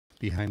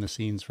behind the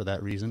scenes for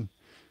that reason.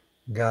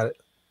 Got it.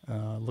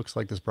 Looks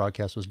like this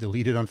broadcast was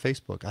deleted on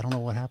Facebook. I don't know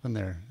what happened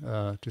there.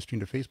 To stream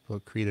to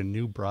Facebook, create a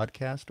new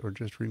broadcast, or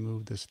just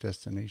remove this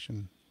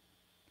destination.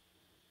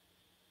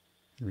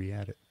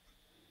 Re-add it.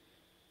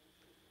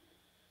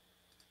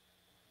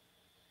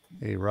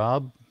 Hey,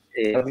 Rob.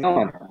 Hey, how's it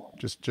going?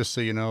 Just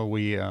so you know,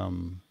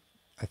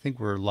 I think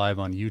we're live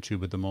on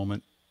YouTube at the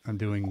moment. I'm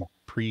doing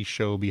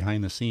pre-show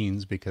behind the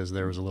scenes because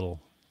there was a little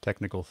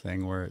technical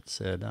thing where it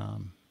said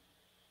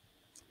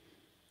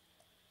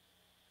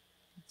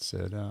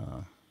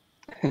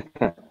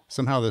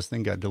somehow this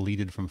thing got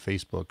deleted from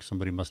Facebook.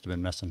 Somebody must have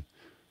been messing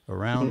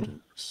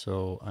around.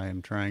 So I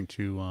am trying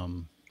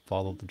to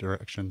follow the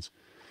directions.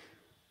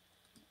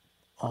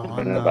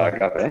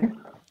 Back up, eh?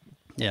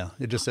 Yeah,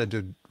 it just said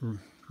to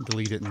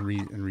delete it and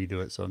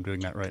redo it. So I'm doing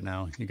that right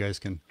now. You guys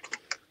can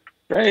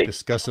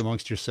discuss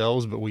amongst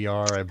yourselves, but we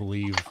are, I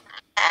believe,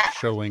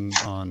 showing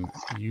on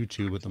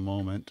YouTube at the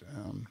moment.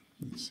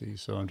 Let's see.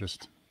 So I'm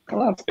just.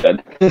 Well,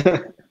 that's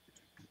good.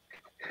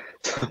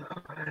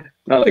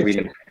 Not like we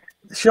can.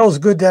 Shows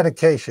good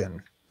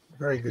dedication.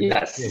 Very good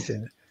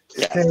dedication.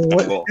 Yeah.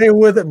 Stay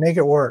with it. Make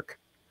it work.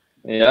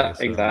 Yeah,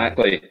 so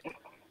exactly.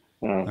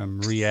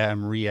 I'm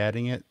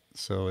re-adding it,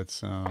 so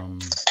it's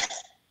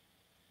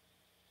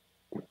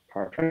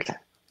perfect.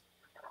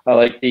 I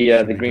like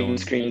the green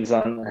screens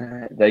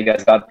on that you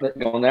guys got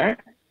going there.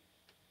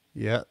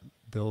 Yeah,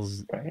 Bill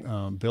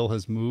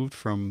has moved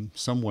from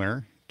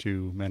somewhere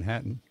to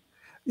Manhattan.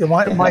 Yeah,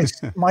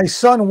 my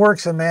son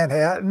works in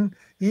Manhattan.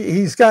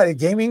 He's got a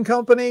gaming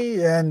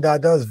company and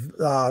does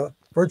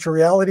virtual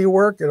reality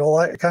work and all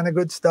that kind of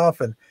good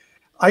stuff. And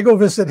I go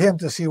visit him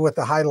to see what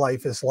the high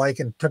life is like,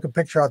 and took a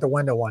picture out the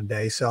window one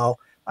day. So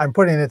I'm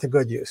putting it to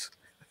good use.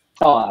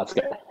 Oh, that's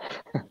good.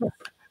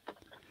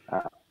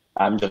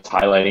 I'm just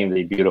highlighting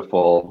the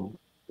beautiful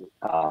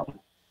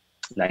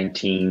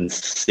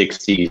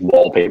 1960s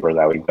wallpaper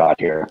that we've got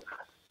here.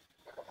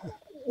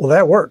 Well,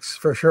 that works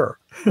for sure.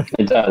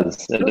 It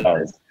does. It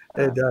does.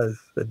 It does.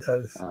 It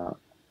does.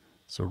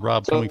 So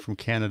Rob coming from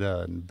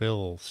Canada, and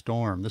Bill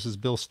Storm. This is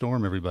Bill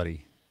Storm,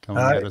 everybody,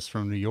 coming at us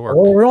from New York.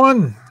 Hello,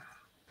 everyone.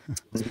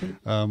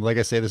 Like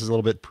I say, this is a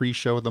little bit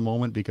pre-show at the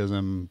moment because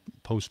I'm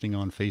posting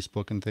on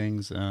Facebook and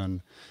things,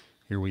 and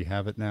here we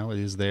have it now. It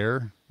is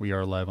there. We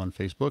are live on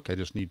Facebook. I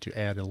just need to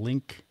add a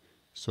link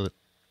so that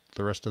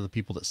the rest of the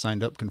people that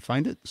signed up can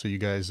find it, so you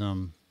guys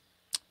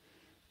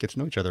get to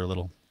know each other a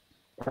little.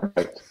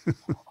 Perfect.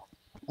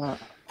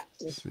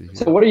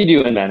 So what are you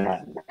doing in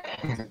Manhattan?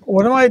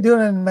 What am I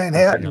doing in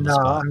Manhattan?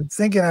 I'm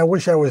thinking I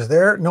wish I was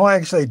there. No, I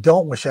actually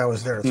don't wish I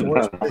was there. It's the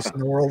worst place in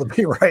the world to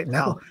be right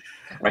now.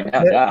 Right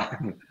now, yeah.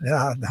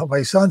 Yeah.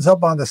 My son's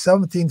up on the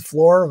 17th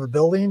floor of a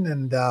building,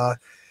 and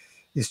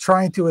he's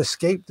trying to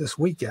escape this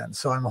weekend.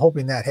 So I'm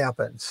hoping that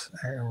happens.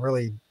 I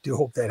really do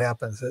hope that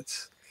happens.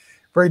 It's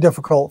very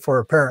difficult for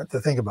a parent to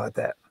think about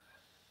that.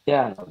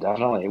 Yeah,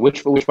 definitely.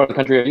 Which part of the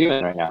country are you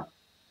in right now?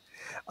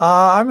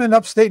 I'm in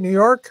upstate New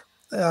York,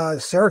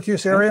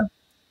 Syracuse area.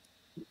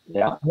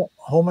 Yeah.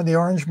 Home of the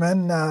Orange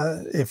Men.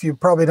 If you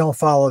probably don't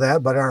follow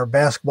that, but our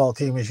basketball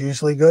team is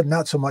usually good.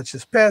 Not so much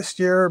this past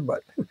year,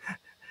 but.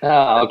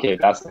 Okay,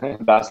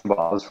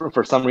 basketball.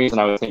 For some reason,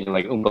 I was thinking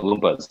like Oompa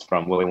Loompas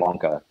from Willy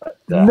Wonka. But,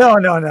 No.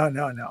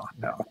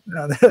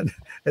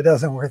 It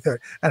doesn't work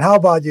there. And how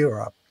about you,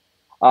 Rob?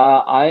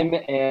 I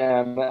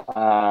am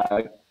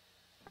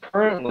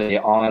currently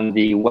on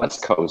the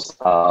west coast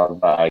of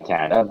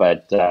Canada,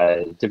 but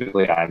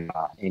typically I'm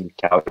in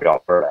Calgary,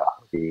 Alberta,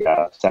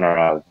 the center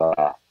of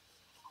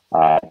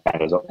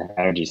Canada's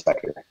energy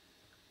sector.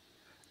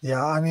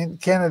 Yeah, I mean,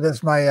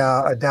 Canada's my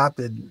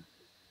adopted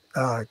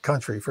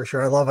country for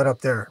sure. I love it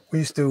up there. We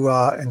used to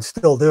and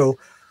still do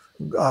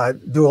a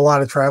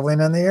lot of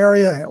traveling in the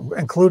area,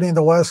 including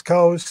the west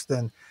coast.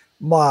 And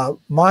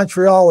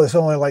Montreal is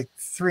only like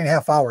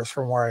 3.5 hours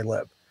from where I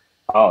live.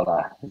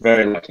 Oh,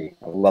 very lucky.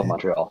 I love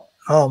Montreal.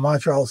 Oh,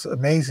 Montreal's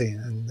amazing.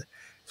 And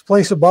this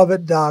place above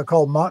it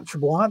called Mont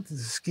Tremblant.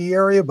 It's a ski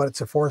area, but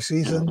it's a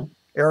four-season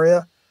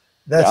area.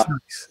 That's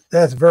nice.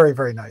 That's very,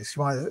 very nice.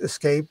 You want to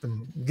escape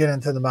and get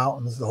into the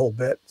mountains, the whole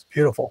bit. It's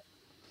beautiful.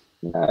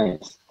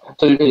 Nice.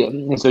 So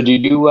do you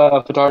do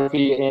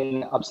photography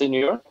in upstate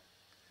New York?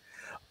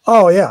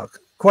 Oh, yeah,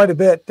 quite a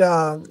bit.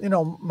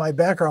 My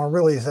background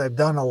really is I've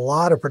done a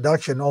lot of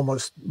production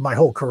almost my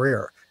whole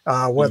career.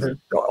 Whether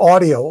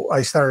audio,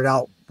 I started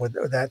out with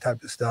that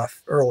type of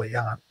stuff early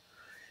on,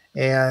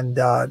 and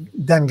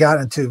then got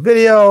into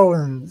video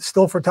and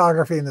still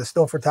photography. And the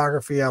still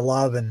photography I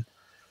love. And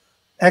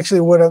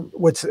actually,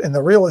 what's in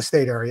the real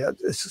estate area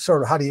is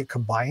sort of how do you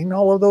combine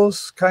all of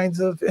those kinds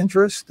of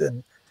interests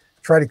and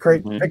try to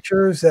create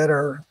pictures that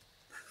are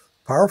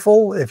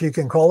powerful, if you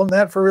can call them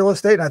that, for real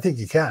estate. And I think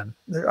you can.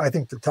 I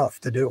think they're tough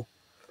to do.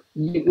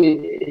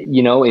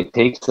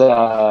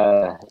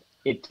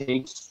 It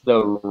takes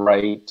the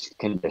right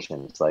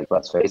conditions. Like,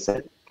 let's face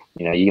it,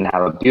 you can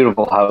have a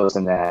beautiful house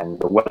and then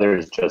the weather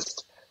is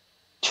just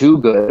too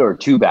good or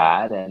too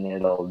bad and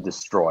it'll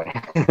destroy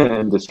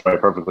and destroy a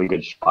perfectly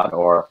good shot,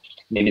 or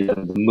maybe the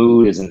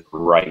mood isn't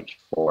right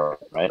for it,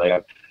 right?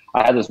 Like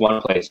I had this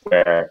one place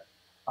where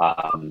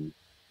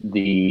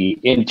the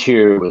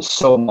interior was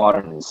so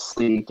modern and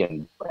sleek,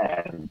 and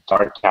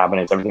dark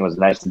cabinets, everything was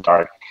nice and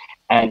dark,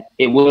 and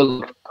it would have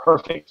looked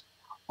perfect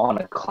on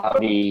a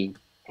cloudy,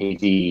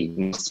 hazy,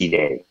 misty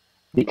day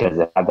because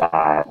it had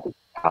that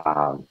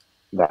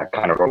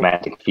kind of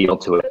romantic feel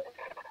to it.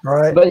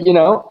 Right. But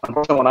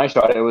unfortunately, when I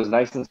shot it, it was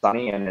nice and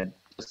sunny, and it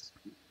just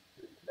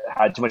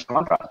had too much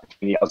contrast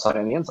between the outside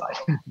and the inside.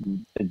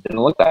 It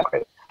didn't look that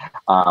great.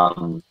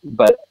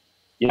 But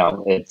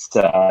it's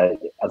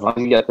as long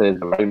as you get the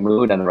right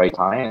mood and the right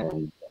time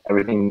and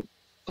everything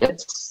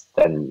fits,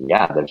 then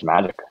yeah, there's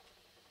magic.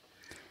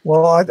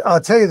 Well,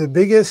 I'll tell you, the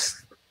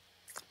biggest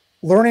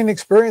learning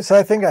experience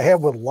I think I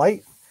had with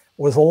light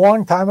was a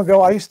long time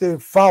ago. I used to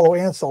follow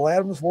Ansel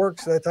Adams'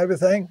 works, that type of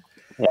thing.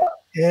 Yeah.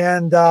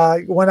 And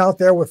went out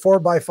there with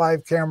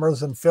 4x5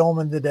 cameras and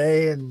filming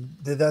today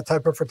and did that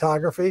type of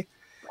photography.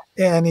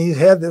 And he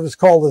had, it was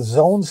called the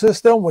zone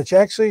system, which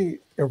actually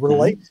it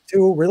relates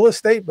to real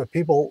estate, but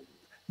people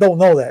don't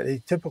know that.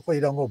 They typically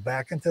don't go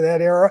back into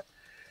that era.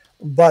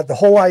 But the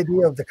whole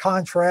idea of the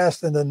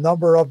contrast and the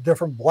number of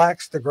different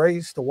blacks to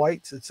grays to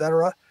whites,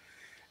 etc.,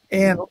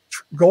 and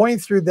going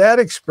through that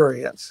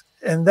experience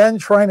and then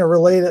trying to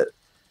relate it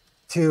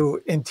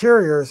to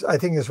interiors, I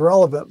think is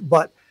relevant.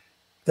 But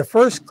the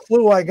first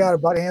clue I got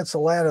about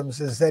Ansel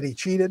Adams is that he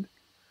cheated,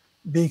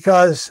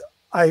 because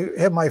I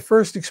had my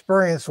first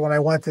experience when I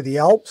went to the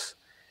Alps.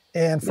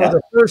 And for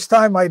the first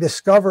time, I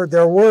discovered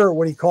there were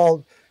what he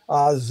called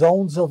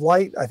zones of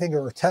light. I think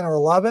there were 10 or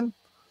 11.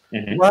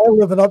 Where I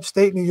live in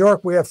upstate New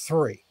York, we have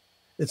 3.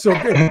 It's so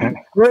good.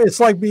 It's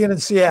like being in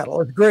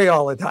Seattle. It's gray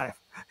all the time.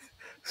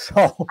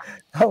 So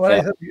when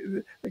I said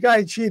the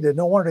guy cheated,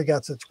 no wonder he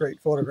got such great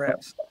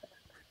photographs.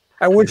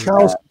 I wish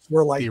houses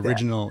were like the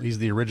original. He's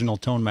the original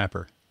tone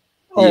mapper.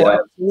 Oh,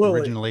 absolutely.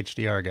 Original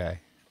HDR guy.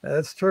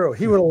 That's true.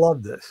 He would have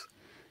loved this.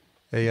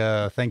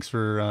 Hey, thanks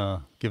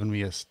for giving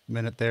me a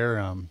minute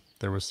there.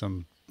 There was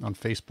some on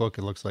Facebook.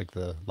 It looks like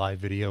the live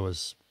video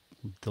was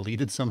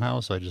deleted somehow,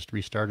 so I just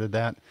restarted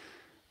that.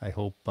 I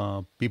hope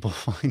people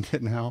find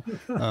it now.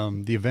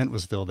 The event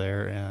was still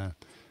there.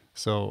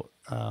 So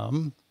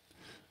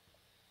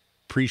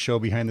pre-show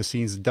behind the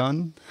scenes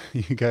done.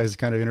 You guys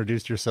kind of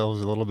introduced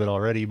yourselves a little bit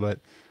already, but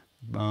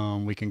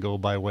we can go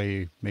by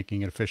way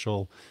making it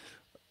official.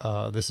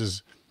 This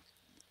is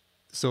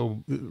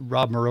so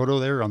Rob Moroto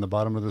there on the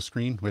bottom of the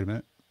screen. Wait a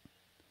minute.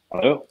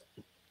 Hello.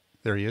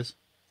 There he is,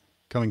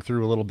 coming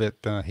through a little bit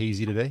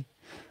hazy today.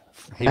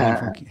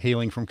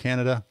 Hailing from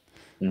Canada.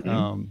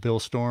 Bill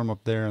Storm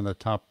up there in the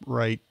top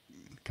right,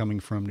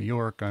 coming from New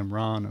York. I'm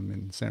Ron. I'm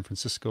in San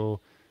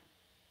Francisco,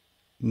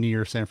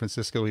 near San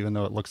Francisco, even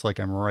though it looks like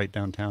I'm right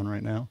downtown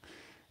right now.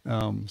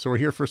 So we're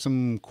here for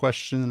some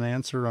question and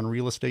answer on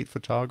real estate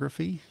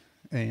photography.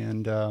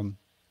 And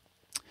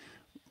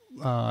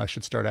I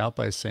should start out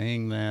by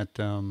saying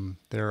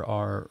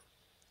that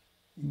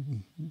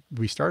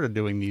we started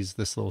doing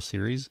this little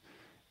series,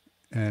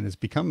 and it's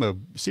become a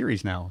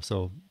series now.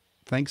 So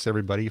thanks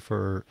everybody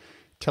for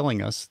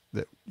telling us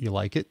that you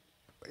like it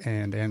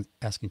and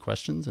asking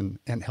questions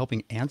and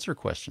helping answer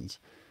questions.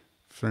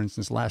 For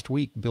instance, last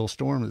week, Bill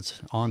Storm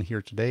that's on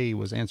here today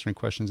was answering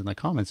questions in the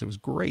comments. It was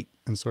great.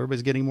 And so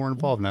everybody's getting more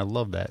involved, and I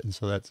love that. And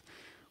so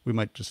we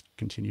might just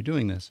continue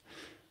doing this.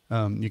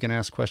 You can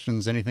ask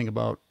questions, anything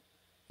about,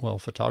 well,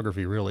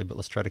 photography really, but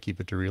let's try to keep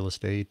it to real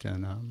estate.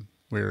 And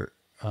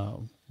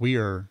we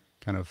are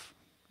kind of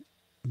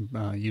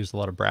use a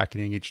lot of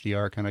bracketing,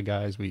 HDR kind of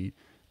guys. We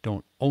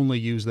don't only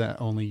use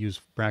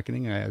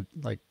bracketing.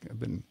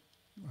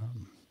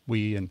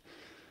 We and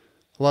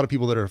a lot of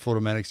people that are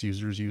Photomatix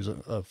users use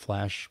a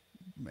flash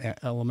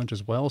element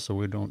as well. So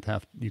we don't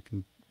have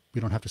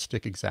to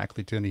stick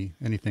exactly to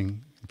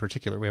anything in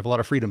particular. We have a lot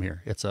of freedom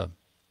here.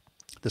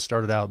 This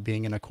started out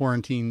being in a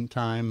quarantine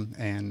time,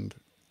 and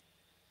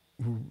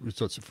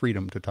so it's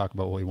freedom to talk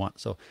about what we want.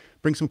 So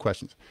bring some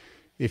questions.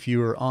 If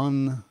you're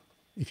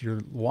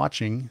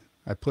watching,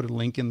 I put a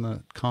link in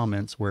the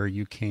comments where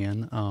you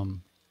can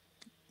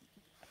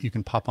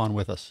pop on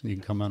with us. You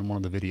can come on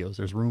one of the videos.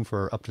 There's room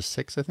for up to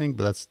 6, I think,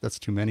 but that's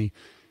too many.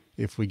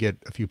 If we get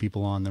a few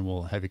people on, then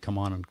we'll have you come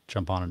on and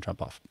jump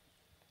off.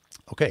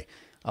 Okay,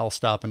 I'll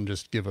stop and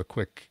just give a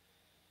quick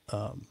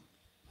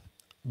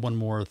one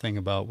more thing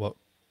about what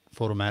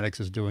Photomatix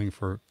is doing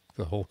for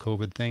the whole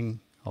COVID thing.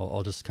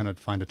 I'll just kind of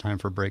find a time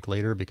for a break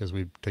later because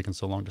we've taken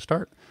so long to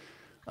start.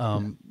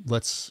 I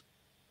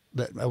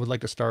would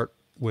like to start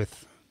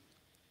with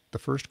the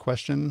first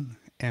question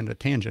and a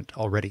tangent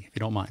already, if you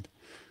don't mind.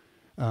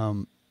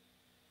 And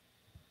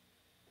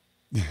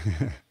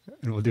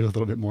we'll do a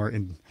little bit more.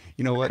 And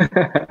you know what?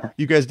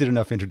 You guys did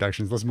enough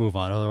introductions. Let's move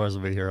on. Otherwise,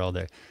 we'll be here all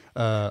day.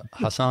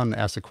 Hassan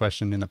asked a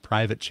question in the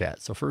private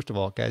chat. So first of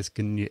all, guys,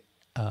 can you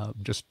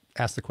just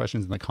ask the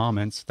questions in the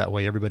comments? That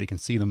way everybody can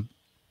see them.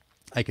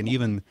 I can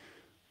even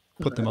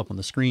put them up on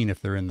the screen if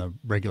they're in the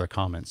regular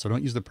comments. So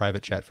don't use the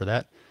private chat for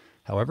that.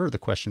 However, the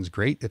question's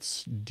great.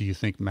 Do you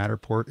think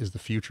MatterPort is the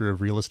future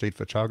of real estate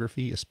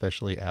photography,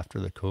 especially after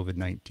the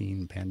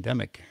COVID-19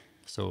 pandemic?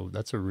 So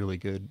that's a really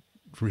good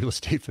real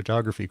estate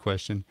photography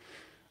question.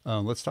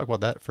 Let's talk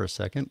about that for a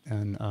second.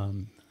 And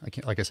I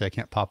can't, like I say, I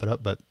can't pop it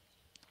up, but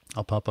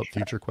I'll pop up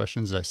future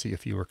questions. I see a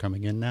few are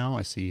coming in now.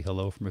 I see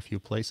hello from a few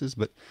places,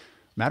 but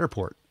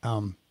MatterPort.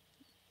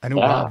 I know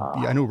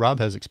I know Rob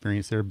has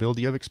experience there. Bill,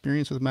 do you have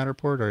experience with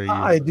MatterPort, or are you?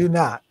 I do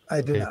not.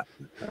 I do Okay.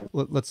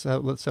 not. Let's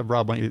have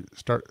Rob. Why don't you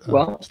start?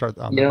 Well, Start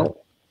on you that know,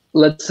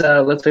 let's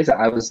face it.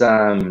 I was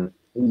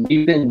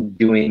we've been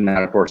doing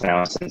MatterPort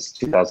now since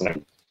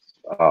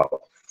 2005,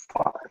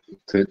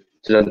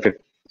 2015.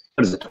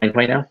 What is it?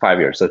 2020 now? 5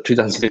 years. So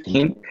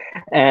 2015,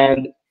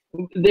 and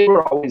they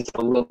were always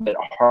a little bit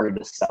harder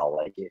to sell.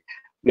 Like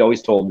we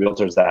always told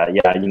realtors that,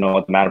 yeah, you know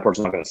what, the Matterport's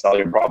not going to sell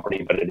your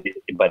property, but it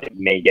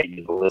may get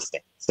you the listing.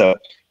 So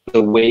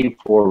the way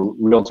for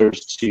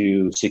realtors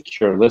to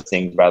secure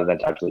listings rather than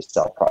to actually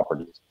sell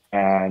properties.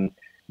 And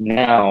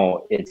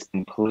now it's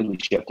completely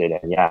shifted.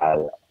 And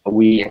yeah,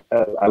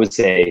 I would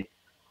say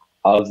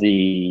of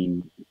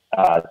the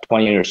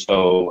 20 or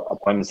so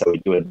appointments that we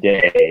do a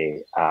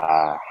day,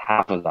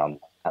 half of them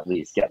at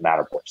least get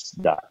Matterports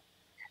done.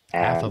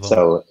 And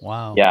so,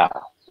 wow, yeah,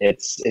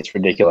 it's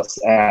ridiculous.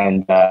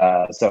 And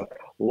so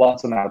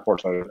lots of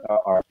Matterports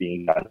are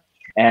being done.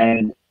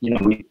 And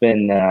we've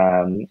been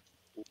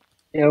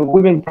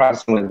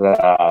practicing with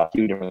a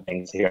few different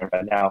things here.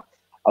 But now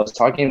I was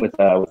talking with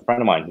a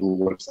friend of mine who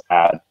works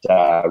at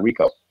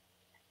Rico,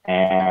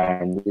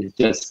 and is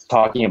just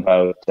talking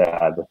about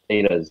the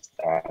thetas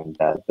and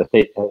the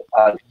theta. You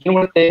know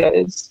what a theta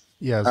is?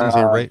 Yeah, I was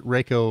gonna say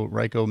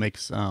Rico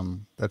makes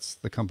that's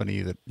the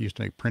company that used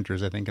to make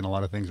printers, I think, and a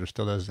lot of things, or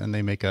still does, and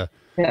they make the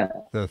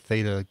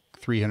Theta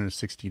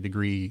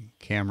 360-degree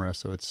camera,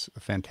 so it's a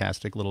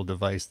fantastic little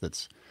device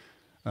that's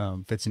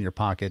fits in your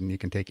pocket and you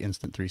can take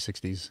instant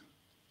 360s.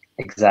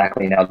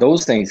 Exactly. Now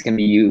those things can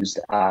be used.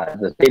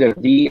 The Theta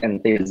V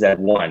and Theta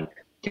Z1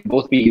 can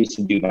both be used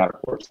to do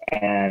Matterports.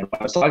 And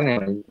when I was talking to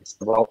him, he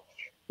said, "Well,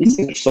 these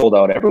things are sold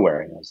out everywhere."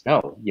 And I was,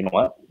 "No, you know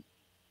what?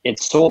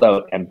 It's sold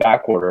out and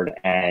back ordered."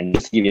 And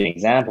just to give you an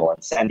example,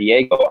 in San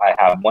Diego, I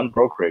have one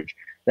brokerage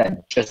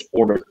that just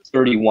ordered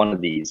 31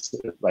 of these,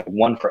 like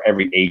one for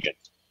every agent.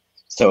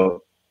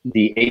 So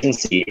the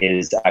agency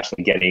is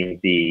actually getting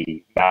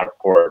the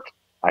Matterport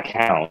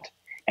account,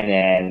 and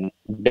then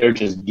they're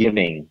just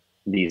giving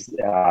these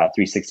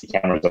 360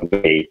 cameras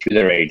away to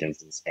their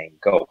agents and saying,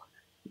 "Go,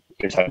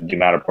 here's how to do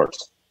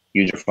Matterports.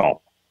 Use your phone."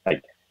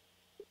 Like,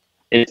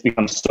 it's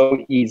become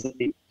so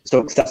easy, so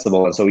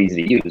accessible, and so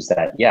easy to use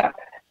that, yeah,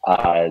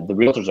 the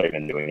realtors are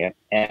even doing it.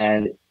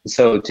 And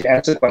so to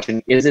answer the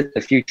question, is it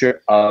the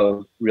future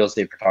of real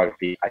estate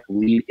photography? I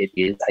believe it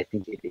is. I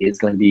think it is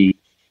going to be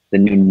the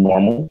new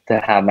normal to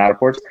have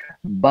Matterports.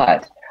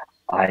 But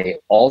I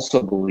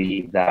also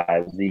believe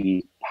that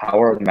the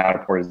power of the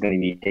Matterport is going to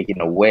be taken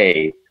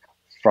away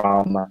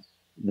from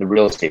the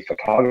real estate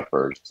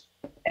photographers,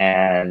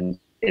 and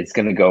it's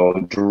going to go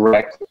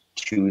direct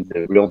to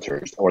the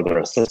realtors or their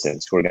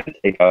assistants, who are going to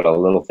take out a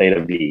little Theta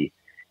V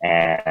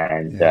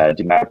and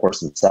do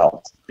Matterports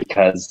themselves.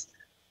 Because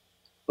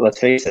let's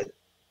face it,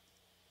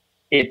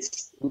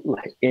 it's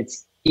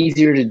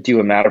easier to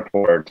do a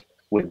Matterport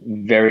with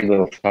very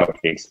little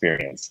photography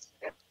experience.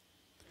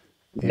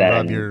 Hey,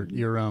 Rob,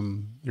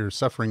 you're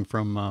suffering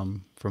from a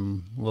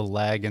little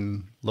lag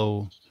and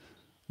low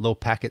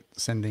packet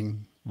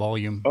sending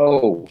volume.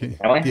 Oh,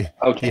 am I?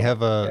 Okay. Do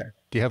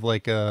you have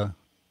like the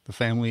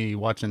family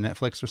watching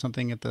Netflix or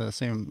something at the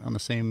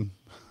same?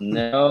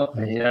 No,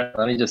 yeah.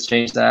 Let me just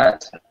change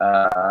that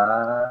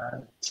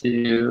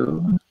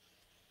to.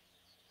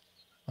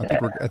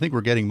 I think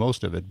we're getting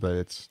most of it, but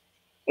it's.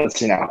 Let's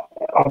see now.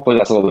 Hopefully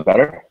that's a little bit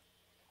better.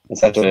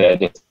 Essentially, I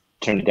just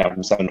turned it down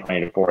from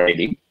 720 to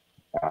 480.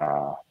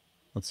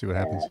 Let's see what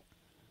happens.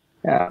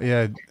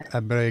 Yeah.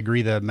 But I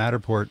agree that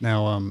Matterport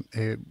now.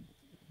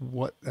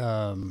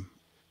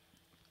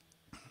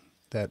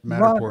 That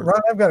Matterport.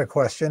 Ron, I've got a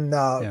question.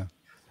 That's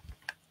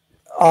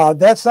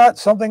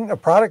not a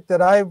product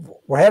that I've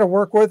had to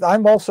work with.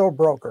 I'm also a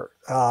broker,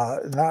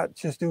 not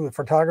just do with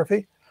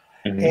photography.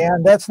 Mm-hmm.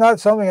 And that's not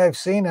something I've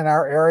seen in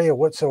our area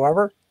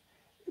whatsoever.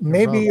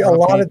 Maybe a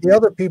lot of the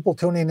other people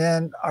tuning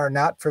in are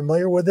not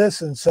familiar with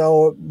this, and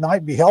so it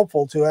might be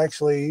helpful to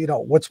actually,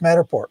 what's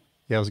Matterport?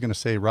 Yeah, I was going to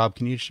say, Rob,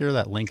 can you share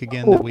that link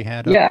again that we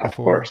had up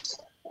before? Of course.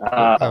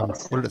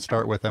 What did it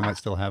start with? I might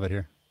still have it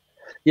here.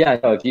 Yeah,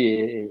 no, if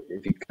you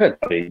could,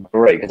 that'd be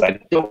great, because I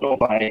don't know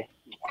if I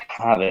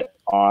have it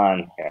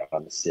on. Yeah,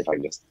 let me see if I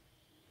can just.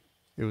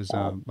 It was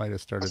might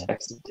have started. It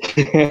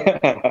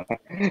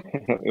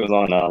was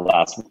on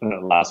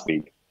last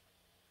week,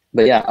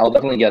 but yeah, I'll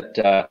definitely get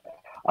a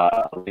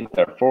link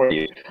there for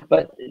you.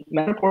 But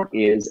Matterport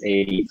is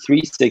a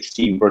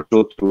 360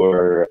 virtual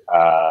tour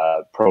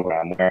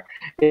program where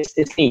it's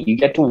neat. You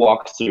get to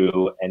walk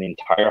through an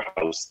entire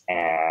house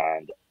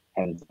and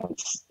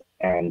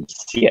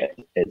see it.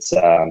 It's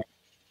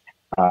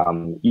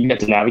you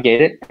get to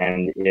navigate it,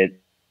 and you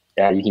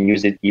can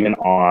use it even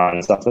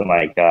on something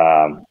like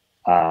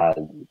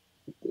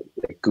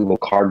Google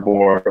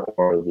Cardboard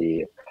or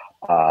the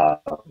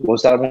what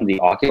was that one? The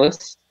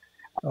Oculus.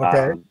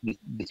 Okay.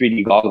 The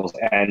 3D goggles,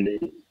 and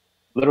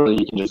literally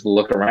you can just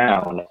look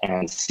around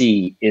and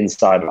see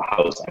inside of a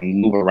house and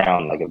move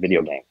around like a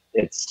video game.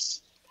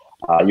 It's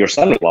your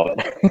son would love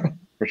it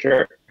for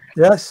sure.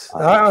 Yes,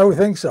 I would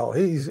think so.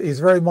 He's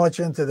very much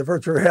into the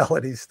virtual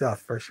reality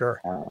stuff for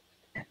sure.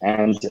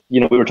 And we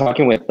were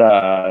talking with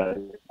last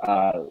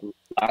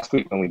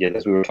week when we did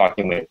this. We were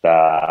talking with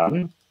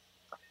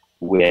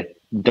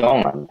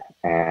Dawn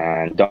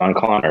and Dawn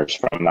Connors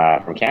from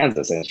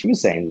Kansas, and she was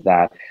saying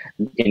that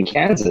in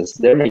Kansas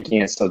they're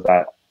making it so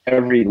that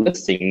every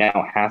listing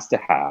now has to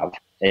have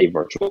a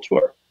virtual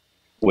tour,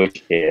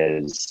 which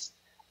is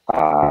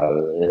exciting.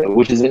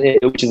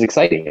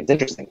 It's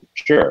interesting,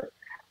 sure.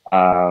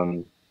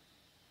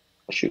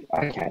 Shoot,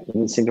 I can't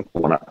even seem to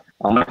pull one up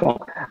on my phone.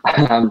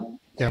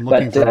 Yeah, I'm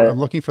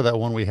looking for that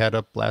one we had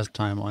up last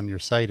time on your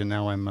site, and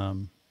now I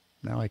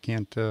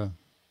can't.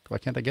 Why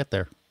can't I get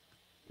there?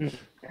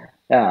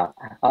 Yeah.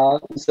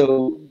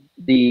 So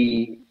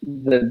the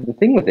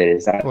thing with it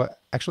is that. Well,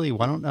 actually,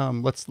 why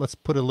don't let's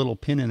put a little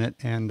pin in it,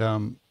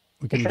 and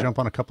we can jump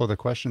on a couple other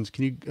questions.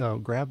 Can you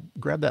grab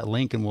that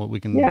link, and we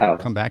can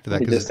come back to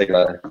that? Let me just take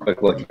a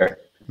quick look here.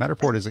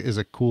 MatterPort is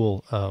a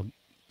cool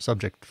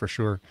subject for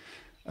sure.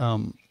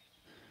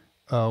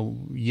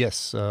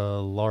 Yes,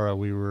 Laura,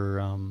 we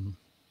were.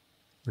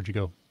 Where'd you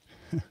go?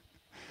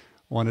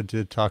 Wanted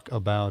to talk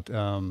about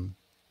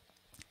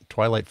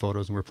Twilight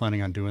photos, and we're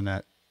planning on doing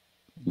that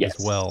as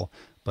well.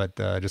 But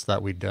just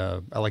thought we'd. I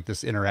like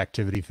this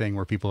interactivity thing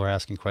where people are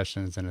asking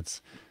questions, and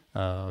it's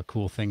a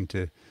cool thing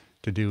to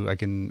do. I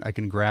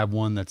can grab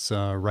one that's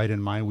right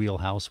in my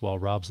wheelhouse while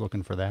Rob's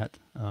looking for that.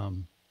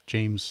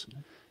 James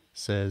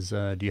says,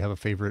 "Do you have a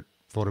favorite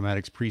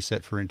Photomatix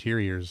preset for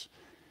interiors?"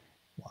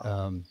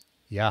 Wow.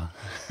 Yeah,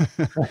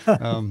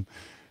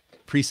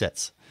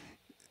 presets.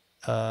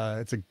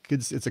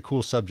 It's a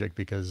cool subject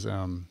because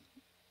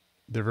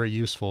they're very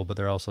useful, but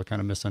they're also kind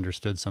of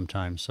misunderstood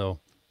sometimes. So,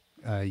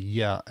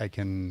 yeah, I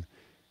can.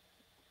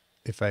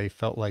 If I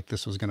felt like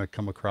this was going to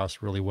come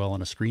across really well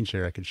on a screen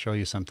share, I could show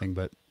you something.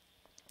 But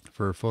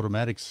for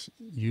Photomatix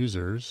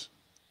users,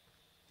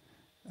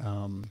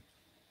 well,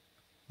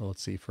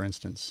 let's see. For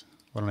instance,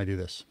 why don't I do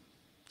this?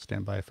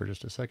 Stand by for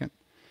just a second.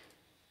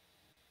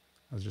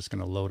 I was just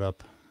going to load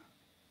up.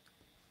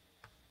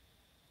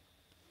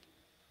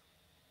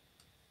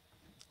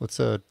 Let's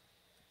I'm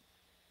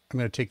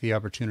going to take the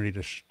opportunity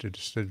to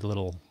just do a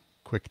little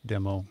quick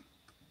demo.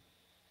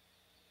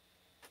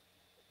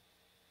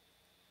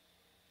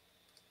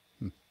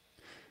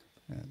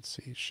 Let's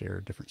see, share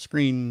a different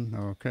screen.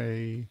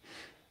 Okay.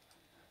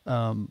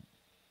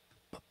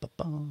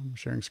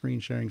 Sharing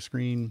screen.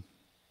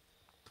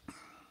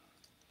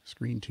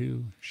 Screen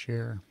 2,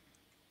 share.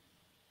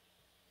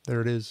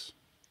 There it is.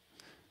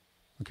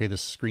 Okay, the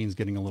screen's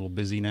getting a little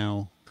busy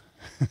now.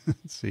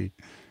 Let's see.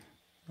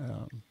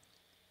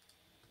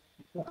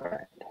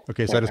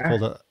 Okay, so I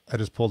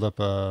just pulled up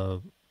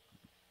a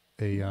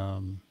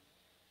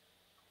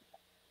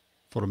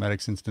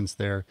Photomatix instance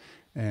there,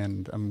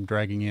 and I'm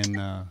dragging in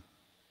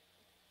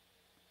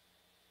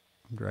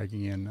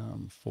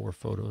 4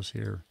 photos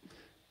here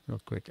real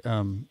quick.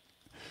 So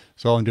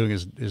all I'm doing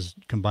is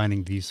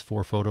combining these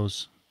 4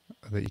 photos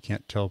that you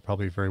can't tell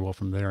probably very well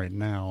from there right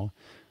now,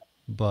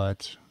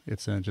 but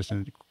it's just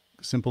a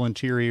simple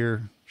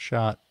interior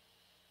shot.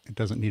 It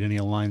doesn't need any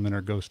alignment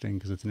or ghosting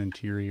because it's an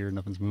interior,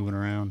 nothing's moving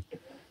around.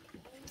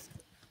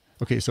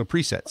 Okay, so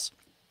presets.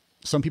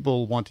 Some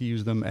people want to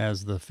use them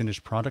as the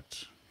finished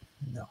product.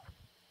 No.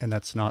 And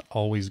that's not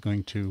always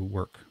going to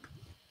work.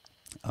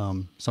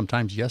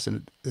 Sometimes yes,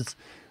 and it's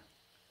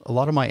a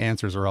lot of my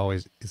answers are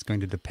always, it's going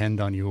to depend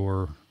on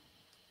your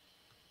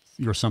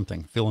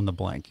something, fill in the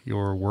blank,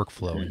 your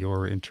workflow,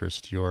 your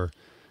interest, your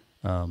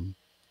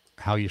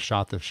how you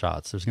shot the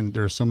shots.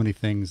 There are so many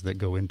things that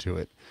go into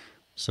it.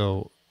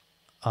 So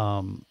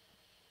what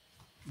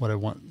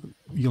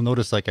you'll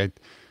notice, like I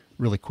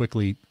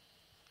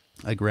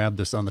grabbed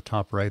this on the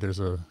top right. There's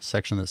a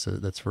section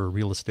that's for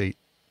real estate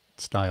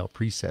style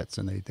presets,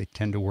 and they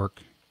tend to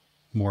work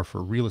more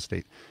for real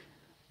estate.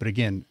 But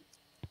again,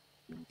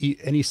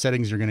 any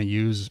settings you're going to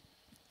use,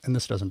 and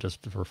this doesn't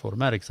just for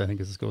Photomatix, I think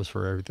this goes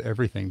for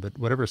everything, but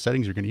whatever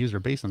settings you're going to use are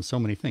based on so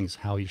many things: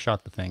 how you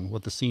shot the thing,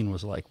 what the scene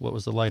was like, what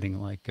was the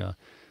lighting like,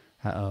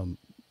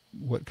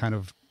 what kind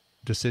of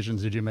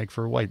decisions did you make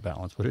for white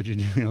balance, what did you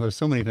do? There's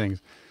so many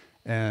things.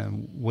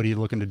 And what are you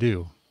looking to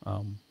do?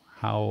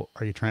 How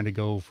are you trying to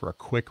go for a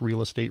quick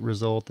real estate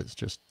result that's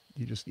just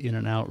in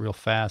and out real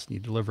fast and you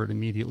deliver it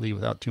immediately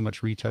without too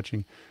much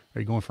retouching?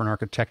 Are you going for an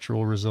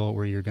architectural result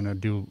where you're going to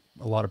do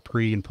a lot of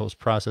pre and post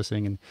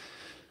processing? And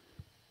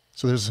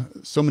so there's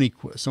so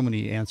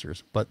many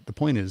answers, but the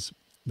point is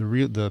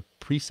the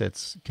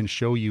presets can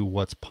show you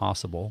what's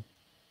possible.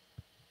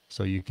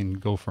 So you can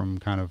go from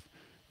kind of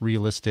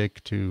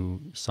realistic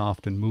to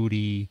soft and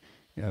moody,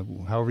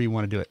 however you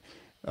want to do it.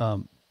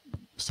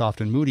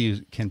 Soft and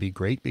moody can be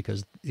great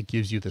because it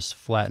gives you this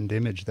flattened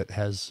image that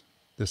has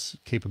this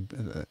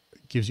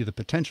gives you the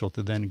potential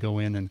to then go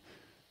in and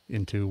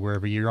into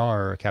wherever you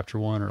are, Capture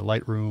One or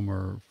Lightroom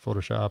or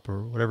Photoshop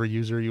or whatever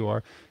user you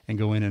are, and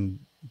go in and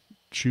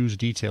choose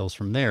details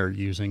from there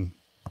using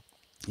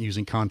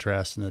using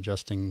contrast and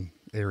adjusting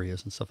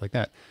areas and stuff like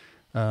that.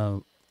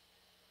 And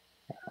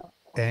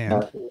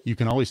you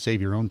can always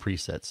save your own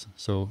presets.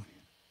 So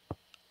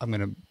I'm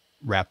going to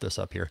wrap this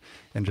up here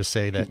and just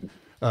say that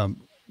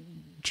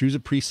choose a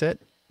preset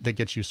that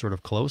gets you sort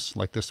of close.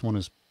 Like this one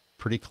is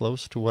pretty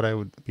close to what I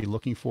would be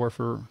looking for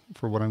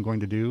what I'm going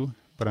to do,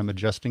 but I'm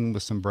adjusting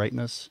with some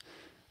brightness.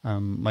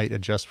 Might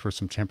adjust for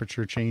some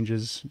temperature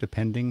changes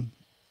depending.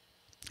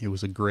 It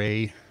was a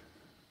gray,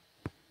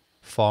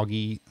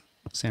 foggy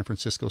San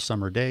Francisco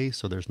summer day,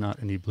 so there's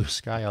not any blue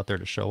sky out there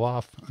to show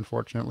off,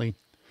 unfortunately.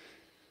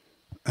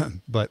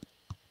 But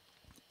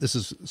this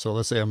is, so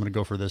let's say I'm going to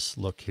go for this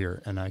look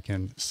here, and I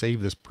can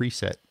save this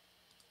preset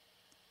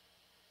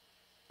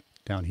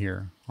down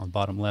here on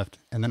bottom left,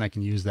 and then I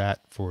can use that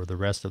for the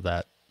rest of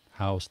that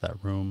house,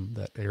 that room,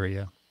 that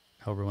area,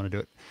 however I want to do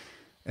it.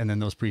 And then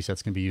those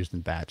presets can be used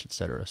in batch,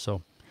 etc.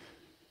 So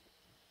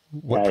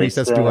what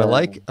presets do I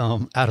like?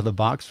 Out of the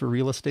box for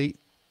real estate,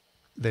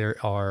 there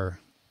are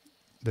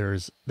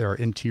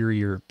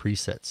interior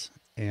presets.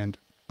 And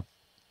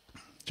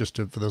just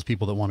for those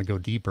people that want to go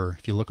deeper,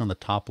 if you look on the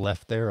top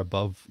left there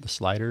above the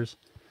sliders,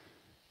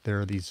 there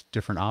are these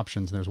different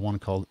options. And there's one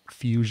called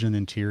Fusion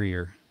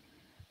Interior.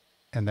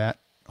 And that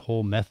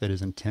whole method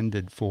is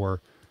intended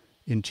for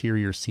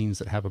interior scenes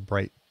that have a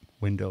bright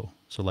window.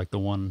 So like the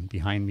one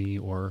behind me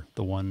or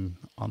the one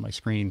on my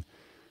screen.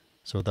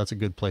 So that's a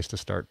good place to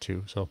start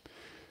too. So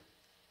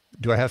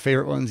do I have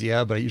favorite ones?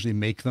 Yeah, but I usually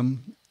make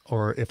them.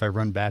 Or if I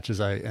run batches,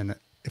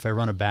 if I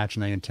run a batch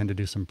and I intend to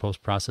do some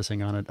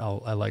post-processing on it,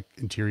 I like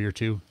interior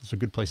too. Those are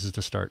good places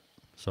to start.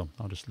 So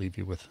I'll just leave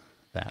you with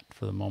that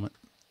for the moment.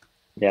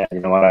 Yeah, you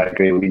know what, I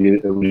agree. We do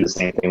the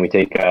same thing.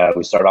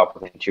 We start off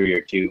with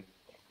interior too,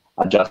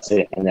 adjust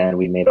it, and then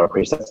we made our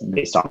presets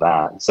based on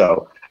that.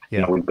 So, you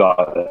know, we've got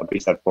a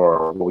preset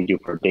for what we do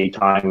for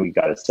daytime. We've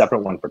got a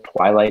separate one for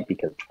Twilight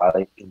because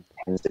Twilight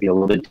tends to be a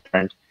little bit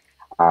different.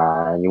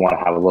 And you want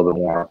to have a little bit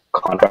more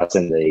contrast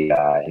in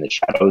the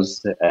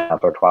shadows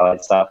for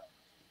Twilight stuff.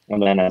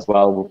 And then as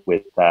well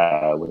with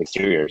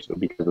exteriors,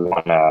 because we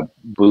want to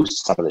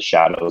boost some of the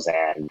shadows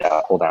and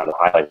pull down the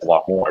highlights a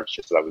lot more,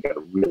 just so that we get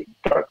a really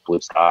dark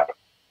blue sky.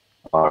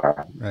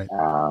 Right.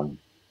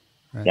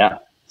 Yeah.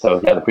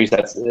 So yeah, the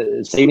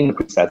presets, saving the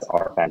presets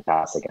are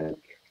fantastic. And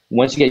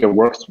once you get your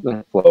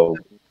workflow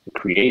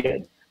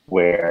created,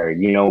 where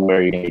you know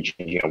where you're going to be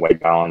changing your white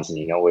balance and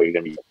you know where you're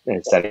going to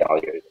be setting all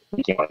your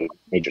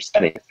major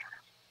settings,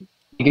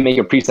 you can make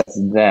your presets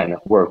then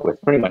work with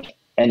pretty much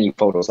any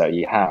photos that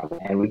you have.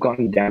 And we've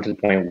gotten down to the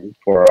point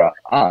for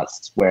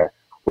us where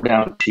we're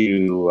down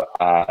to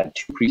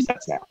 2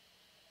 presets now,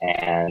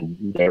 and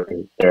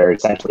they're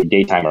essentially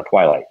daytime or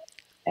Twilight,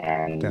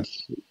 and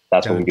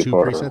that's what we do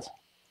for presets?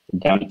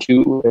 Down to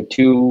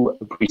two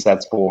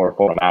presets for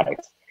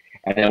Photomatix,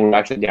 and then we're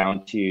actually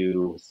down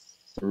to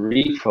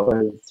three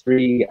presets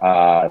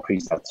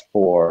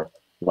for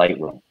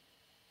Lightroom.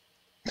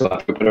 So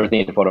after we put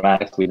everything into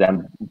Photomatix, we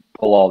then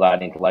pull all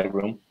that into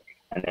Lightroom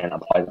and then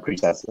apply the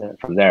presets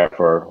from there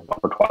for one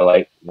for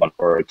Twilight, one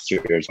for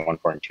exteriors, and one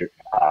for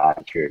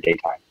interior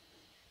daytime.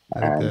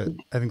 I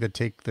think the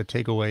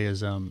takeaway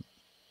is, and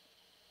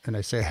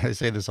I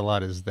say this a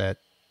lot, is that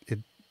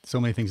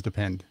so many things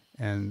depend,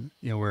 and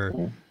you know where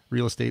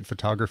real estate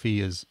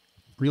photography is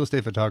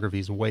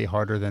way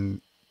harder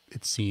than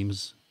it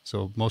seems.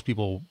 So most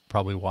people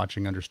probably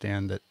watching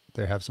understand that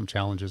they have some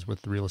challenges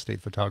with real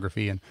estate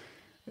photography, and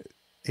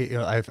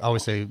I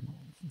always say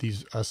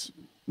us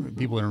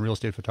people in real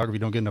estate photography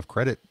don't get enough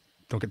credit,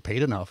 don't get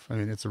paid enough. I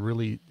mean, it's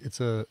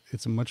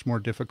a much more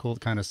difficult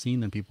kind of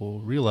scene than people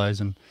realize,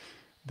 and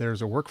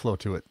there's a workflow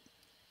to it.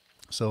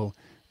 So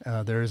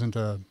there isn't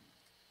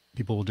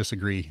people will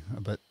disagree,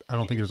 but I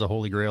don't think there's a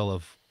holy grail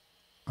of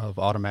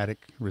automatic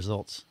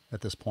results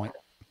at this point.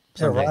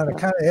 Yeah, Ron, I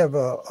kind of have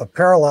a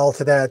parallel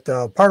to that.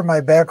 Part of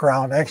my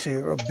background, actually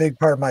a big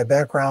part of my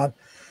background,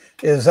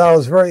 is I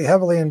was very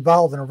heavily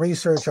involved in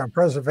research on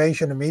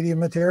preservation of media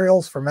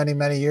materials for many,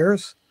 many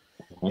years.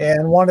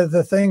 And one of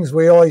the things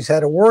we always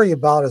had to worry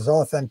about is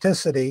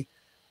authenticity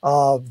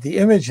of the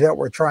image that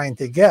we're trying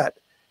to get.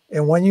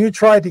 And when you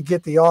try to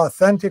get the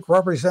authentic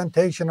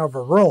representation of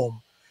a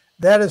room,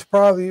 that is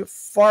probably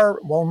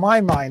in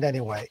my mind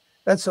anyway,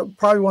 that's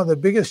probably one of the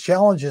biggest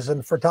challenges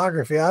in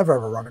photography I've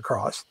ever run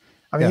across.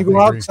 I mean, you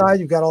go outside,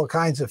 you've got all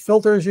kinds of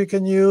filters you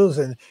can use,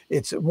 and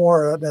it's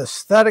more an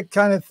aesthetic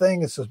kind of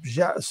thing. It's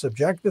a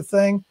subjective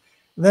thing.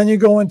 And then you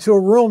go into a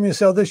room, you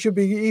say, oh, this should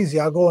be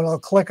easy. I'll go and I'll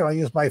click and I'll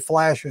use my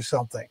flash or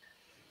something.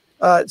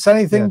 It's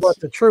anything but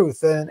the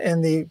truth.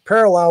 And the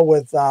parallel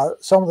with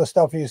some of the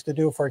stuff we used to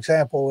do, for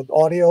example, with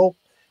audio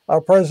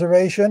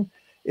preservation,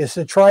 is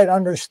to try to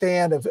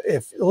understand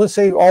if let's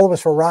say all of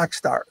us were rock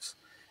stars,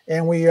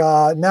 and we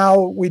now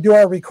we do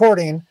our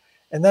recording,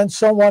 and then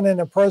someone in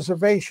a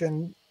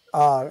preservation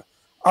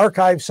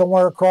archive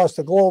somewhere across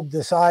the globe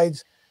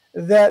decides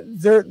that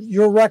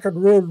your record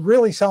would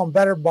really sound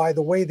better by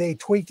the way they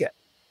tweak it.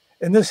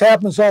 And this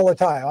happens all the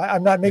time.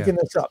 I'm not making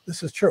this up.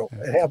 This is true.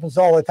 It happens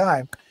all the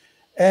time.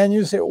 And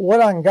you say,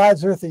 what on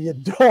God's earth are you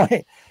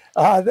doing?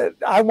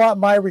 I want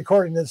my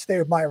recording to stay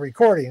with my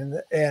recording,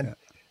 and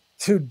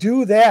to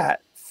do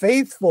that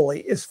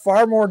faithfully is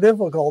far more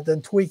difficult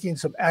than tweaking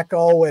some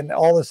echo and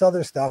all this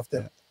other stuff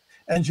that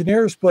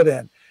engineers put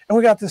in. And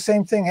we got the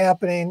same thing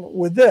happening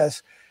with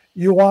this.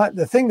 You want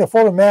the thing that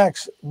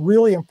Photomatix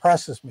really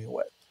impresses me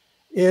with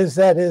is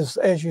that is,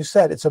 as you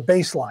said, it's a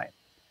baseline.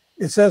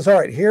 It says, all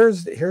right,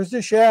 here's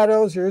the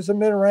shadows, here's the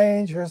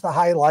mid-range, here's the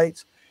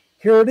highlights.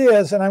 Here it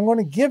is, and I'm going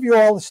to give you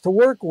all this to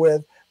work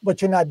with,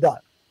 but you're not done.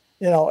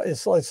 You know,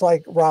 it's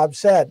like Rob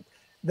said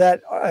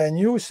that, and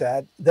you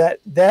said that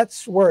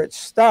that's where it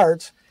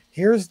starts.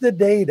 Here's the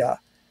data.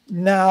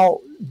 Now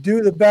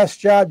do the best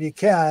job you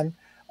can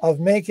of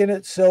making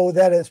it so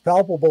that it's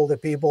palpable to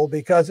people,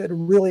 because it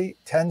really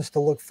tends to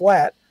look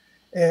flat.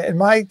 In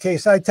my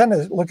case, I tend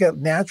to look at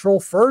natural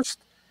first,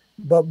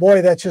 but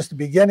boy, that's just the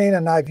beginning.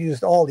 And I've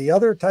used all the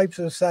other types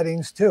of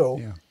settings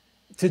too,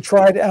 to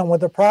try to end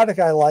with the product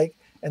I like.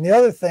 And the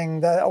other thing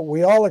that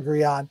we all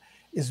agree on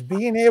is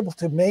being able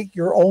to make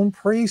your own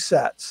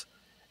presets.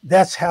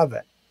 That's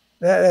heaven.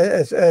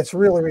 That's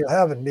really real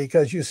heaven,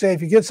 because you say,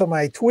 if you get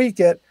somebody to tweak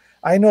it,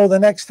 I know the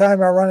next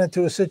time I run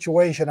into a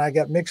situation, I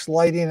got mixed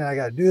lighting and I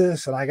got to do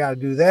this and I got to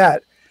do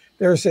that.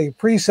 There's a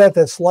preset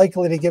that's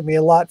likely to get me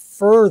a lot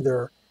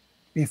further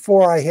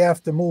before I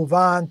have to move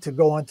on to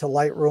go into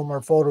Lightroom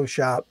or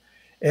Photoshop.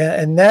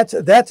 And that's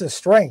a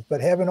strength,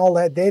 but having all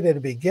that data to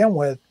begin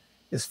with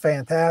is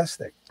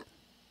fantastic.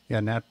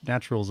 Yeah,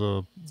 natural is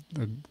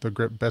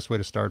the best way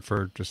to start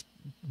for just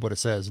what it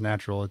says,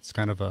 natural. It's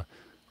kind of a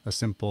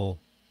simple,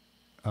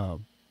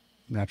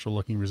 natural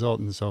looking result.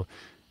 And so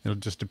it'll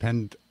just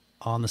depend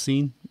on the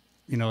scene.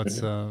 You know,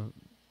 it's,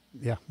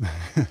 yeah,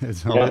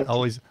 it's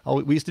always,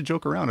 we used to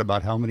joke around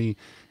about how many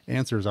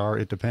answers are,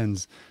 it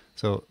depends.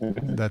 So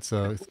that's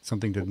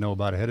something to know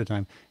about ahead of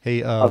time.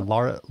 Hey,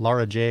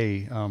 Laura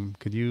J,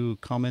 could you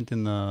comment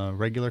in the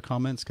regular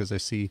comments? Because I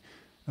see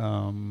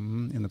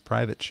in the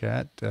private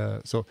chat.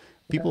 So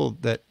people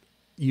that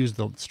use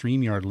the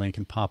StreamYard link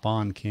and pop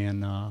on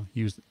can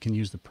use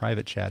the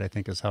private chat, I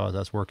think is how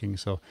that's working.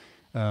 So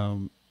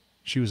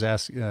she was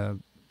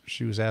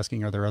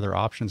asking, are there other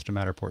options to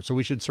MatterPort? So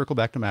we should circle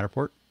back to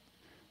MatterPort.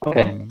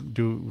 Okay.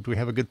 Do we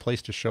have a good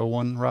place to show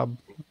one, Rob?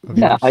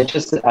 Yeah, I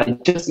just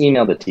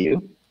emailed it to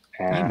you.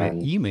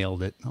 And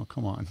emailed it. Oh,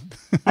 come on.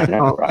 I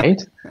know, right?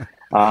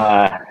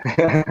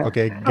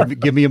 Okay,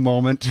 give me a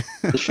moment.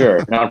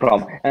 Sure, not a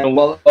problem. And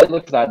while I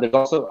looked at that, there's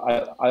also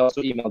I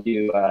also emailed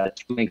you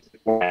 2 links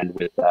beforehand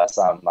with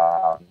some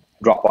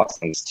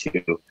Dropbox links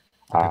to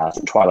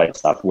some Twilight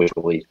stuff, which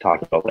we'll be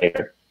talking about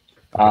later.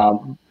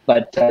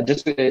 But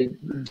just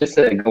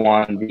to go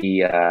on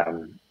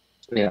the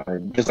you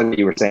know, just like what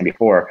you were saying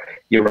before,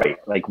 you're right.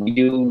 Like, we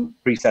do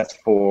presets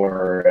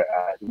for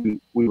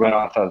we run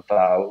off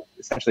of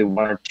essentially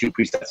 1 or 2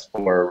 presets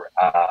for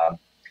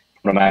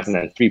Photomatix and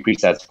then 3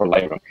 presets for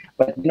Lightroom.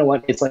 But you know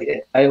what? It's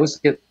like, I always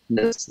get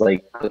this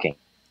like cooking.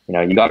 You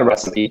know, you got a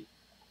recipe,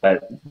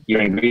 but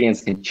your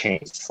ingredients can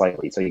change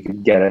slightly. So you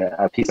could get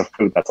a piece of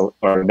fruit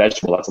or a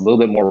vegetable that's a little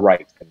bit more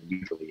ripe than it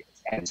usually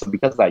is. And so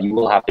because of that, you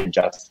will have to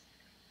adjust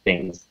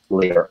things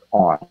later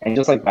on. And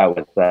just like that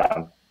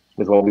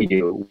with what we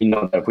do, we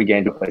know that if we get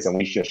into a place and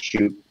we just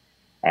shoot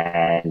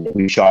and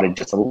we shot it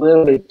just a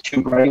little bit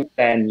too bright,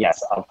 then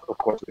yes, of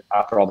course,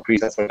 after all the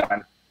presets are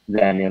done,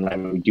 then in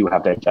Lightroom we do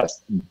have to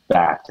adjust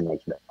back to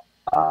make it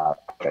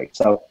perfect.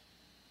 So,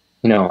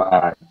 you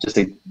know, just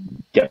to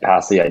get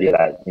past the idea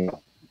that, you know,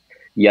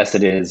 yes,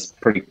 it is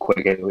pretty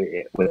quick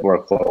with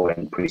workflow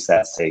and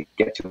presets to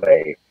get to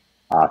a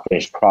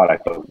finished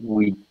product, but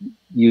we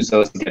use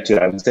those to get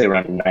to, I would say,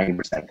 around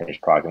 90%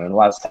 finished product. And then the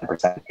last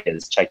 10%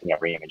 is checking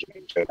every image and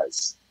making sure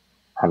that's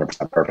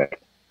 100%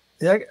 perfect.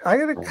 Yeah, I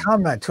got a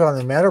comment too on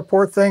the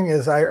MatterPort thing.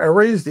 Is I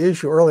raised the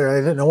issue earlier. I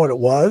didn't know what it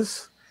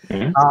was,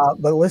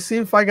 but let's see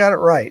if I got it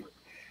right.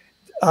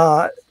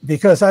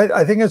 Because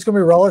I think it's going to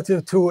be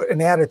relative to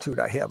an attitude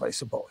I have, I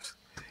suppose.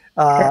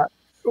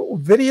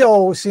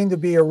 Video seemed to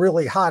be a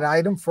really hot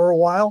item for a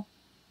while,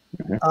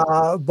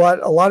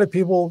 but a lot of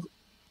people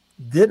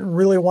didn't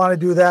really want to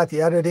do that.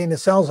 The editing, it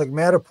sounds like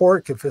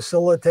MatterPort could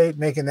facilitate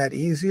making that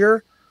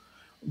easier.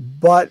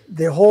 But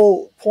the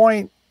whole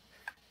point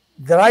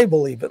that I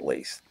believe, at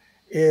least,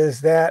 is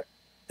that,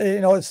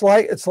 you know, it's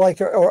like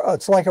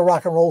a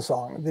rock and roll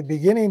song. The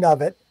beginning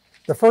of it,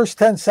 the first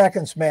 10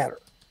 seconds matter.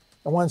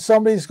 And when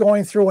somebody's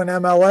going through an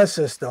MLS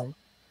system,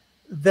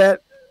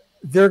 that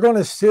they're going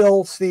to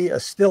still see a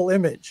still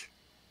image.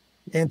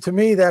 And to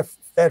me, that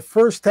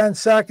first 10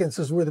 seconds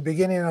is where the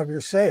beginning of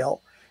your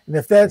sale. And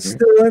if that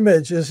still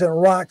image isn't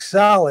rock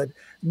solid,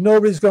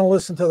 nobody's going to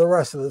listen to the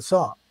rest of the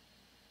song.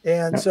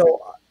 And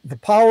so the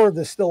power of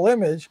the still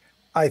image,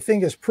 I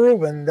think, is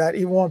proven that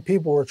even when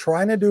people were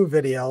trying to do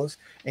videos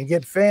and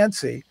get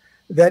fancy,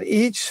 that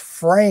each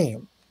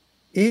frame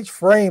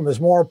is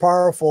more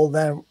powerful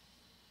than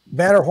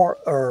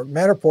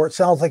MatterPort.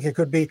 Sounds like it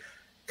could be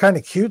kind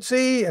of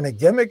cutesy and a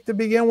gimmick to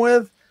begin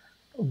with.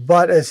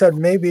 But I said,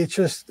 maybe it's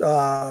just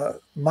my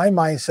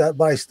mindset,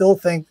 but I still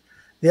think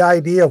the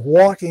idea of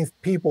walking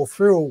people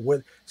through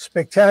with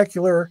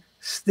spectacular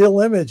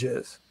still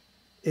images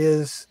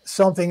is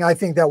something I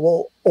think that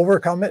will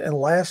overcome it and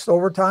last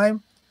over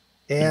time.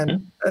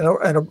 And,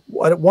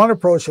 one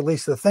approach, at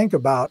least to think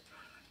about,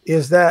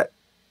 is that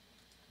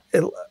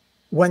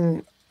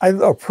when I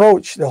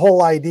approach the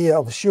whole idea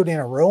of shooting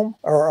a room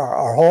or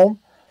our home,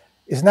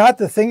 is not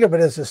to think of it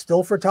as a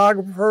still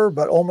photographer,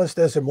 but almost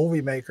as a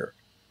movie maker.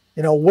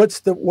 You know, what's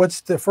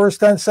the first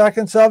 10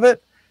 seconds of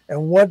it,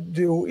 and what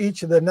do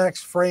each of the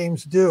next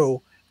frames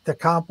do to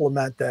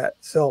complement that?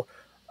 So,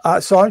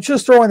 so I'm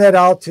just throwing that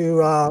out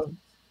to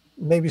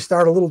maybe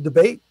start a little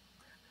debate.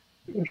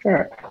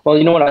 Sure. Well,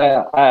 you know what?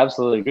 I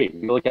absolutely agree.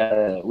 We look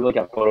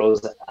at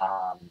photos.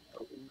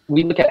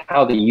 We look at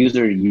how the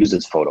user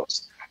uses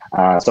photos.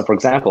 So, for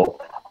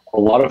example, a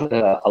lot of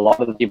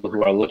the people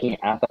who are looking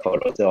at the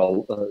photos,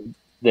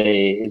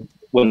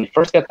 when they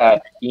first get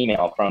that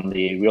email from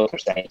the realtor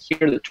saying, "Here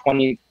are the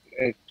 20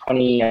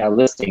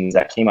 listings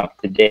that came up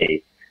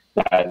today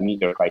that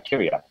meet your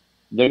criteria,"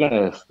 they're going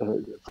to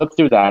flip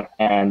through that,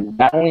 and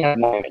that only has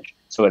one image.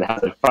 So it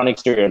has the front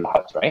exterior of the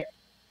house, right?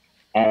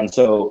 And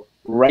so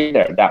right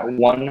there, that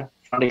one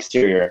front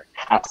exterior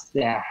has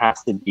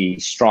to be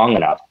strong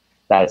enough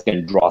that it's going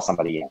to draw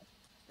somebody in.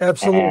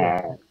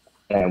 Absolutely.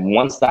 And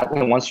once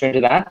you're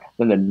into that,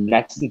 then the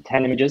next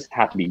 10 images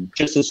have to be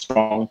just as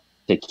strong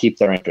to keep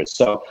their interest.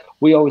 So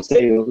we always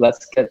say,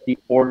 let's get the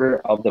order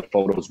of the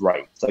photos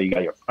right. So you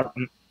got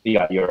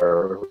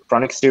your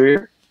front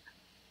exterior.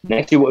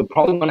 Next, you would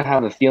probably want to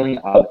have a feeling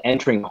of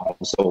entering home.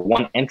 So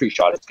one entry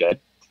shot is good.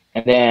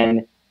 And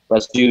then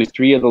let's do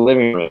 3 of the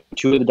living room,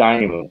 2 of the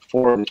dining room,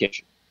 4 of the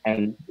kitchen.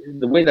 And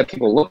the way that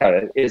people look at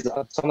it is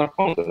on their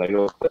phones, and they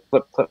go flip,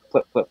 flip, flip,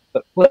 flip, flip,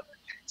 flip, flip.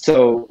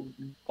 So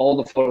all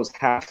the photos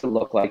have to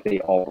look like they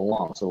all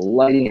belong. So the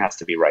lighting has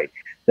to be right.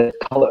 The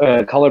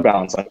color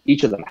balance on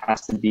each of them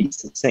has to be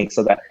succinct,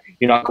 so that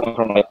you're not going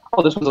from like,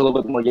 oh, this one's a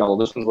little bit more yellow,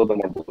 this one's a little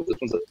bit more blue, this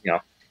one's,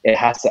 it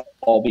has to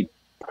all be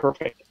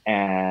perfect,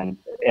 and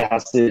it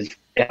has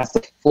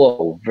to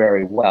flow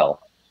very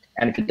well.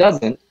 And if it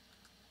doesn't,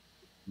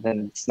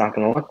 then it's not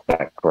going to look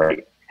that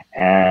great.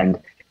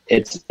 And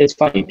it's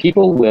funny.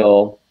 People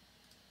will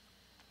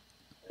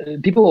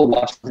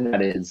watch something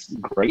that is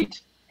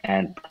great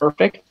and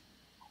perfect,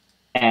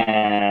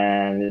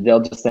 and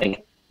they'll just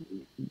think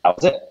that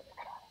was it.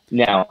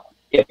 Now,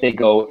 if they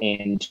go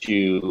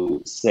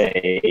into,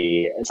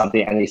 say,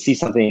 something and they see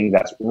something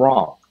that's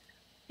wrong,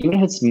 even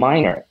if it's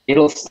minor,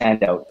 it'll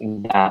stand out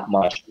that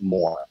much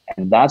more.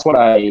 And that's what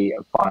I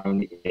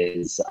find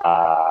is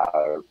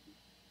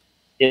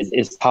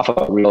tough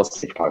about real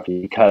estate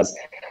photography, because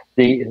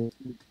they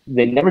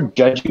never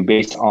judge you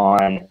based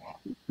on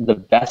the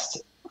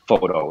best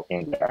photo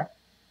in there.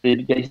 They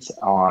base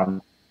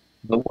on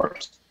the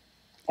worst.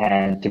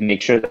 And to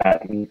make sure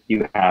that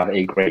you have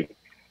a great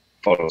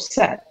photo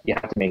set, you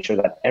have to make sure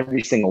that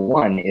every single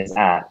one is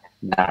at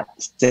that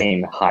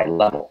same high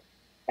level.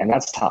 And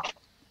that's tough.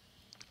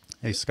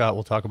 Hey, Scott,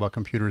 we'll talk about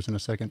computers in a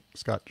second.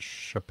 Scott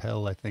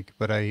Chappelle, I think.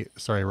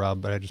 Sorry,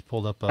 Rob, but I just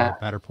pulled up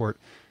MatterPort.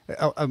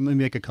 I'll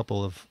make a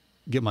couple of,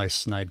 get my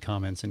snide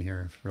comments in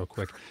here real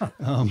quick.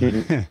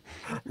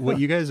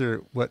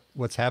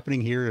 What's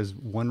happening here is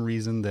one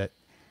reason that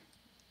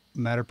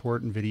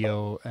MatterPort and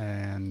video,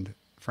 and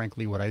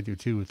frankly, what I do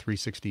too,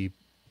 360,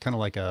 kind of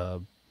like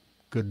a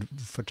good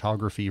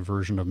photography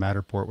version of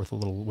MatterPort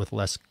with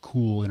less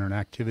cool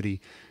interactivity.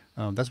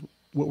 That's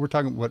what we're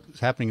talking. What's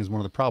happening is one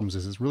of the problems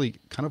is it's really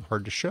kind of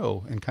hard to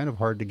show and kind of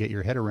hard to get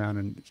your head around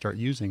and start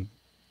using.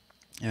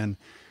 And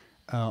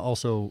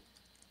also,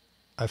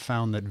 I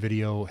found that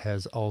video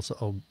has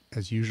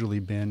usually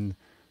been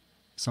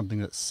something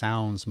that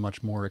sounds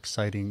much more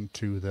exciting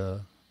to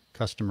the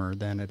customer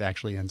than it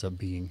actually ends up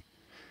being.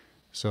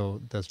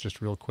 So that's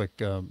just real quick.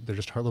 They're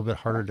just a little bit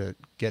harder to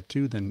get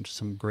to than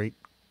some great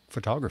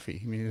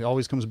photography. I mean, it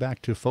always comes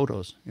back to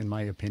photos, in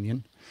my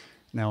opinion.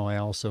 Now, I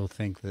also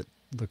think that,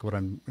 look what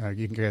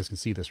you guys can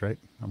see this, right?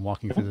 I'm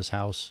walking through this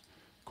house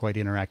quite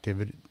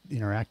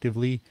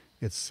interactively.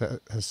 It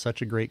has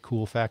such a great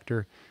cool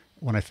factor.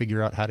 When I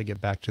figure out how to get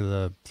back to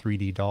the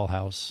 3D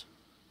dollhouse.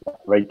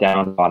 Right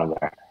down the bottom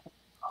there.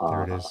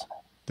 There it is.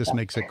 This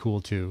makes it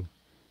cool too.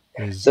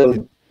 I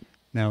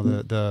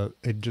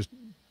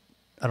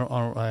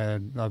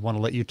want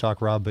to let you talk,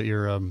 Rob, but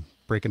you're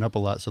breaking up a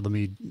lot. So let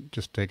me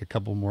just take a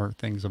couple more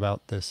things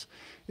about this.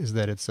 Is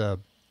that it's a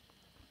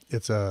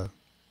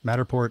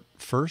MatterPort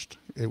first.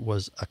 It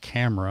was a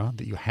camera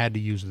that you had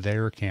to use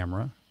their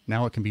camera.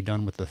 Now it can be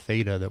done with the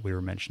Theta that we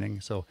were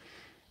mentioning. So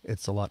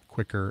it's a lot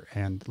quicker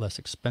and less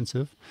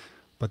expensive,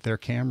 but their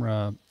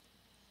camera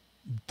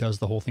does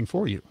the whole thing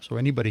for you. So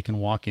anybody can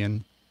walk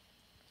in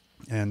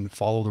and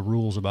follow the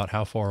rules about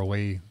how far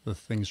away the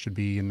things should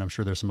be. And I'm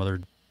sure there's some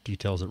other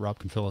details that Rob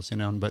can fill us in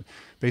on, but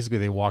basically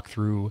they walk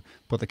through,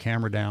 put the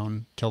camera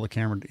down, tell the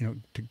camera,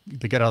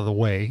 to get out of the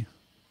way,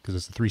 because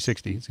it's a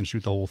 360, it's going to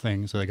shoot the whole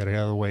thing. So they got to get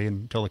out of the way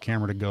and tell the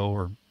camera to go.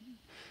 Or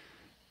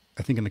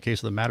I think in the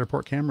case of the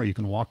MatterPort camera, you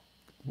can walk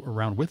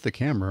around with the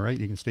camera, right?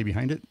 You can stay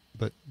behind it,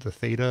 but the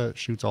Theta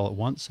shoots all at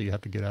once, so you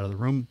have to get out of the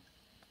room.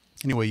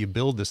 Anyway, you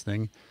build this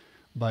thing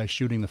by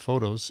shooting the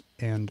photos,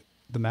 and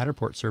the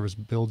MatterPort service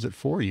builds it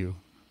for you.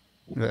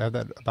 Did I have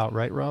that about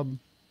right, Rob?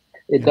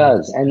 It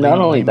does. And not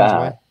only Layman's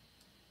way?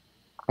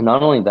 that,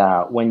 not only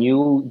that, when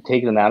you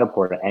take the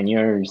MatterPort and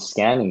you're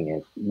scanning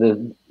it,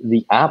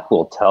 the app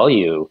will tell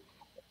you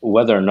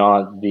whether or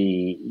not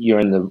you're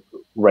in the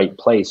right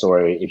place,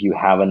 or if you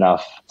have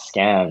enough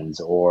scans,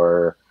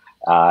 or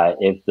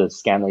if the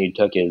scan that you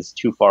took is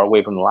too far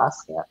away from the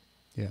last scan.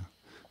 Yeah.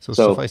 So,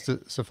 So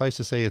suffice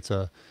to say, it's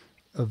a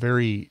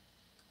very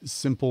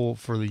simple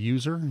for the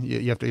user.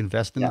 You have to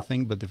invest in the yeah.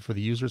 thing, but for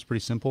the user, it's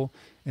pretty simple.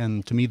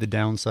 And to me, the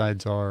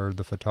downsides are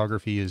the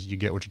photography is you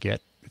get what you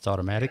get. It's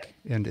automatic,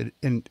 and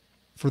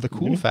for the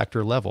cool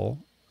factor level,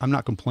 I'm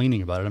not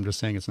complaining about it. I'm just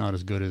saying it's not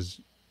as good as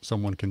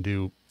someone can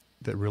do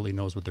that really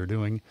knows what they're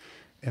doing.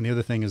 And the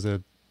other thing is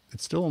that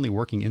it's still only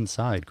working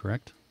inside,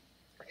 correct?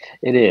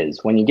 It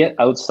is. When you get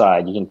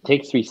outside, you can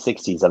take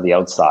 360s of the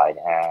outside,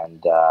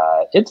 and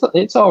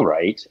it's all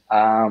right.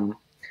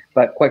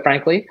 But quite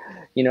frankly,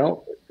 you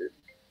know,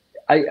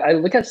 I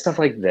look at stuff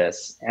like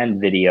this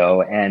and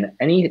video and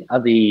any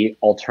of the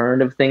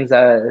alternative things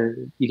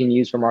that you can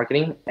use for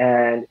marketing,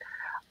 and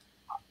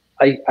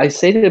I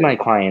say to my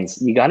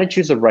clients, you got to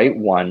choose the right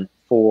one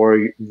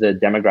for the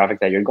demographic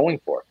that you're going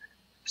for.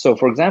 So,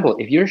 for example,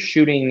 if you're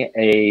shooting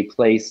a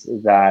place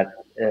that,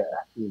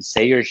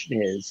 say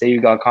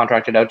you got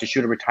contracted out to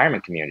shoot a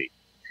retirement community,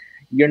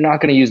 you're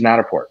not going to use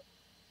Matterport.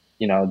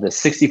 You know, the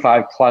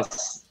 65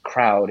 plus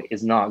crowd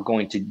is not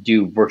going to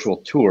do virtual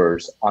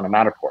tours on a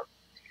Matterport.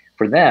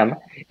 For them,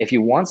 if you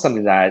want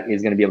something that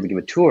is going to be able to give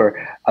a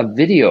tour, a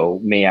video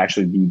may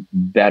actually be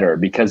better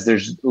because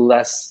there's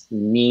less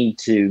need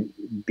to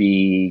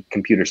be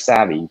computer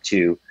savvy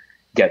to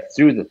get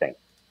through the thing.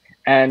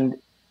 And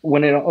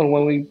when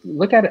we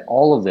look at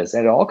all of this,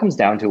 and it all comes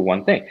down to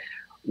one thing: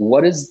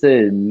 what is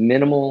the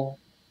minimal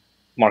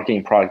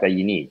marketing product that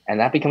you need? And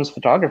that becomes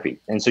photography.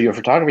 And so your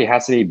photography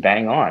has to be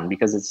bang on,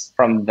 because it's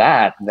from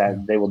that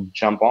they will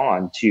jump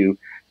on to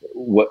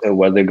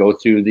whether they go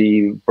through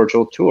the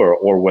virtual tour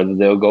or whether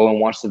they'll go and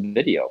watch the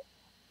video.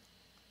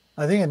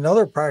 I think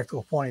another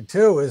practical point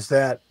too is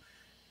that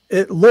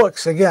it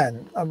looks,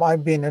 again,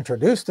 I'm being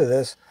introduced to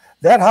this,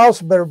 that house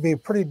better be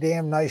pretty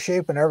damn nice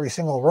shape in every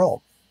single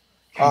room.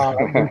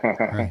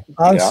 Right.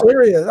 I'm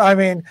serious. I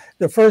mean,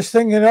 the first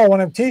thing you know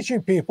when I'm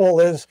teaching people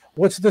is,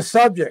 what's the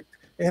subject?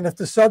 And if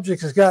the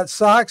subject has got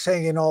socks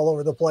hanging all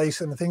over the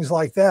place and things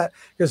like that,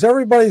 because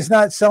everybody's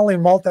not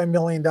selling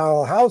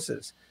multi-million-dollar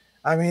houses.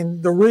 I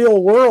mean, the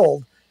real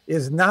world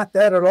is not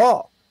that at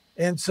all.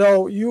 And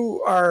so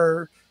you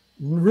are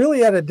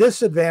really at a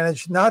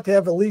disadvantage not to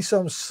have at least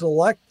some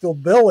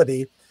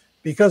selectability,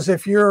 because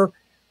if your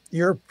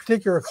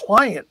particular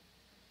client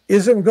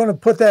isn't going to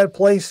put that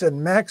place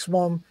in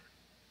maximum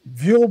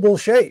viewable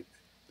shape,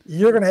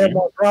 you're going to have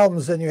more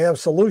problems than you have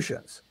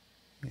solutions.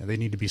 Yeah, they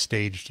need to be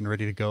staged and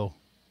ready to go.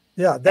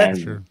 Yeah,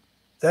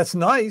 that's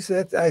nice.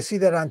 I see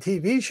that on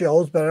TV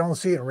shows, but I don't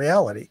see it in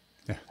reality.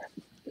 Yeah.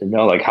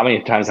 No, like how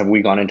many times have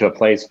we gone into a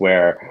place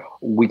where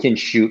we can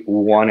shoot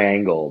one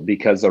angle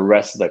because the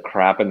rest of the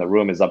crap in the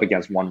room is up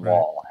against one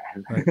wall?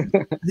 Right.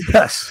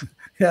 Yes,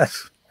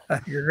 I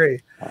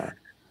agree.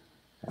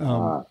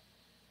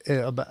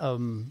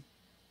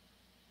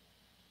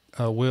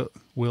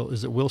 Will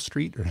is it Will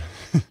Street? Or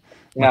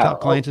my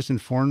top client just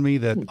informed me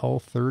that all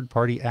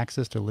third-party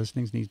access to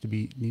listings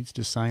needs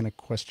to sign a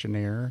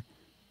questionnaire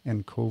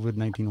and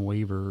COVID-19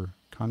 waiver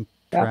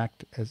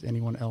contract. Has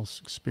anyone else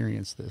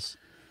experienced this?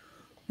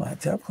 My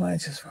top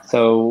clients just.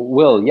 So,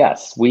 Will,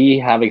 yes, we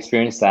have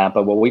experienced that,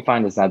 but what we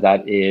find is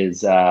that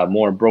is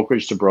more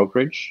brokerage to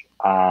brokerage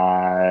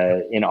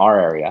in our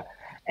area,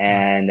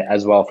 and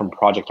as well from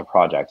project to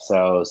project.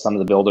 So some of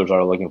the builders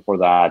are looking for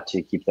that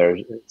to keep their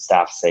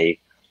staff safe.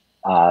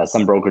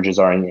 Some brokerages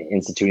are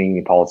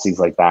instituting policies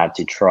like that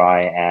to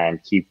try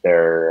and keep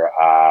their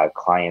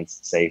clients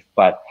safe.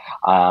 But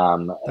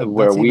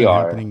where we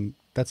are,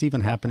 that's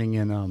even happening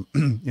in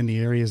in the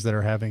areas that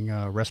are having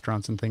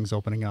restaurants and things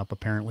opening up.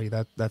 Apparently,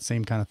 that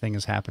same kind of thing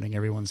is happening.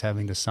 Everyone's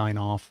having to sign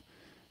off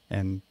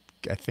and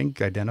I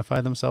think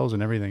identify themselves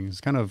and everything.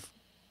 It's kind of,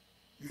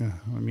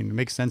 I mean, it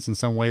makes sense in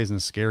some ways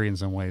and scary in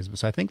some ways. But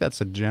so I think that's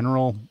a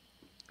general.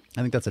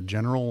 Is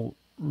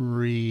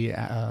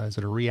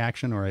it a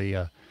reaction or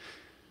a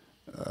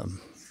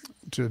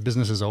to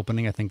businesses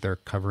opening? I think they're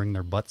covering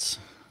their butts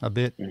a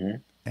bit.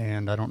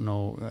 And I don't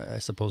know, I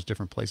suppose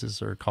different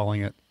places are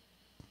calling it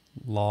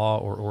law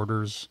or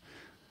orders,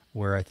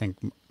 where I think,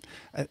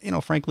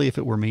 frankly, if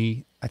it were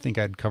me, I think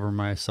I'd cover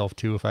myself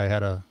too. If I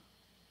had a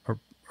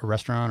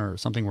restaurant or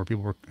something where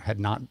people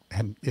had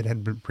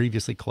been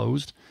previously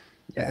closed.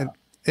 Yeah.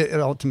 It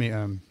all, to me,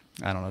 I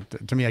don't know.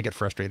 To me, I get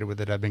frustrated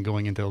with it. I've been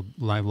going into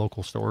live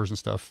local stores and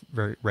stuff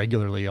very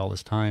regularly all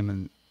this time,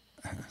 and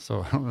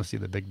so I don't see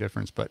the big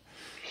difference. But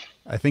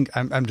I think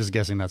I'm just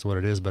guessing that's what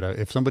it is. But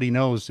if somebody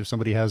knows, if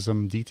somebody has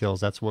some details,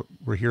 that's what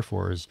we're here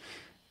for.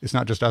 It's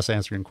not just us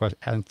answering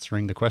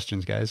the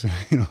questions, guys.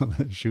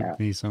 Shoot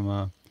me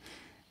some.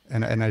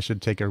 And I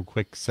should take a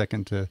quick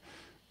second to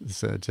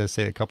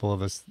say a couple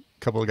of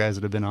guys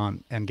that have been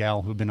on and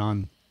gal who've been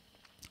on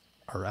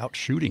are out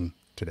shooting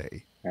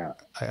today. Yeah.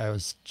 I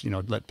was,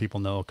 let people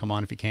know, come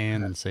on if you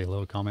can, and say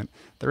hello, comment.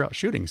 They're out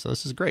shooting, so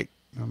this is great.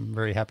 I'm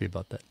very happy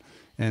about that.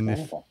 And if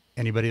Wonderful.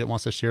 anybody that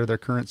wants to share their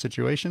current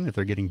situation, if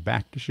they're getting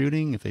back to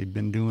shooting, if they've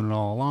been doing it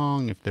all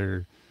along, if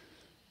they're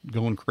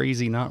going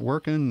crazy, not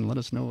working, let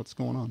us know what's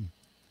going on.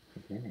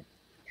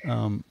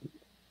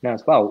 Now,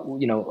 as well,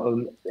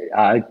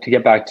 to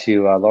get back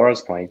to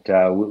Laura's point,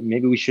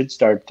 maybe we should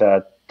start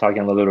talking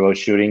a little bit about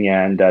shooting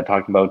and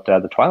talking about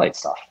the Twilight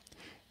stuff.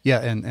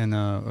 Yeah, and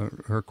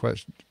her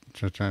question,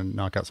 trying to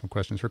knock out some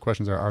questions. Her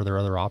questions are there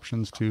other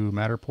options to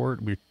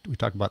MatterPort? We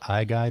talked about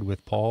iGuide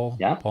with Paul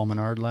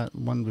Menard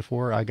one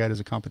before. iGuide is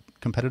a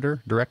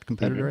competitor, direct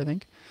competitor, I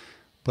think.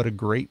 But a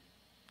great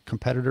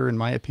competitor, in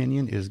my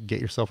opinion, is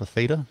get yourself a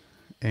Theta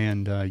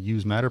and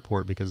use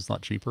MatterPort because it's a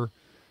lot cheaper,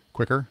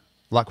 quicker,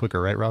 a lot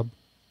quicker, right, Rob?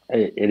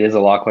 It is a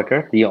lot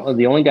quicker. The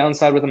only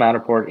downside with the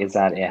MatterPort is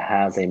that it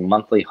has a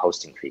monthly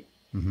hosting fee.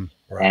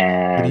 Right.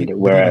 And but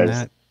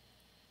whereas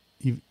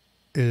even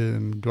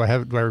that, do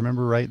I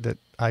remember right that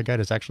iGuide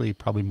is actually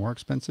probably more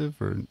expensive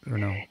or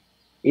no?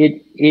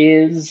 it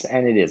is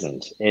and it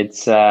isn't.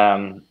 It's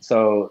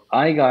so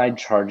iGuide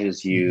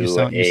charges you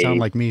you sound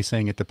like me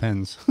saying it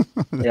depends.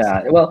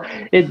 Yeah, well,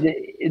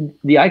 the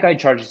iGuide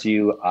charges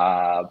you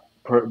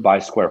by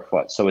square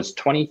foot, so it's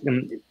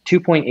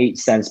 2.8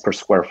 cents per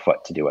square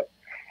foot to do it,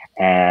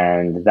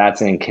 and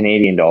that's in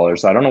Canadian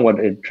dollars. So I don't know what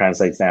it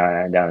translates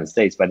down in the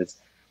States, but it's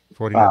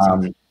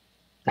 49 cents.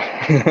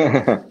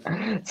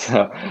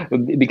 So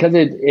because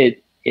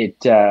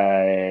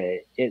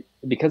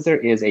because there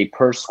is a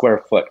per square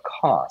foot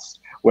cost,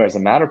 whereas a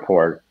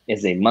Matterport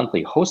is a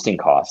monthly hosting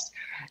cost,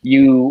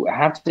 you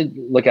have to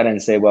look at it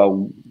and say,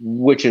 well,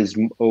 which is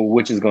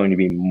going to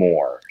be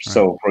more? Right.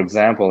 So, for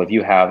example, if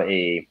you have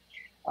a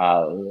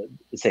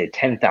say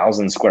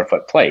 10,000 square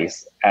foot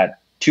place at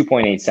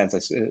 2.8 cents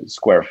a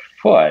square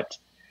foot,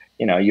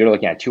 you're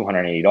looking at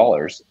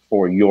 $280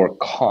 for your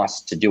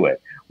cost to do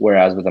it.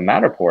 Whereas with a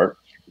Matterport,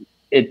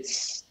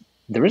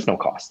 there is no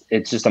cost.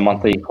 It's just a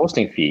monthly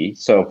hosting fee.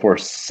 So for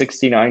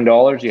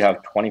 $69, you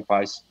have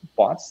 25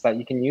 spots that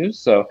you can use.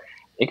 So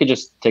it could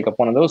just take up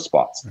one of those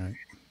spots. Right.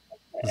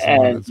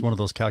 It's one of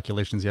those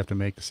calculations you have to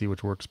make to see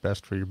which works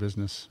best for your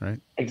business, right?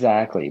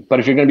 Exactly. But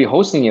if you're going to be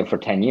hosting it for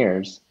 10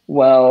 years,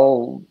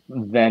 well,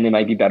 then it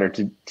might be better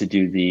to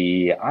do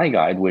the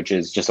iGuide, which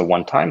is just a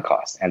one-time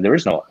cost, and there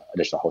is no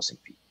additional hosting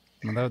fee.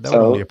 Well, that would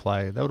only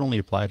apply. That would only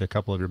apply to a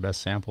couple of your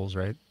best samples,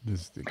 right?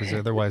 Because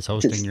otherwise,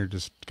 hosting they're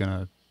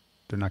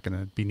not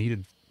gonna be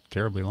needed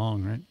terribly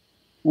long, right?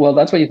 Well,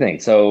 that's what you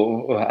think.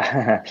 So,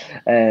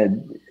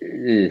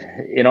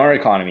 in our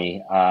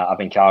economy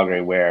up in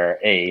Calgary, where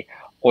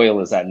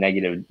oil is at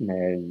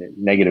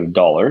negative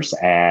dollars,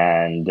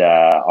 and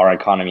our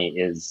economy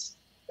is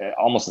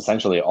almost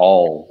essentially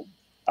all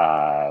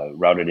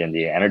routed in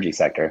the energy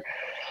sector.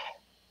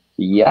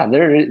 Yeah,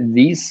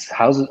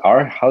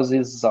 our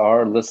houses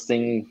are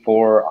listing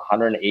for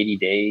 180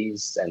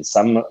 days, and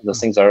some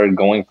listings are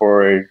going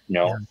for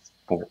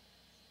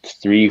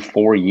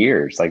 3-4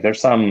 years. Like there's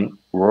some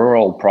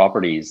rural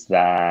properties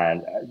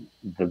that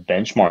the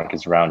benchmark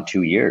is around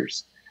 2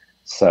 years,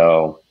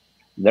 so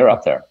they're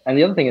up there. And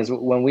the other thing is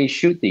when we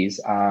shoot these,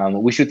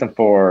 we shoot them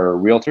for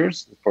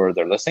realtors for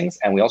their listings,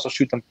 and we also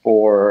shoot them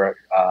for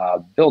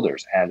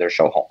builders and their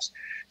show homes.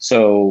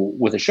 So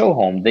with a show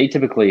home, they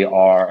typically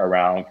are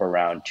around for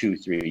around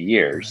 2-3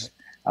 years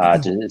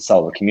to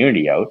sell the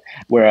community out.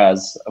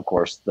 Whereas, of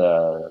course,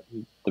 the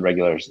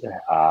regular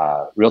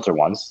realtor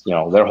ones,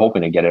 they're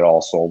hoping to get it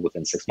all sold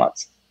within 6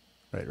 months.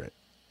 Right.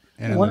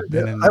 And one of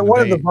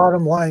the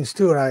bottom lines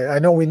too, and I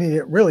know we need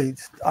it really.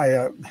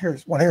 I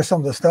want to hear some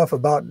of the stuff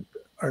about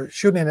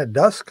shooting at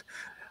dusk.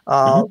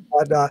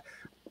 But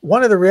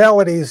one of the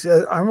realities,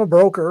 I'm a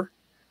broker.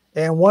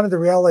 And one of the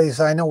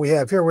realities I know we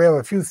have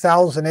a few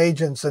thousand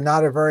agents and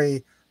not a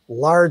very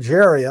large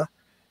area,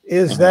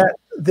 is that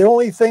the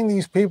only thing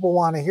these people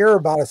want to hear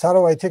about is how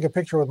do I take a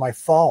picture with my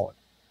phone?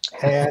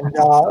 And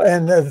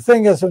the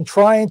thing is, I'm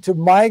trying to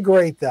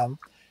migrate them.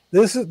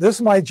 This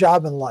is my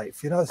job in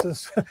life. This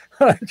is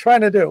what I'm trying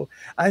to do.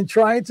 I'm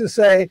trying to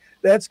say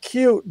that's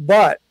cute,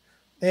 but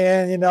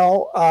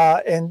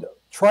and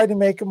try to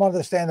make them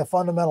understand the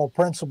fundamental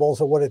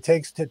principles of what it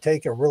takes to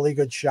take a really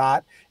good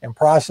shot and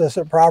process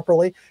it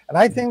properly. And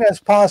I think that's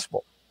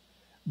possible.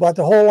 But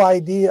the whole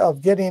idea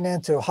of getting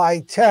into high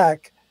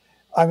tech,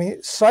 I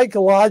mean,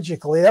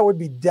 psychologically, that would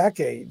be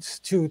decades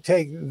to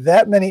take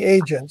that many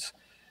agents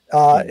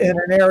in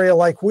an area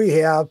like we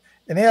have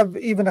and have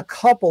even a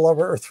couple of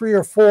or 3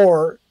 or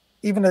 4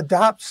 even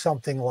adopt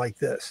something like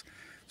this.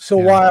 So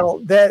while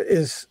that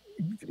is,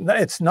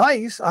 it's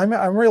nice,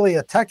 I'm really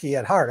a techie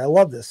at heart. I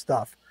love this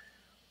stuff.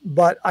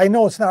 But I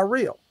know it's not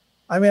real.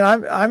 I mean,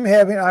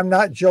 I'm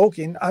not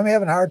joking. I'm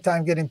having a hard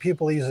time getting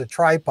people to use a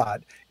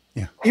tripod.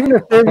 Yeah. Even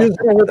if they're using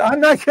it I'm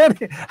not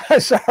kidding. I'm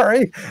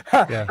sorry.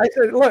 Yeah. I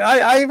said, look,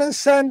 I even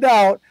send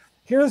out,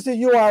 here's the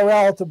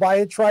URL to buy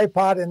a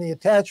tripod and the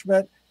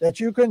attachment that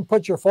you can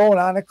put your phone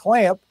on a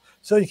clamp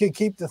so you can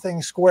keep the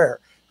thing square.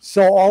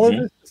 So all of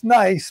this is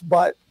nice,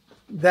 but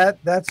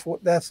that's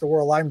the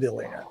world I'm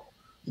dealing in.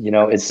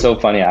 It's so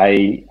funny.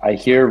 I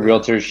hear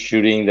realtors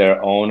shooting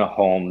their own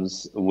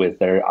homes with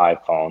their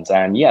iPhones.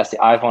 And yes, the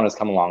iPhone has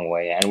come a long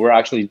way. And we're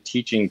actually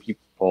teaching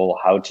people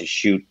how to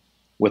shoot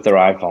with their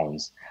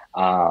iPhones.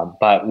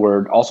 But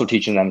we're also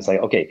teaching them to say,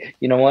 okay,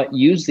 you know what?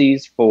 Use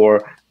these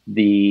for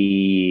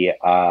the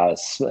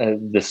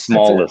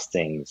small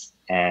listings,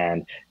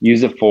 and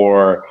use it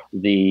for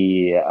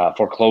the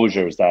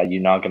foreclosures that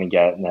you're not going to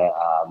get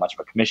much of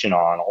a commission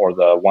on, or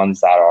the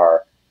ones that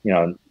are,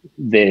 that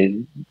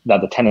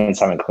the tenants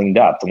haven't cleaned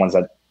up, the ones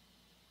that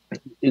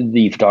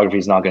the photography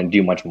is not going to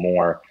do much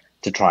more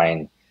to try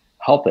and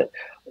help it.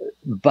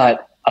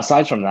 But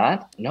aside from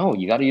that, no,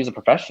 you got to use a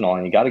professional,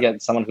 and you got to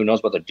get someone who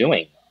knows what they're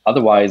doing.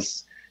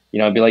 Otherwise,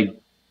 it'd be like,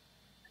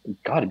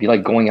 God, it'd be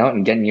like going out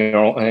and getting your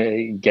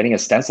own, getting a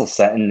stencil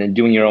set and then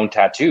doing your own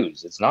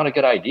tattoos. It's not a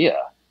good idea.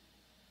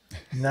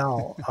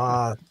 No.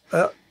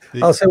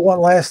 I'll say one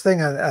last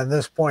thing on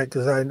this point,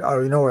 because I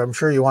know I'm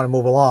sure you want to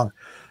move along.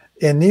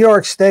 In New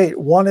York State,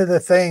 one of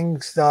the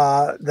things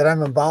that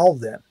I'm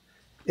involved in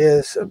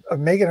is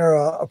making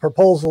a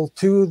proposal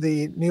to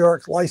the New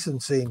York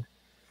New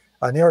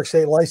York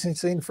State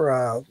licensing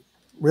for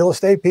real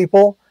estate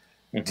people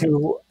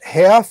to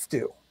have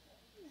to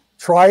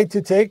try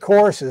to take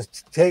courses,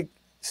 take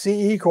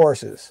CE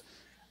courses,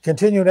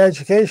 continuing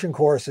education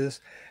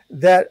courses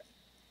that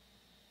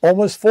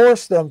almost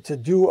force them to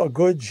do a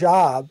good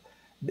job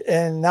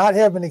and not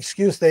have an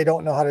excuse they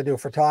don't know how to do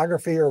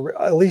photography, or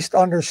at least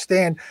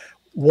understand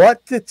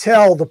what to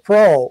tell the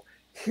pro.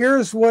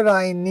 Here's what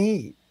I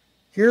need.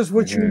 Here's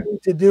what you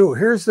need to do.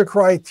 Here's the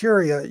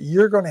criteria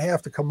you're going to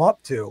have to come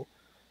up to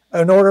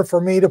in order for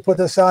me to put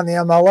this on the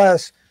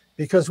MLS,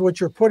 because what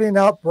you're putting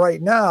up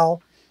right now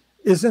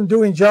isn't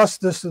doing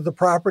justice to the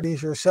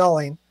properties you're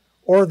selling,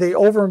 or they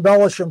over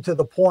embellish them to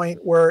the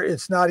point where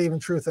it's not even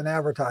truth in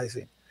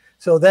advertising.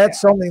 So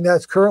that's something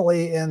that's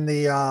currently in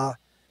the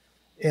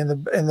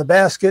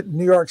basket in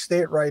New York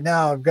State right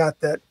now. I've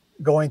got that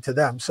going to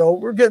them. So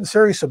we're getting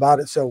serious about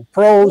it. So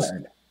pros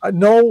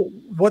know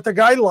what the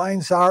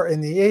guidelines are,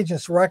 and the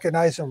agents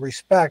recognize and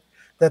respect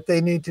that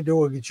they need to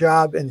do a good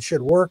job and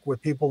should work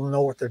with people who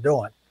know what they're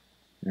doing.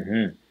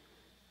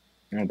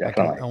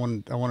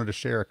 Definitely. I wanted to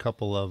share a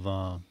couple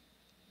of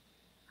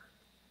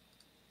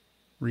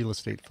real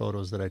estate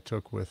photos that I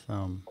took with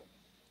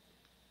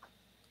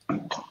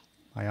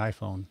my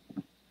iPhone.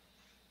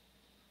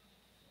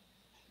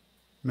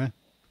 Meh.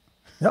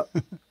 Yep.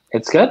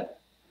 It's good.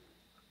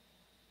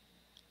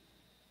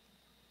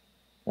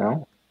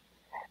 No.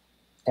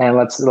 And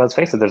let's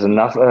face it, there's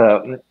enough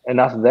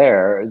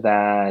there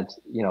that,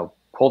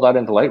 pull that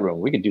into Lightroom.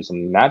 We could do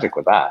some magic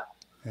with that.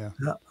 Yeah.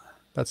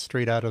 That's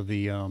straight out of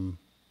the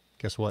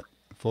guess what?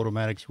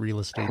 Photomatix real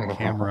estate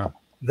camera.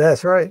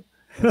 That's right.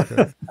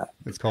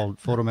 It's called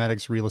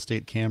Photomatix Real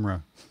Estate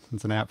Camera.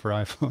 It's an app for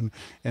iPhone,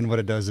 and what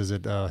it does is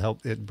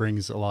it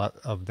brings a lot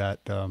of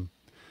that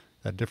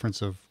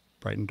difference of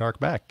bright and dark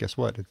back. Guess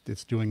what?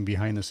 It's doing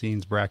behind the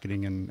scenes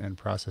bracketing and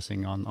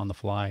processing on the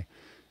fly,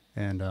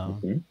 and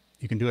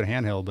you can do it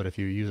handheld. But if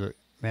you use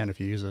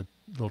a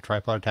little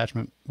tripod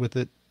attachment with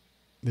it,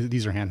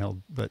 these are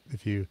handheld. But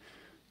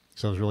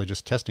so I was really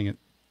just testing it,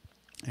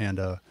 and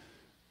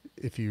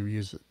if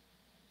you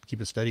keep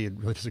it steady, it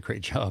really does a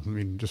great job. I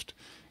mean,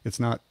 it's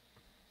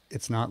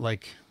not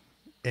like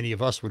any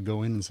of us would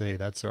go in and say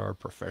that's our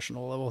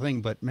professional level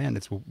thing, but man,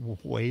 it's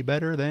way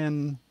better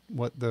than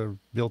what the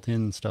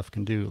built-in stuff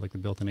can do, like the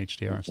built-in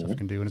HDR and stuff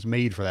can do, and it's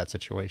made for that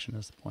situation.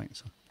 Is the point.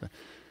 So I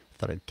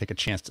thought I'd take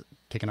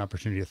an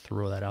opportunity to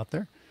throw that out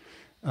there.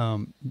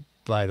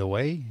 By the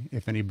way,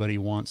 if anybody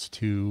wants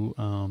to,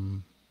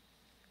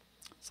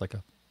 it's like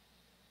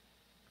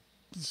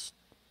just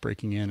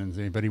breaking in, and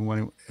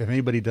if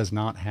anybody does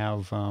not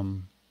have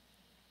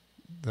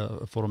the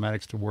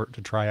Photomatix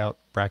to try out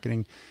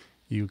bracketing,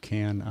 you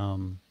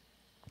can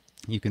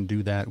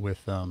do that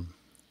with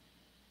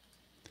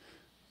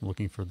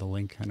looking for the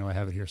link. I know I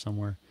have it here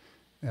somewhere.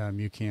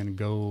 You can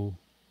go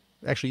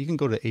to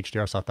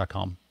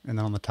hdrsoft.com, and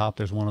then on the top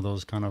there's one of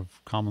those kind of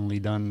commonly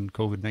done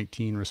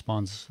COVID-19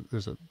 response.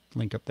 There's a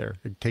link up there.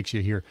 It takes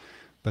you here,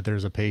 but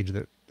there's a page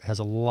that has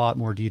a lot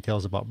more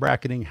details about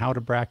bracketing, how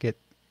to bracket,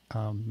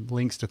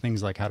 links to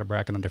things like how to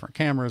bracket on different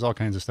cameras, all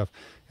kinds of stuff.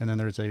 And then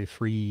there's a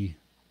free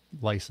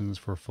license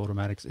for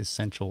Photomatix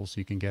Essentials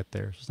you can get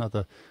there. So it's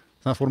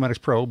not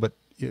Photomatix Pro, but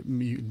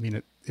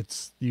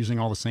it's using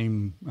all the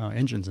same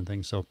engines and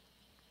things. So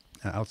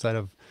outside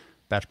of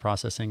batch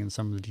processing and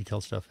some of the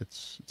detailed stuff,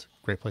 it's a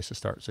great place to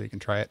start. So you can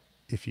try it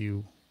if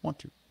you want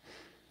to.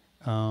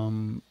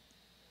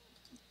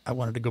 I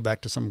wanted to go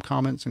back to some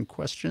comments and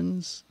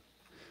questions.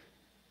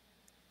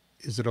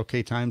 Is it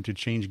okay time to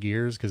change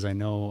gears? Because I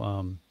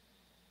know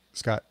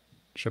Scott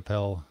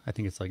Chappelle, I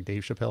think it's like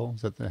Dave Chappelle,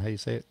 is that how you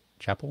say it?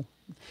 Chappell?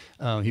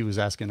 He was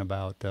asking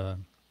about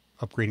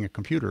upgrading a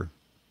computer.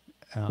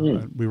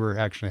 We were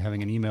actually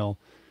having an email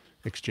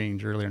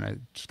exchange earlier, and I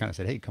just kind of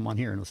said, hey, come on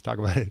here and let's talk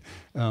about it.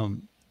 Let's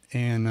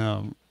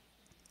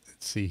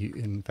see,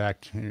 in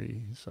fact,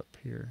 he's up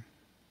here.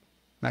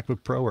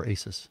 MacBook Pro or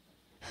Asus?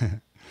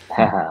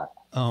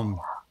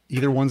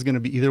 either one's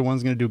going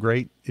to do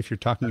great. If you're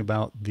talking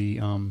about the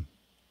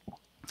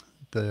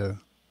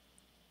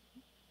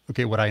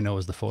okay, what I know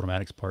is the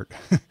Photomatix part,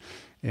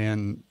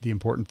 and the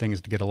important thing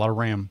is to get a lot of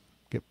RAM,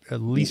 get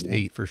at least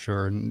 8 for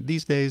sure. And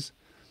these days,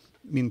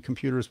 I mean,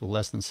 computers with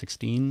less than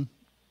 16,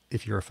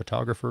 if you're a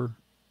photographer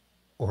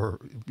or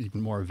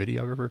even more a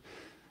videographer,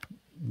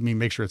 I mean,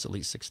 make sure it's at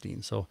least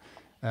 16. So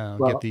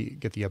Well,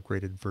 get the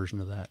upgraded version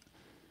of that.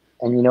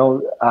 and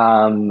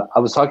I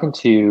was talking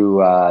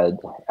to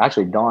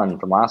actually Dawn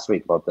from last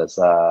week about this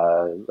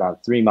around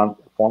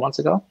 4 months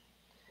ago,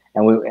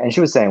 and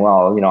she was saying,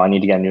 well, I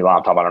need to get a new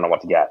laptop. I don't know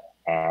what to get,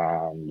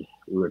 and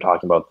we were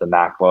talking about the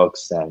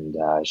MacBooks,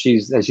 and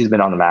she's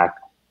been on the Mac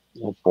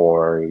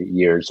for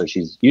years, so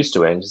she's used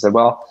to it. And she said,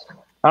 well,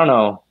 I don't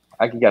know.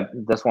 I could get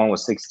this one with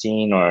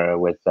 16 or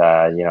with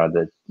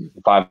the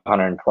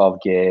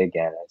 512 gig,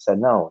 and I said,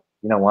 no.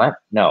 You know what?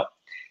 No,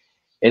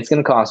 it's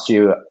going to cost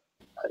you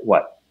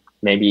what,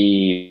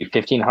 maybe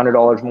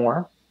 $1,500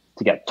 more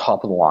to get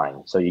top of the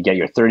line. So you get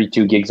your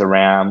 32 gigs of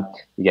RAM,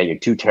 you get your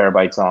 2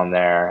 terabytes on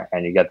there,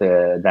 and you get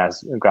the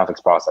advanced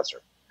graphics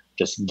processor.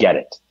 Just get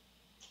it.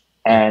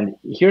 And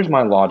here's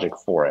my logic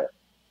for it.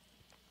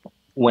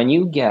 When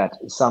you get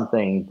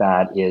something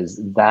that is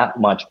that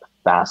much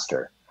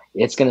faster,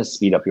 it's going to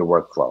speed up your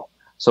workflow.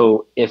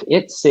 So if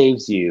it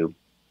saves you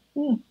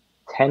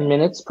 10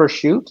 minutes per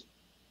shoot,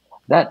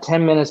 that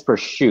 10 minutes per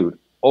shoot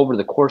over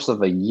the course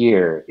of a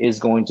year is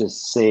going to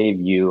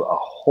save you a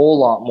whole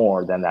lot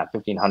more than that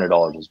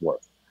 $1,500 is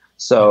worth.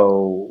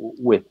 So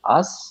with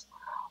us,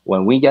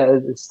 when we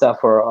get stuff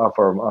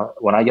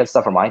when I get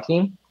stuff for my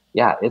team,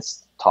 yeah,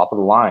 it's top of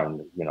the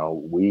line.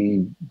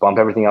 We bump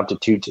everything up to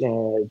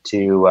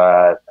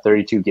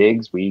 32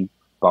 gigs. We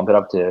bump it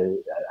up to,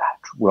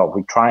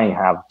 we try and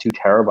have 2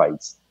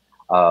 terabytes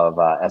of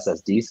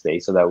SSD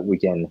space so that we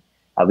can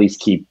at least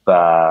keep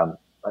the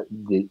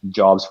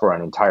jobs for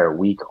an entire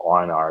week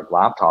on our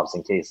laptops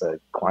in case a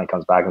client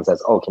comes back and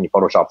says, oh, can you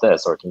Photoshop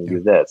this, or can you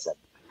do this?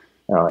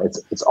 And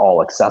it's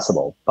all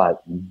accessible,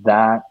 but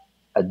that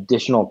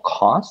additional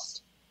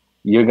cost,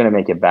 you're going to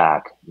make it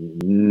back,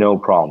 no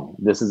problem.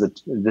 This is a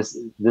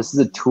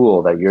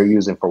tool that you're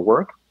using for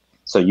work,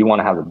 so you want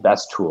to have the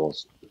best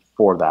tools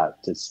for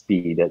that to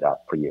speed it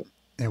up for you.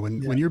 And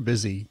when you're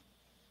busy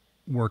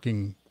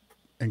working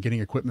and getting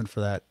equipment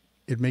for that,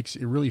 it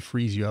really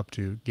frees you up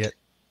to get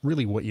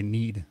really what you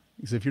need.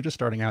 Because if you're just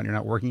starting out and you're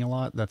not working a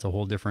lot, that's a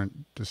whole different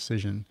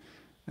decision.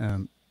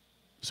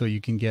 So you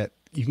can get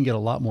a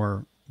lot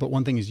more, but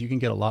one thing is you can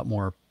get a lot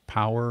more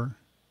power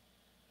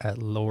at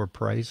lower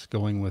price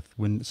going with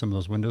some of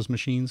those Windows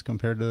machines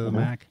compared to the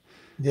Mac.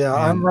 Yeah,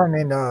 I'm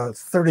running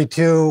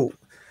 32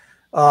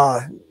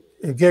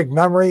 gig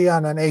memory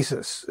on an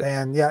Asus,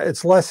 and yeah,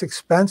 it's less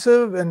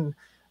expensive. And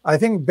I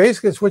think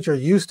basically it's what you're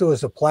used to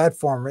as a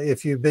platform.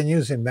 If you've been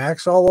using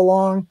Macs all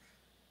along,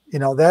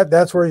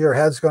 that's where your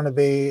head's going to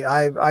be.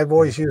 I've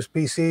always used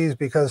PCs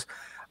because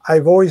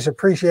I've always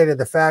appreciated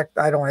the fact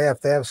I don't have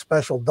to have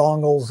special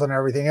dongles and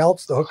everything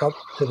else to hook up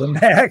to the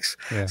Macs.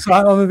 Yeah. So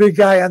I'm a big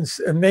guy on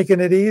making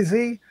it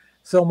easy.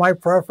 So my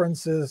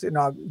preference is, the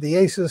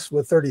Asus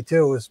with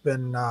 32 has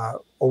been a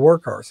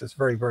workhorse. It's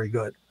very, very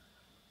good.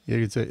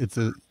 Yeah,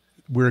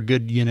 we're a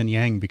good yin and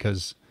yang,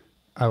 because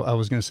I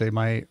was going to say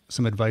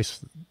some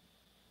advice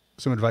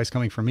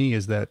coming from me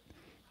is that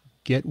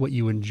get what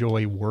you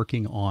enjoy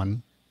working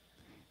on,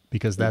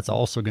 because that's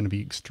also going to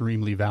be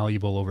extremely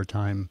valuable over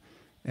time.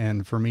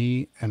 And for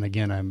me, and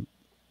again, I'm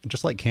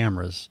just like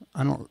cameras.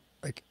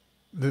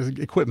 The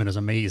equipment is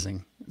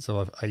amazing.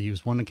 So if I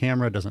use one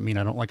camera, it doesn't mean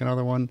I don't like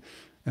another one.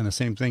 And the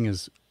same thing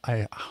is,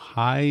 I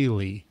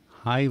highly,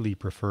 highly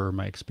prefer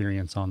my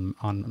experience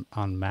on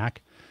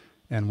Mac.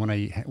 And when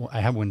I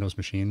have Windows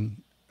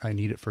machine, I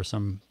need it for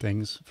some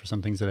things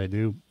that I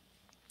do,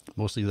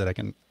 mostly that I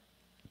can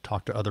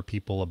talk to other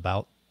people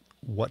about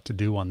what to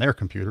do on their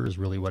computer is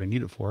really what I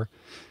need it for.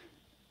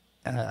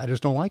 And I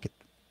just don't like it.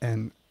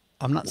 And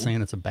I'm not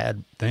saying it's a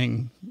bad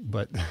thing,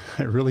 but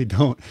I really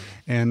don't.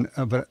 And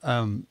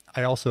I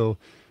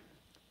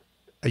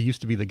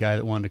used to be the guy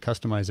that wanted to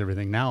customize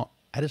everything. Now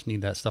I just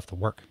need that stuff to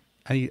work.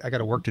 I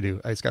got work to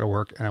do. It's got to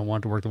work, and I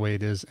want it to work the way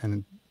it is.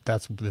 And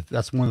that's one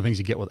of the things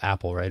you get with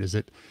Apple, right? Is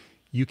that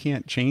you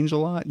can't change a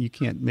lot, you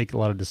can't make a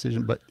lot of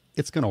decisions, but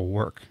it's going to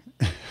work.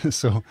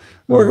 So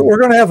we're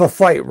going to have a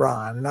fight,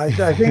 Ron. I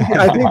think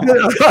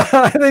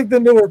the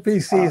newer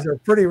PCs are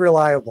pretty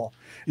reliable.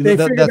 They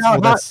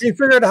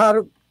figured out how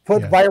to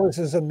put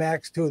viruses in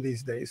Macs too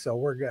these days, so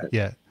we're good.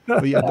 Yeah.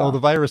 But the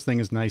virus thing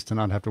is nice to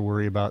not have to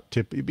worry about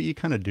but you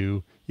kind of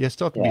do. You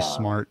still have to be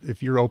smart.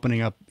 If you're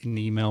opening up an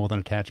email with an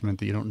attachment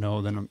that you don't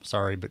know, then I'm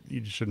sorry, but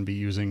you shouldn't be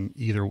using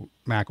either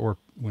Mac or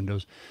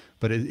Windows.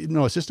 But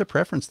it's just a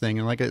preference thing.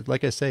 And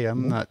like I say,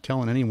 I'm not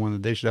telling anyone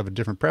that they should have a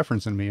different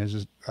preference than me.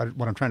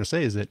 What I'm trying to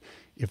say is that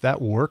if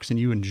that works and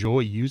you enjoy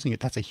using it,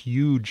 that's a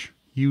huge,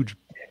 huge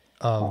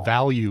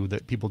value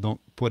that people don't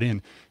put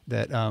in.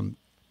 That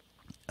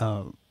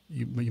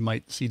you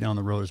might see down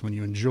the road is when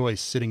you enjoy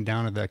sitting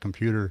down at that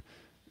computer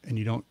and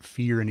you don't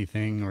fear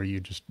anything, or you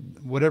just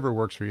whatever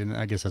works for you. And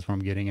I guess that's what I'm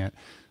getting at.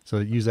 So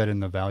use that in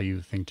the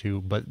value thing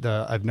too. But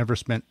I've never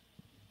spent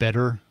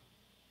better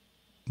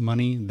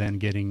money than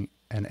getting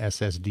an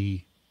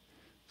SSD.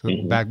 So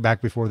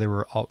back before they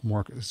were all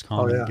more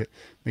common, Oh, yeah.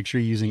 make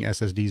sure you're using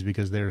SSDs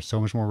because they're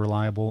so much more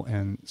reliable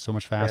and so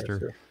much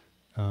faster.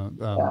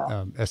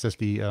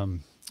 SSD,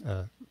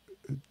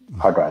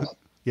 hard drives.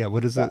 yeah.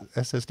 What does the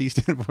SSD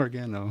stand for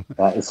again? No.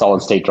 It's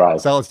solid state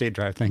drive. Solid state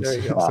drive. Thanks. There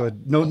you go. So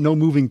no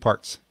moving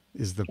parts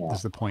is the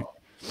point.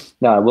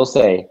 Now, I will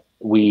say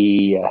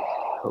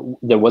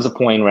there was a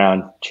point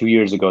around 2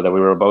 years ago that we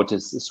were about to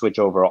switch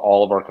over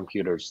all of our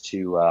computers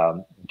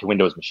to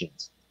Windows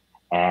machines,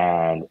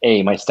 and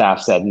my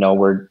staff said no,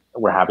 we're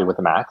happy with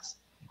the Macs.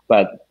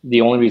 But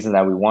the only reason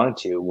that we wanted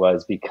to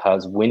was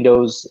because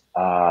Windows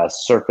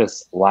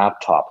Surface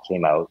laptop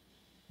came out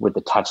with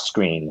the touch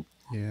screen,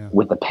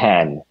 with the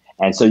pen,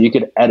 and so you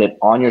could edit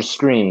on your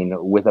screen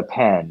with a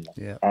pen.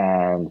 Yeah.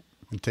 And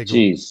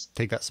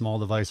take that small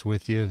device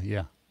with you.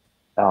 Yeah.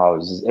 Oh,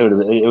 it would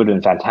have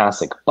been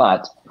fantastic.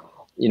 But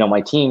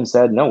my team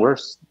said no,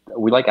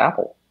 we like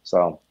Apple,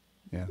 so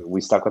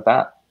we stuck with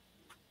that.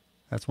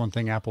 That's one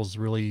thing Apple's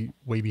really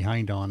way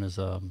behind on is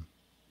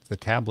the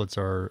tablets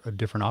are a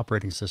different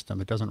operating system.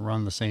 It doesn't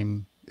run the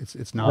same.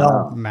 It's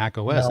not Mac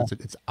OS. No.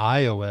 It's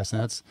iOS,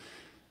 and that's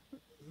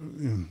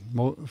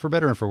for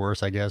better and for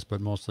worse, I guess, but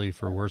mostly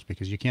for worse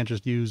because you can't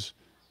just use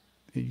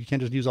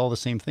all the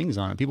same things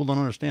on it. People don't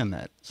understand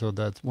that. So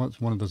that's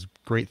one of those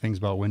great things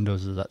about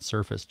Windows is that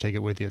Surface. Take it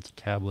with you. It's a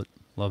tablet.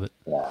 Love it.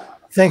 Yeah.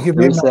 Thank you.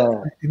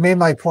 You made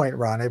my point,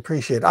 Ron. I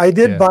appreciate it. I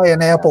did buy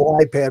an Apple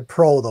iPad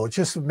Pro though,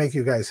 just to make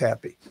you guys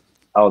happy.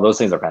 Oh, those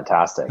things are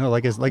fantastic. No,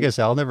 like I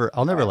said, I'll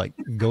never like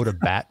go to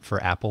bat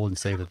for Apple and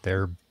say that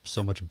they're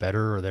so much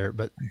better or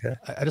but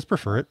I just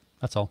prefer it.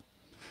 That's all.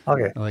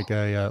 Okay.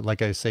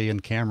 Like I say in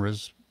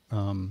cameras,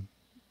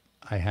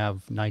 I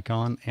have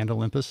Nikon and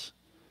Olympus,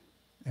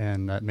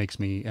 and that makes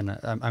me, and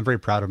I'm very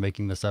proud of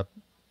making this up.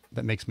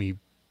 That makes me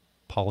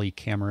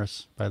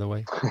polycamerous, by the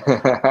way.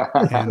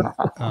 And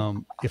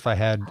if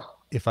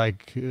I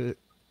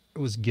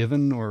was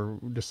given or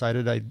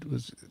decided I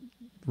was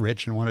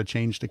rich and want to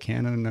change to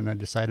Canon, and I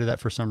decided that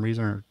for some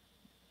reason,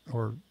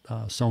 or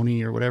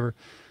Sony or whatever,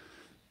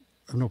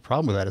 I have no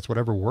problem with that. It's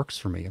whatever works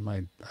for me.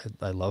 And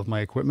I love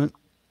my equipment.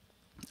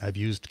 I've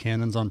used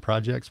Canons on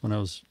projects when I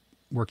was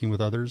working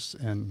with others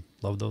and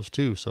love those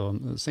too. So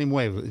the same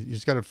way, you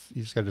just got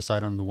to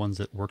decide on the ones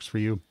that works for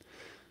you.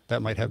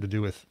 That might have to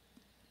do with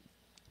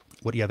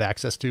what you have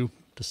access to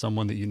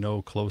someone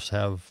that close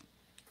have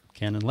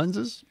Canon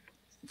lenses.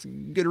 It's a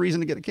good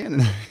reason to get a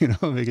Canon,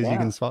 because you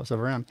can swap stuff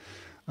around.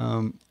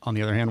 On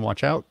the other hand,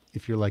 watch out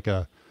if you're like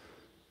a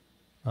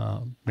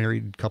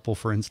married couple,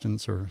 for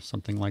instance, or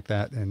something like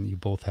that, and you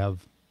both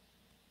have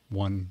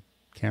one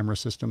camera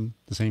system,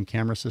 the same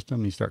camera system,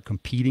 and you start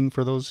competing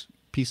for those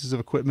pieces of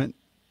equipment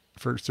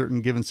for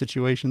certain given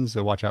situations.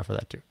 So watch out for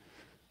that too.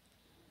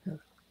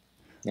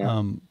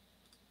 Yeah.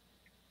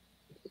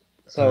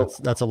 So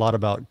that's a lot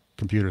about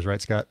computers, right,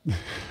 Scott?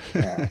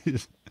 Yeah.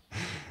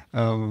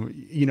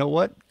 You know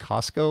what?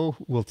 Costco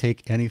will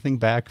take anything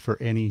back for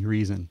any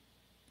reason.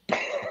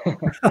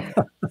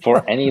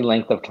 For any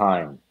length of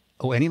time.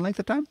 Oh, any length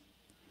of time?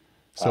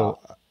 So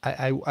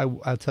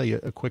I'll tell you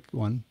a quick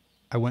one.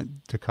 I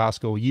went to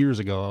Costco years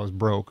ago. I was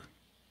broke,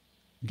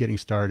 getting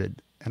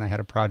started, and I had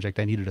a project.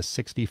 I needed a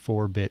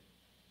 64-bit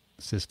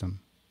system.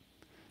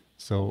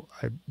 So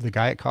the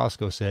guy at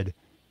Costco said,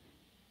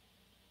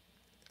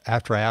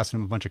 after I asked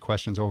him a bunch of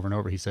questions over and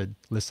over, he said,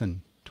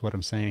 listen to what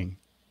I'm saying.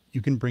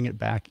 You can bring it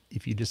back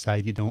if you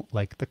decide you don't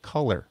like the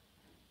color.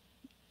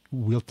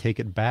 We'll take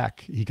it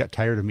back. He got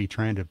tired of me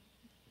trying to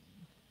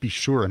be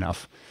sure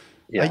enough.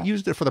 Yeah. I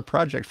used it for the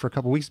project for a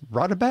couple of weeks,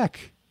 brought it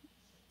back.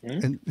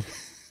 And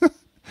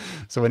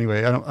so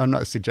anyway, I'm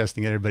not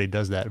suggesting everybody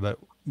does that, but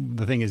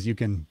the thing is you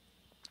can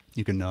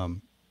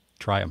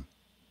try them,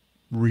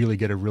 really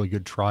get a really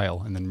good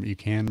trial, and then you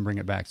can bring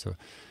it back. So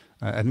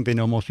I think they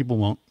know most people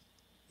won't.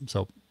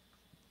 So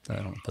I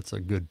don't know. That's a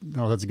good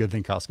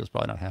thing. Costco's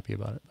probably not happy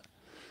about it.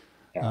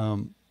 Yeah.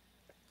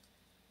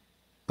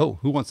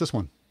 Who wants this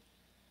one?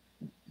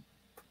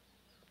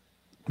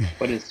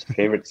 What is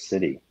favorite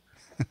city?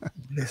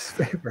 His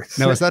favorite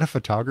city. Now, is that a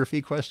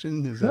photography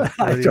question? Is that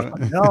I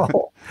don't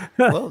know.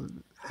 Well,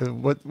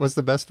 what's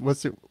the best?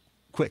 What's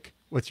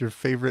your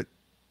favorite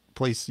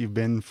place you've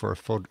been for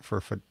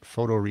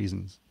photo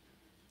reasons?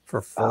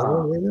 For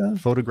photo reasons?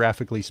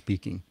 Photographically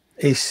speaking.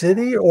 A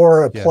city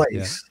or a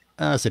place?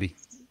 Yeah. City.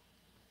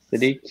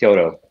 City,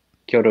 Kyoto,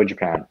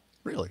 Japan.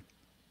 Really?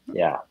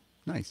 Yeah.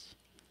 Nice.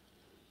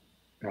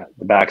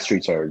 The back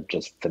streets are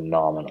just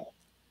phenomenal.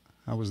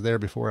 I was there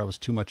before I was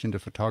too much into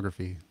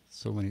photography.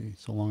 So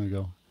long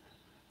ago.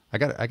 I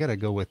gotta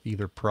go with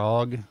either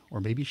Prague or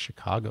maybe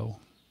Chicago.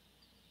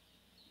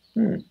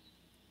 The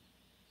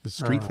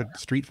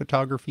street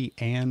photography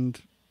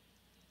and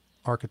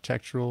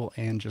architectural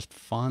and just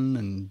fun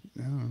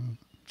and.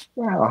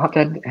 Yeah, I'll have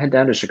to head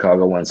down to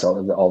Chicago once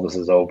all this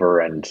is over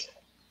and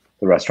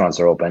the restaurants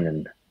are open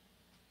and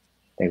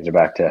things are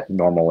back to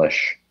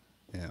normal-ish.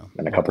 Yeah.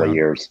 in a couple of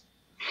years.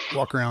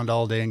 Walk around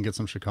all day and get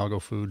some Chicago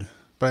food.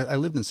 But I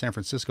lived in San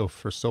Francisco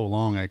for so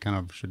long, I kind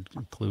of should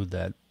include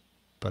that.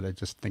 But I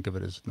just think of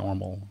it as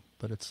normal.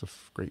 But it's a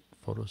great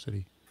photo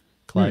city.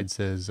 Clyde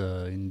says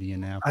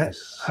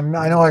Indianapolis. I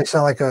know I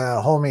sound like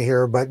a homie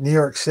here, but New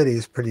York City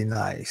is pretty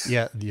nice.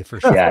 Yeah, for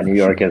sure. Yeah, for New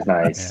York sure. is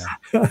nice.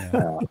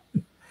 Yeah,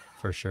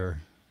 for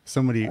sure.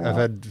 I've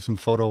had some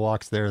photo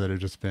walks there that have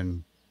just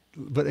been,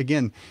 but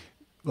again,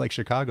 like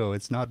Chicago,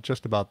 it's not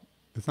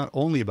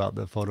only about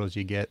the photos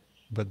you get,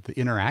 but the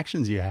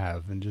interactions you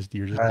have, and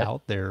you're just Right.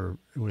 out there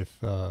with,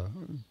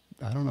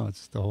 I don't know,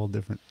 it's a whole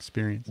different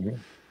experience.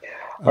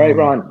 All right,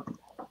 Ron,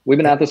 we've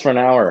been at this for an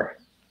hour.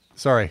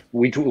 Sorry.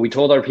 We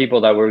told our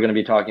people that we were going to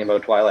be talking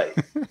about Twilight.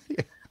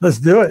 Let's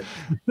do it.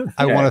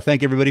 I want to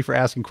thank everybody for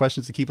asking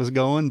questions to keep us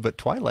going, but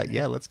Twilight,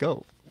 yeah, let's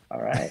go.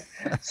 All right.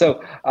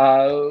 So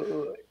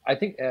I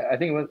think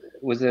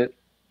was it?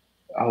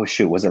 Oh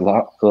shoot! Was it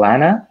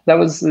Lana that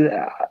was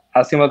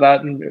asking about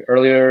that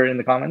earlier in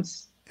the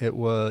comments? It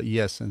was,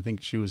 yes. I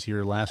think she was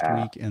here last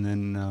week, and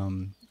then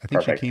I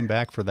think Perfect. she came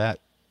back for that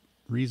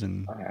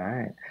reason. All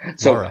right.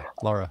 So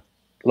Laura.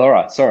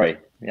 Sorry.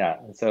 Yeah.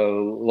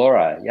 So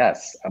Laura,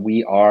 yes,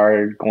 we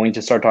are going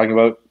to start talking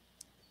about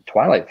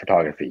Twilight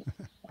photography.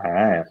 All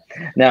right.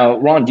 Now,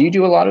 Ron, do you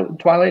do a lot of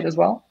Twilight as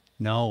well?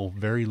 No,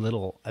 very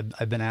little.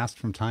 I've been asked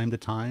from time to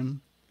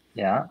time.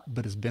 Yeah.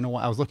 But it's been a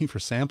while. I was looking for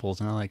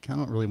samples, and I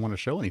don't really want to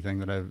show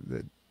anything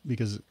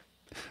because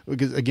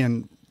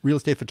again, real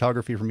estate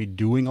photography for me,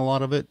 doing a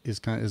lot of it has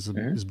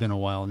been a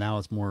while. Now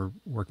it's more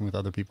working with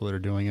other people that are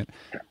doing it,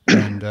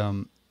 and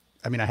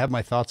I mean, I have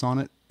my thoughts on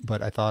it,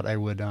 but I thought I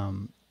would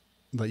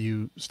let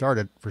you start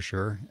it for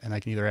sure, and I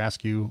can either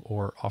ask you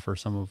or offer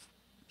some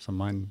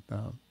mine.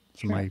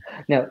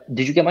 Now,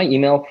 did you get my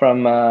email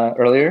from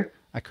earlier?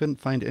 I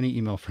couldn't find any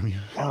email from you.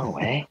 No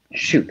way.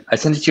 Shoot, I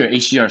sent it to your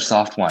HDR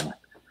soft one.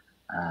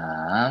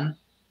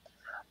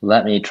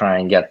 Let me try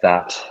and get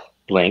that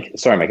link.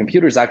 Sorry, my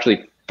computer is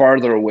actually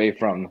farther away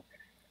from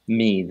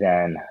me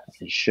than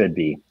it should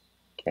be.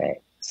 Okay,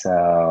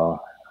 so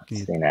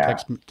let's see now.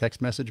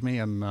 Text message me.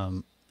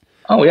 I'm.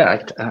 Oh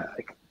yeah, I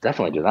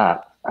definitely do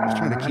that. I'm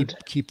trying to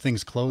keep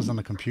things closed on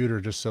the computer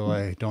just so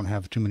I don't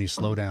have too many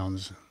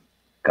slowdowns.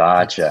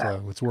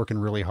 Gotcha. It's working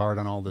really hard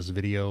on all this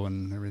video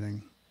and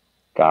everything.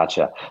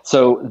 Gotcha.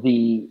 So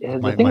the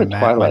thing with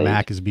Twilight, my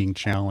Mac is being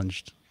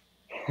challenged,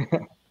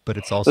 but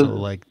it's also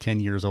like 10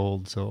 years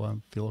old, so I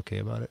feel okay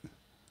about it.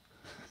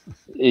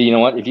 You know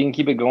what? If you can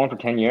keep it going for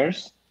 10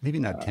 years, maybe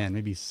not 10,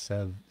 maybe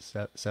seven,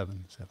 I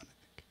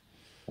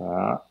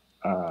think.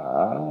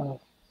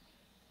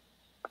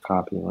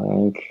 Copy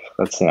link.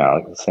 Let's see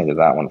now. Let's send you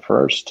that one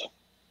first.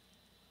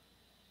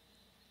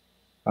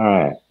 All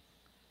right.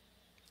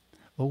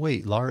 Oh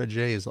wait, Laura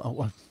J is.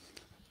 Oh,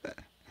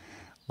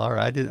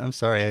 Laura, I'm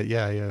sorry.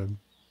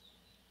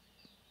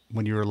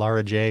 When you were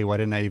Laura J, why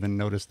didn't I even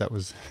notice that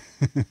was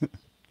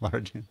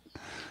Laura J?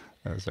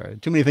 Oh, sorry.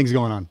 Too many things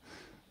going on.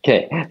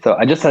 Okay, so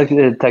I just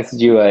texted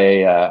you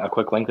a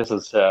quick link. This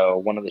is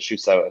one of the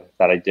shoots that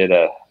I did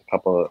a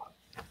couple of.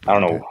 I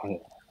don't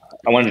know.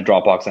 I wanted to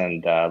Dropbox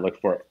and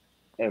look for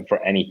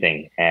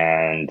anything,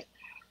 and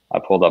I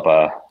pulled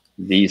up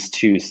these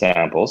two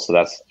samples. So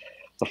that's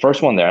the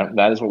first one there.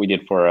 That is what we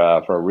did for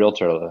a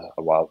realtor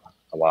a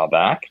while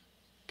back.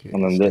 Okay,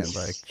 and then this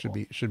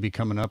should be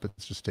coming up.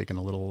 It's just taking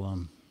a little.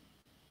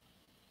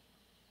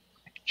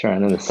 Sure,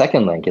 and then the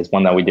second link is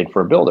one that we did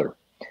for a builder.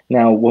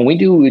 Now, when we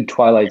do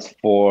Twilights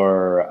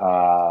for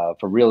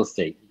real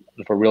estate,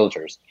 for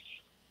realtors,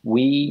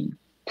 we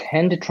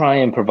tend to try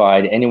and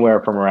provide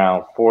anywhere from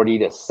around 40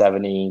 to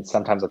 70,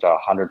 sometimes up to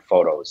 100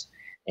 photos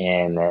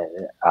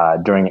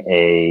during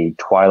a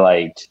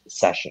Twilight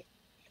session.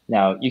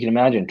 Now, you can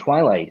imagine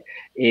Twilight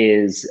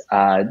is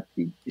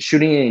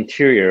shooting an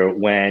interior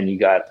when you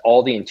got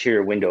all the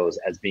interior windows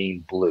as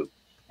being blue.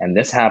 And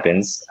this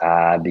happens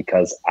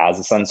because as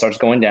the sun starts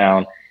going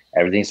down,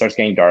 everything starts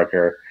getting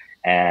darker,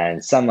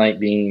 and sunlight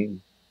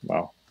being,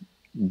 well,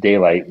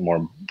 daylight,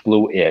 more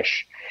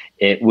bluish,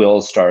 it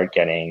will start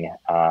getting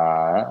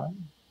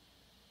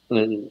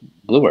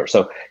bluer.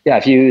 So yeah,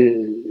 if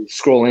you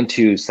scroll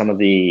into some of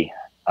the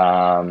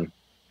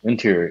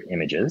interior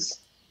images,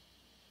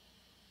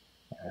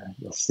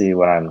 you'll see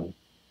what I'm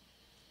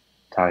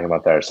talking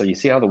about there. So you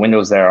see how the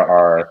windows there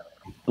are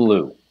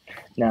blue.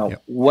 Now,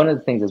 yep. One of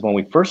the things is when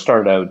we first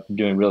started out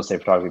doing real estate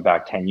photography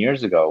back 10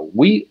 years ago,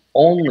 we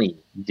only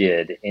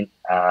did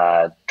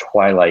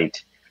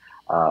Twilight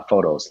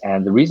photos.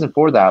 And the reason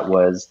for that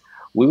was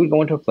we would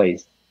go into a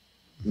place,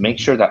 make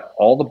sure that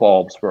all the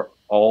bulbs were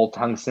all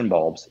tungsten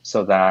bulbs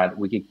so that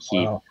we could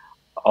keep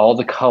all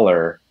the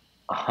color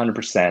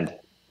 100%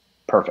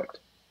 perfect.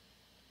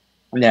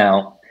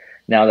 Now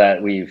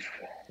that we've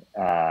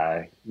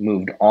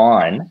moved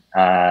on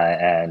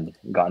and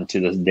gotten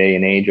to this day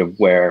and age of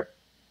where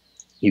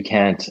you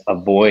can't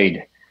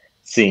avoid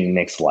seeing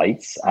mixed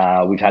lights,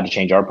 we've had to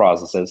change our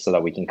processes so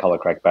that we can color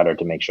correct better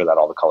to make sure that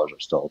all the colors are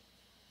still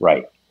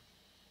right.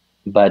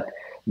 But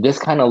this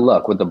kind of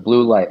look with the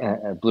blue light,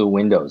 blue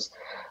windows.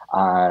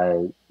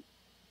 Oh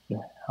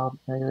top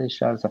negative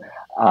shots.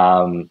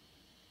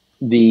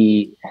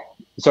 The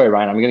sorry,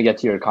 Ryan, I'm going to get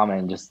to your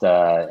comment just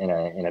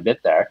in a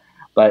bit there,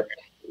 but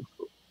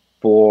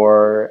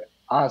for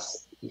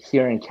us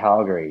here in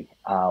Calgary,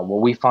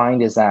 what we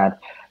find is that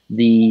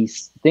the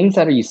things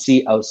that you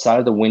see outside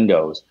of the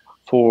windows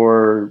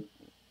for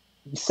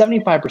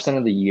 75%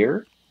 of the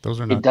year, Those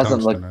are it not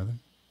doesn't tungsten, look.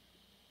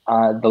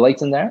 are they? The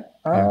lights in there,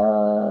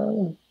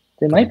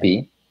 they might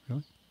be.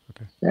 Really?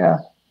 Okay. Yeah,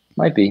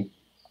 might be.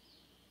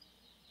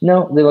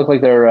 No, they look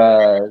like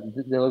they're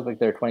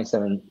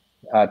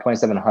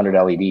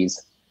 2700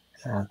 LEDs.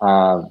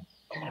 Yeah.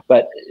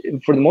 But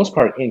for the most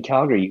part in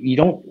Calgary, you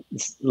don't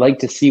like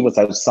to see what's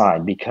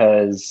outside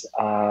because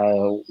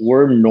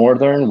we're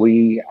northern.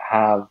 We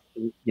have,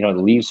 the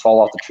leaves fall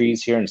off the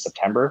trees here in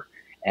September,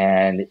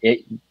 and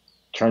it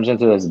turns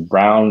into this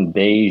brown,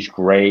 beige,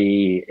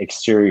 gray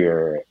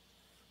exterior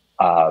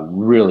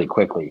really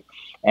quickly.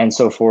 And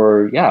so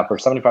for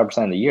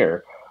 75% of the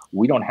year,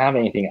 we don't have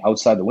anything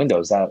outside the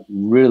windows that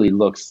really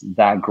looks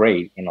that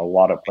great in a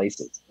lot of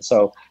places.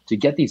 So to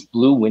get these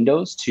blue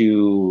windows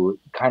to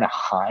kind of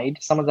hide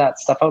some of that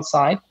stuff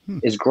outside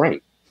is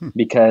great,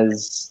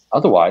 because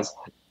otherwise,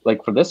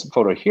 like for this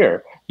photo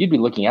here, you'd be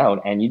looking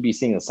out and you'd be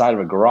seeing the side of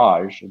a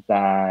garage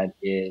that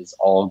is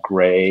all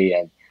gray,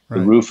 and the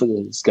roof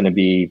is going to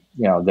be,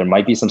 there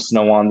might be some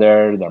snow on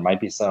there, there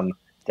might be some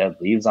dead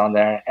leaves on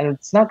there, and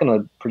it's not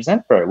going to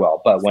present very well.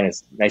 But when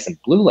it's nice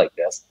and blue like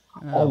this,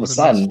 all of a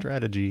sudden,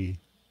 strategy.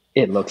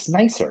 It looks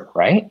nicer,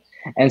 right?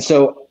 And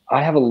so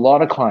I have a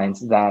lot of clients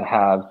that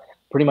have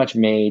pretty much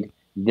made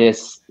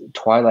this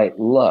Twilight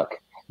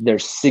look their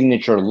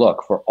signature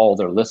look for all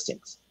their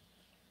listings.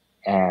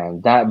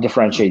 And that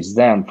differentiates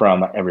them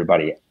from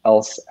everybody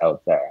else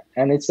out there.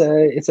 And it's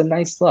a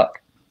nice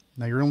look.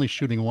 Now you're only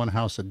shooting one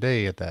house a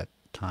day at that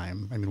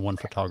time. I mean, one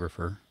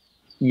photographer.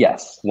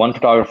 Yes, one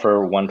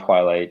photographer, one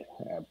Twilight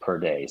per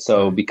day.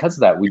 So because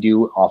of that, we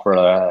do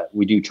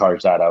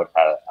charge that out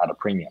at a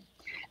premium.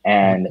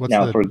 And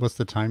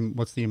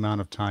what's the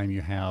amount of time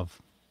you have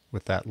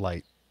with that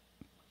light?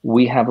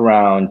 We have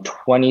around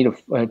 20 to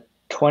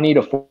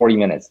 40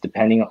 minutes,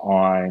 depending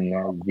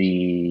on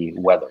the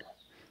weather.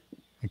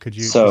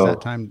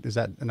 And is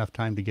that enough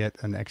time to get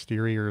an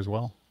exterior as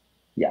well?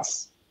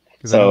 Yes.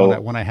 Because I know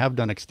that when I have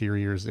done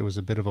exteriors, it was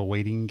a bit of a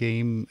waiting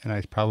game, and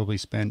I probably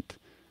spent,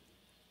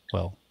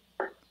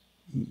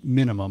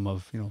 minimum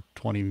of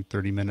 20,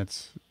 30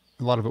 minutes.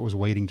 A lot of it was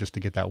waiting just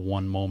to get that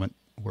one moment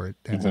where it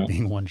ends up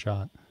being one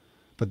shot.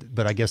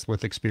 But I guess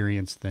with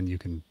experience, then you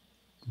can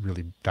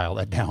really dial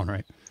that down,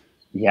 right?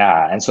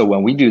 Yeah, and so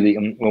when we do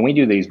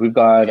these, we've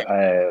got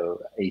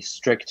a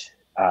strict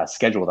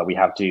schedule that we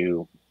have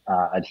to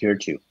adhere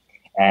to,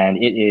 and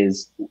it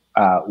is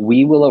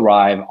we will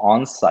arrive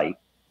on site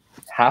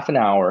half an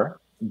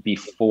hour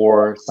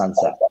before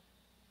sunset,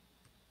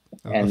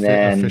 and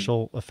then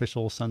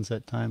official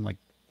sunset time, like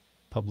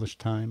published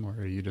time, or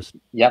are you just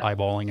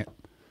eyeballing it?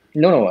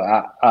 No,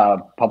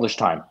 published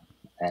time.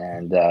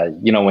 And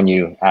when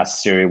you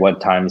ask Siri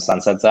what time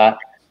sunset's at,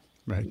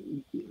 right?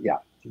 Yeah,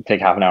 take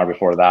half an hour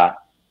before that.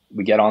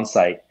 We get on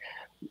site.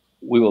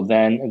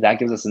 That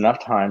gives us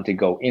enough time to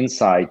go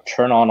inside,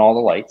 turn on all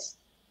the lights,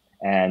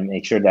 and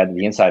make sure that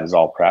the inside is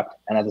all prepped.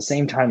 And at the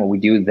same time, what we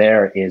do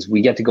there is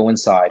we get to go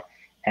inside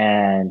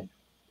and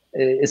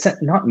it's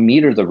not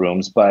meter the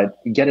rooms,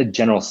 but get a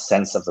general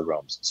sense of the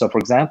rooms. So for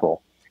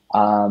example,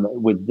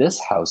 with this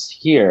house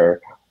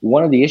here,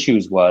 one of the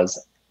issues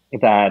was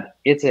that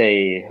it's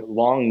a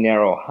long,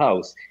 narrow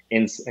house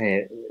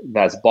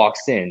that's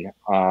boxed in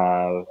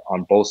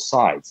on both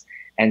sides.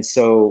 And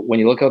so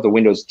when you look out the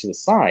windows to the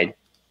side,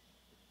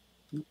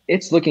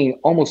 it's looking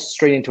almost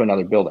straight into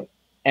another building.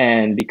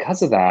 And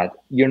because of that,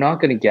 you're not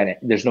going to get it.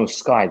 There's no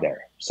sky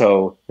there.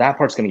 So that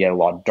part's going to get a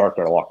lot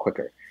darker, a lot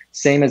quicker.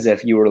 Same as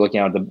if you were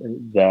looking out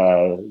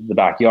the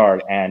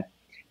backyard, and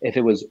if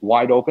it was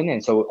wide open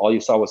and so all you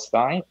saw was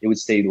sky, it would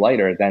stay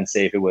lighter than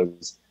say if it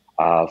was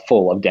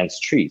full of dense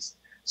trees.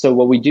 So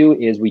what we do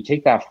is we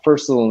take that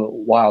first little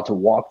while to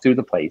walk through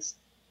the place,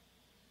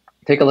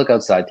 take a look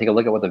outside, take a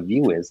look at what the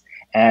view is,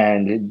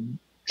 and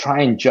try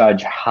and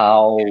judge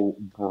how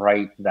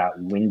bright that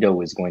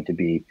window is going to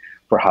be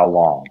for how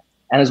long.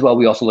 And as well,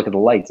 we also look at the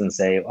lights and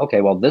say,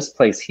 okay, well, this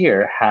place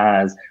here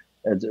has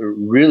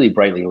really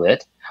brightly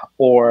lit,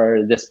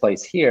 or this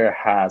place here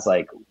has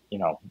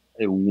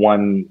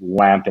one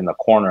lamp in the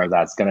corner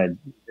that's going to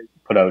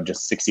put out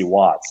just 60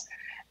 watts.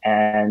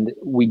 And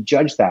we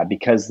judge that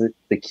because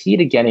the key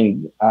to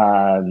getting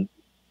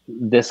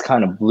this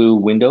kind of blue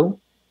window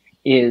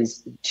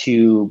is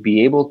to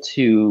be able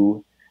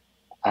to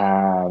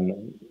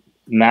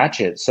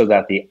match it so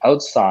that the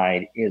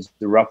outside is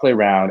roughly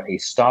around a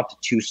stop to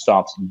 2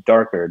 stops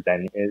darker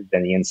than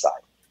the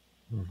inside.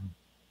 Mm-hmm.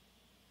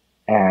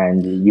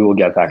 And you will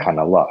get that kind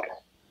of look.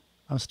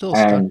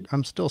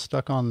 I'm still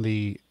stuck on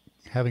the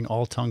having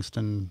all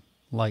tungsten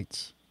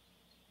lights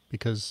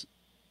because.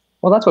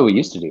 Well, that's what we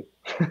used to do,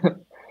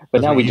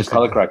 but now we just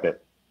color correct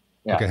it.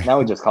 Yeah, okay. Now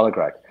we just color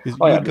correct. You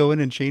would go in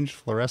and change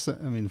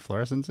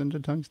fluorescence into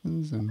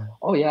tungstens, and.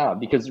 Oh yeah,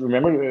 because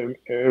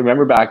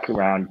remember back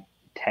around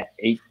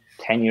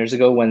 10 years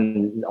ago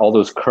when all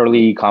those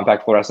curly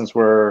compact fluorescents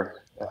were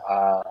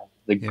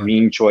the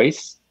green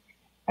choice,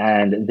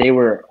 and they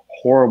were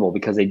horrible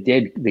because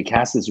they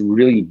cast this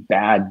really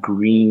bad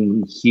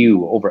green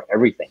hue over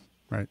everything.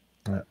 Right.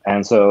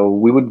 And so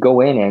we would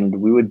go in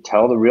and we would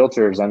tell the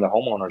realtors and the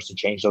homeowners to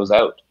change those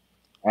out,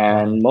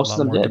 and most of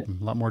them did.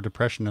 A lot more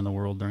depression in the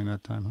world during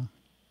that time, huh?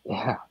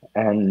 Yeah,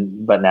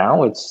 but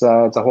now it's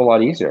a whole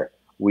lot easier.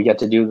 We get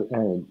to do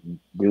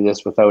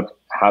this without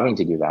having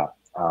to do that,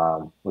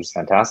 which is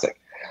fantastic.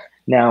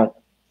 Now,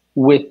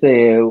 with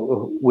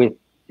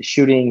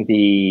shooting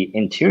the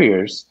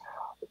interiors,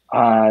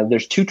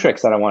 there's two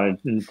tricks that I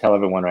want to tell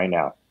everyone right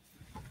now.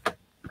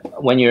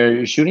 When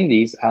you're shooting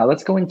these,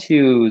 let's go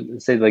into,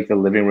 say, like the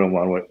living room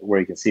one where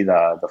you can see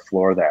the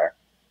floor there,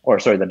 or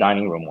sorry, the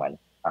dining room one,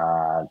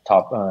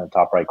 top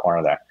right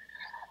corner there.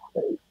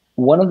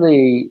 One of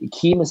the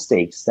key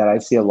mistakes that I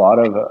see a lot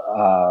of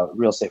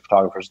real estate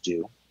photographers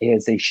do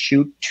is they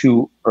shoot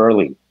too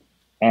early.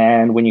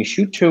 And when you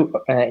shoot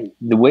the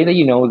way that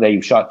you know that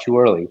you shot too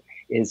early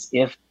is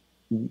if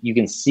you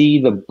can see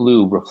the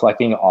blue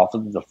reflecting off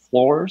of the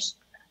floors,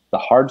 the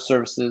hard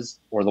surfaces,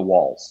 or the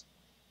walls.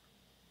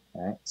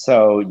 Right?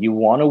 So you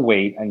want to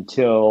wait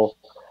until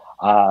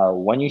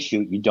when you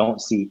shoot, you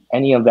don't see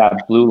any of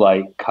that blue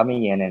light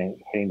coming in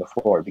and hitting the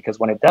floor, because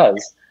when it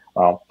does,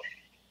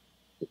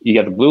 you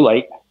get the blue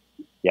light,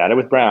 you add it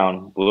with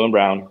brown, blue and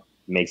brown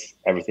makes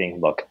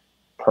everything look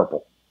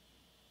purple.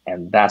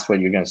 And that's what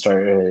you're going to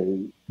start,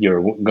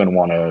 you're going to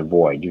want to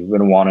avoid. You're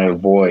going to want to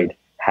avoid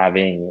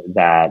having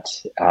that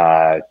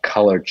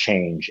color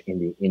change in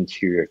the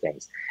interior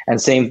things. And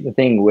same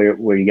thing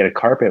where you get a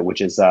carpet, which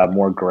is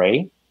more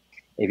gray.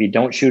 If you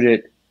don't shoot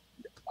it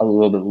a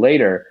little bit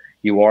later,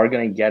 you are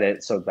going to get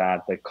it so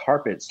that the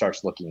carpet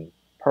starts looking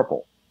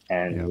purple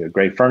and the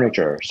gray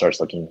furniture starts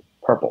looking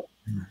purple.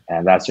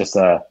 And that's just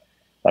an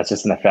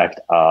effect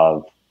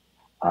of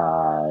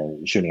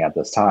shooting at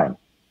this time.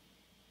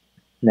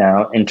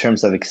 Now, in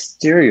terms of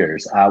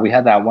exteriors, we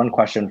had that one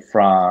question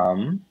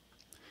from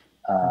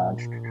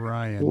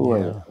Ryan.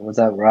 Was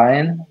that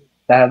Ryan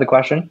that had the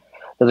question?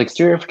 Does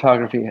exterior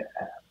photography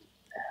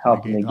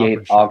help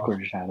negate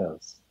awkward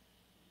shadows?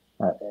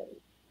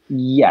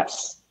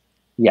 Yes.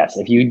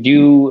 If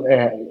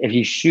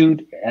you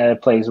shoot at a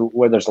place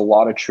where there's a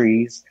lot of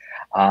trees,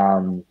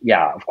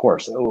 of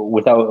course,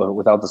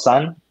 without the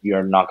sun,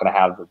 you're not going to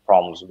have the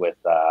problems with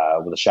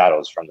the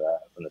shadows from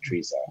the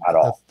trees there at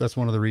all. That's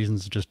one of the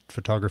reasons, just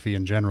photography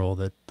in general,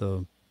 that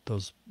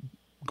those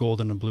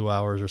golden and blue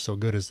hours are so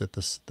good, is that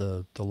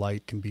the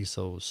light can be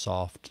so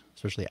soft,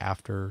 especially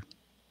after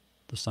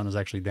the sun is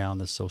actually down.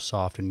 It's so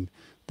soft, and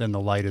then the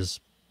light is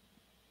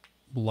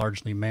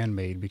largely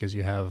man-made because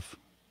you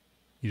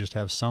just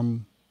have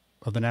some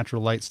of the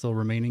natural light still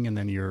remaining, and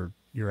then you're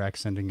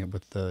accenting it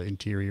with the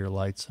interior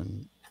lights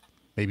and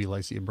maybe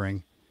lights that you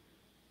bring.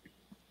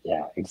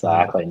 Yeah,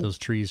 exactly. Those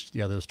tree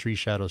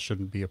shadows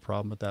shouldn't be a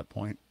problem at that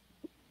point.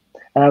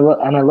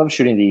 And I love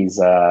shooting these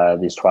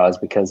twilights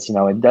because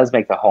it does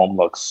make the home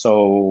look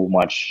so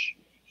much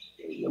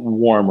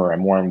warmer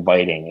and more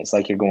inviting. It's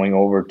like you're going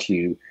over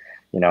to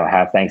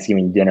have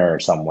Thanksgiving dinner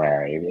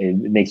somewhere. It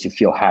makes you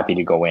feel happy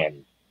to go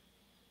in.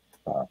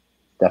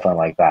 Definitely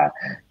like that.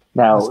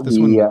 Now this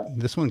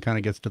one kind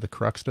of gets to the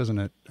crux, doesn't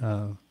it?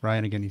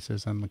 Ryan again, he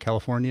says, I'm in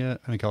California,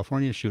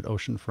 shoot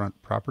oceanfront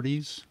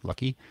properties.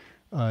 Lucky.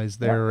 Is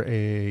there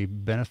a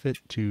benefit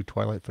to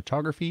twilight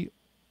photography,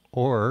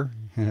 or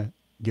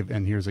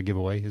and here's a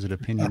giveaway, is it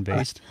opinion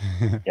based?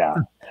 Yeah.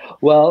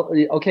 Well,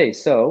 okay,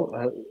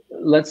 so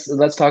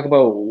let's talk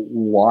about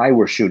why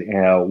we're shooting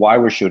and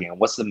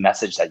what's the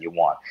message that you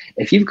want.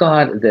 If you've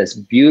got this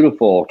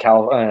beautiful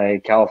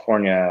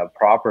California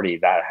property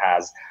that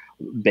has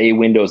bay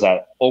windows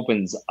that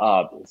opens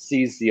up,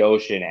 sees the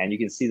ocean, and you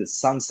can see the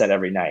sunset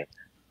every night,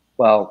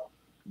 well,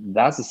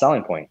 that's the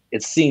selling point.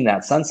 It's seeing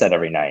that sunset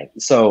every night.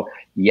 So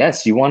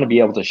yes, you want to be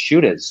able to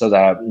shoot it so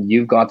that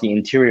you've got the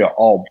interior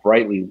all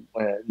brightly,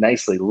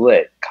 nicely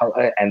lit,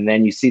 and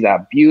then you see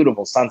that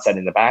beautiful sunset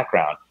in the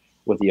background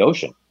with the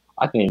ocean.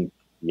 I think,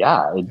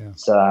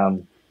 it's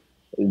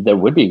there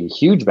would be a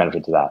huge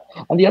benefit to that.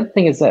 And the other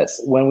thing is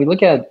this: when we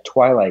look at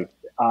twilight,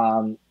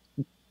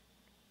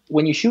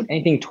 when you shoot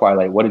anything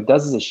twilight, what it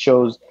does is it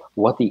shows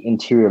what the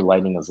interior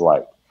lighting is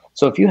like.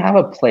 So if you have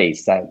a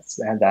place that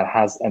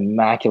has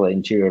immaculate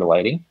interior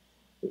lighting,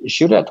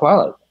 shoot it at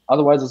twilight.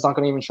 Otherwise, it's not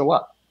going to even show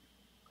up.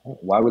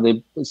 Why would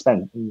they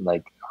spend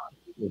like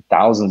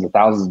thousands and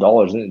thousands of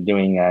dollars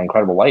doing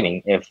incredible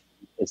lighting if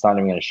it's not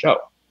even going to show?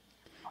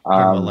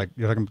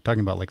 You're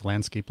talking about like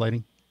landscape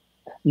lighting?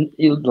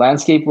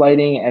 Landscape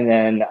lighting, and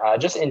then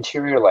just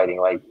interior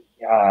lighting. Like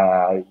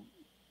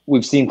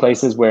we've seen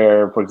places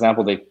where, for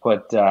example, they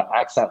put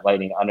accent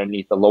lighting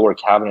underneath the lower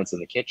cabinets in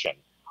the kitchen,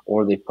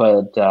 or they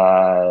put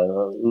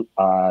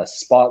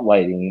spot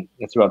lighting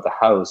throughout the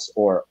house,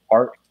 or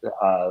art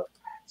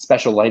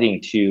special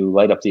lighting to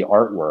light up the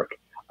artwork,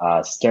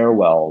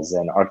 stairwells,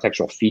 and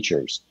architectural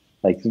features.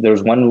 Like there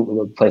was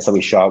one place that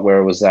we shot where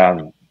it was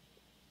a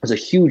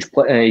huge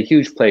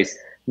place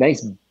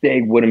nice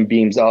big wooden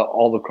beams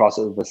all across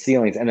the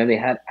ceilings, and then they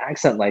had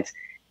accent lights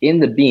in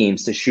the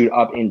beams to shoot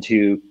up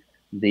into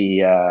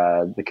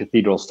the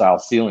cathedral style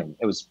ceiling.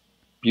 It was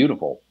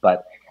beautiful,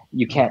 but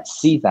you can't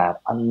see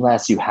that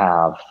unless you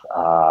have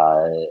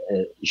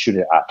shoot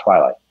it at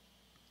Twilight.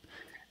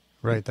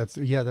 Right. That's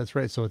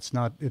right. So it's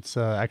not. It's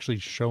actually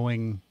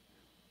showing.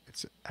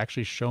 It's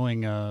actually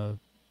showing a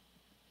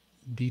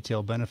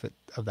detail benefit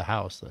of the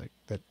house, like,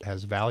 that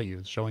has value.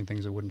 It's showing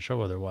things it wouldn't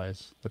show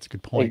otherwise. That's a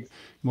good point.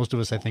 Most of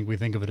us, I think, we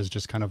think of it as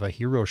just kind of a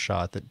hero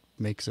shot that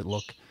makes it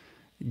look.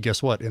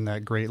 Guess what? In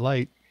that great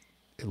light,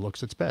 it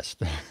looks its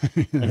best.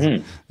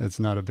 It's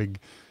not a big,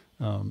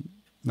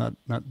 not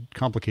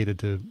complicated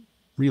to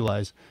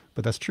realize,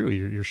 but that's true.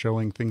 You're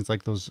showing things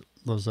like those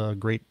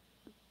great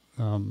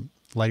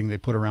lighting they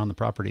put around the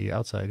property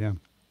outside. Yeah.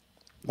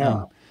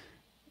 Yeah.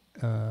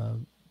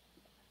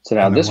 So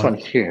now this one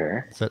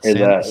here is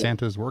that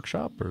Santa's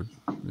workshop, or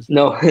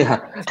no? Yeah,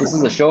 this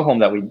is a show home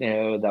that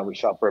we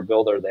shot for a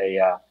builder.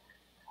 They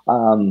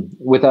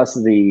with us,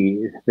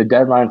 the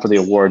deadline for the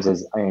awards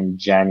is in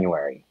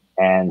January,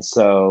 and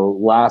so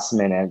last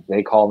minute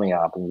they called me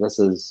up, and this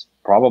is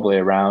probably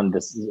around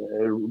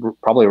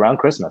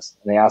Christmas,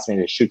 and they asked me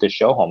to shoot this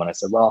show home, and I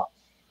said, well,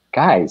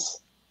 guys,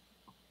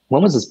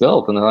 when was this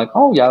built? And they're like,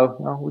 oh yeah,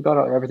 we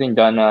got everything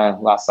done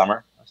last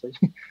summer. I said,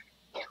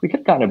 we could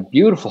have gotten a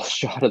beautiful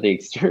shot of the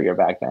exterior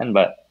back then,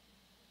 but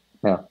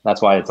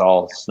that's why it's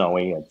all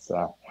snowy. It's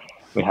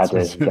we had to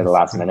get it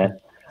last minute.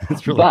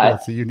 It's really cool.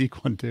 It's a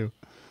unique one too.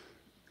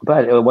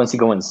 But once you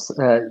go in,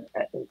 so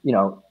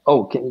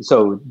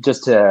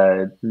just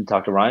to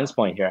talk to Ryan's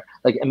point here,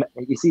 like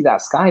you see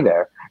that sky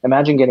there.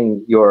 Imagine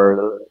getting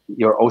your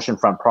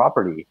oceanfront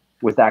property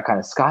with that kind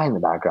of sky in the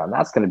background.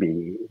 That's gonna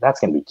be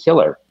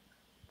killer,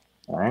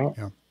 right?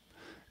 Yeah,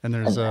 and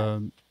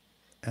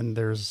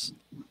there's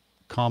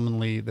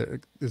commonly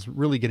it's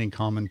really getting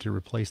common to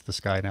replace the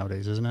sky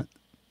nowadays, isn't it?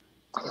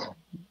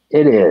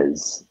 It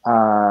is,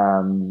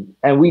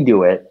 and we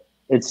do it.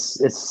 It's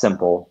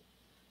simple,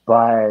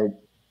 but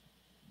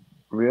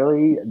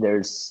really,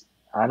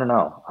 I don't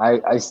know.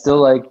 I still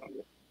like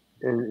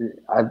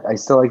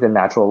the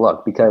natural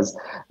look, because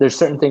there's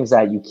certain things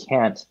that you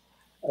can't.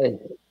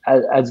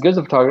 As good as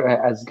a photographer,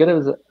 as good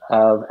as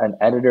an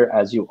editor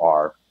as you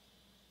are,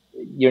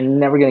 you're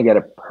never going to get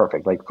it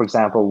perfect. Like, for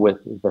example, with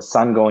the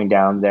sun going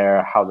down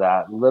there, how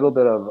that little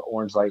bit of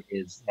orange light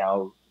is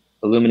now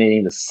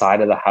illuminating the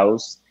side of the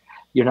house,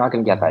 you're not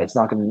going to get that. It's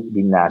not going to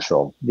be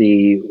natural.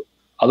 The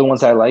other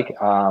ones I like,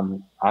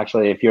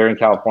 actually, if you're in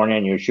California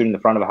and you're shooting the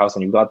front of a house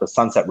and you've got the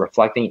sunset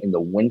reflecting in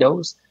the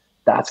windows,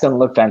 that's going to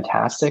look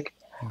fantastic.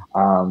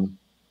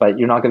 But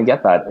you're not going to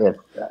get that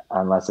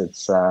unless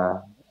it's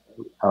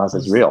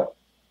real.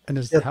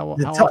 And how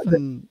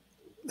often?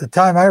 The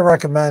time I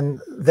recommend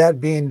that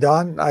being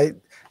done,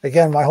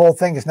 again, my whole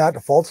thing is not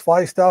to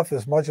falsify stuff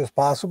as much as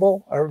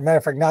possible. Or, matter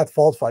of fact, not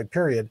falsify,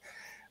 period.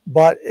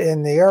 But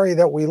in the area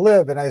that we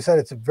live, and I said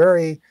it's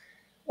very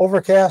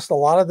overcast a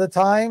lot of the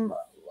time,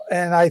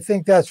 and I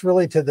think that's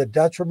really to the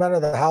detriment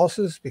of the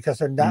houses, because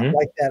they're not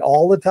like that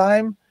all the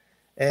time.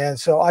 And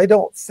so I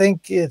don't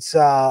think it's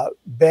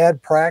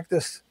bad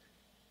practice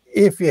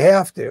if you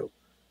have to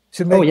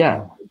make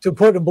to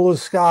put a blue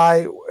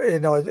sky.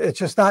 It's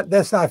just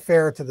that's not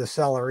fair to the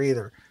seller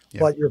either.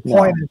 Yeah. But your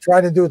point in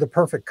trying to do the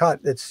perfect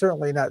cut, it's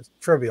certainly not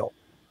trivial.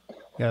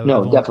 Yeah,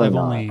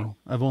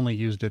 I've only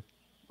used it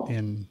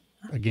in,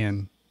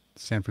 again,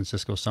 San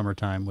Francisco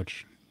summertime,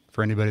 which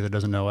for anybody that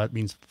doesn't know, that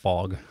means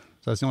fog.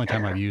 So that's the only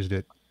time I've used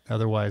it.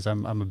 Otherwise,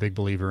 I'm a big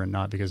believer in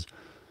not, because,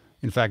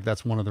 in fact,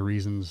 that's one of the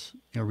reasons,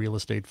 real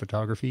estate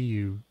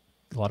photography,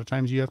 a lot of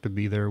times you have to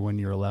be there when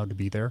you're allowed to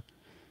be there,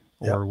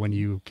 or when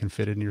you can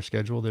fit it in your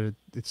schedule. That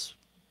it's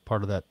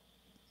part of that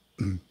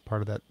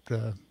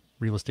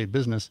real estate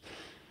business.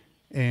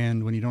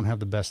 And when you don't have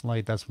the best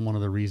light, that's one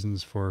of the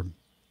reasons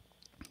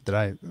that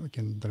I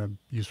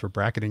use for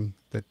bracketing,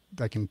 that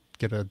I can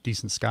get a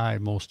decent sky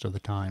most of the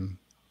time.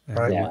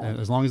 And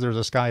as long as there's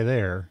a sky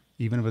there,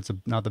 even if it's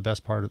not the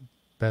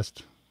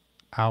best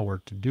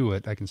hour to do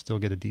it, I can still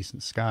get a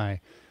decent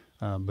sky.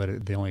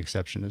 But the only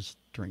exception is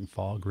during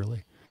fog,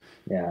 really.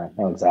 Yeah,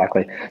 no,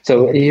 exactly.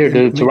 So here,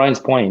 to Ryan's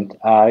point,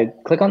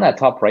 click on that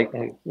top right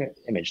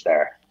image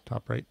there.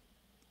 Top right.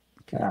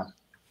 Okay. Yeah.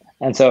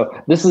 And so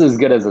this is as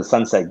good as a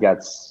sunset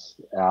gets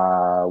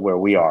where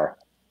we are.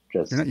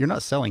 You're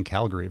not selling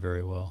Calgary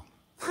very well.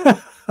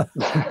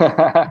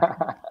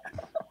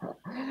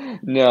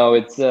 No,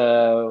 it's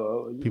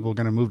people are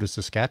going to move to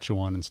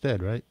Saskatchewan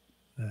instead, right?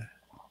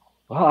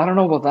 Well, I don't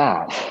know about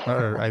that.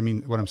 Or I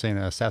mean, what I'm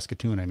saying,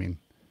 Saskatoon. I mean,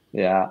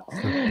 yeah,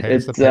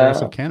 it's the Paris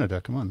of Canada.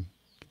 Come on.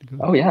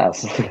 Oh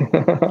yes.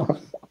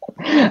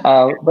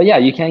 But yeah,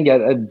 you can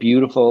get a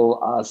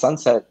beautiful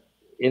sunset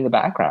in the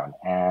background,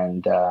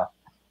 and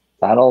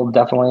that'll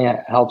definitely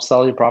help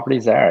sell your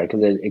properties there,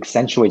 because it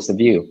accentuates the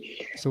view.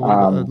 So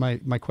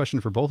my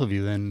question for both of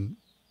you then,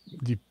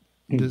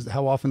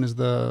 how often is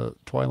the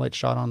Twilight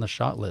shot on the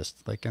shot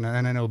list? Like, and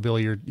I know, Bill,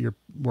 you're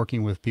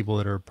working with people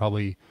that are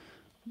probably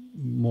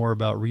more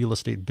about real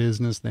estate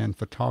business than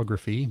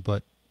photography,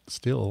 but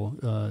still.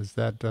 Is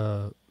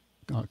that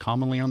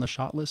commonly on the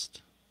shot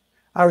list?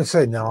 I would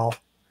say no.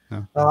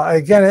 No.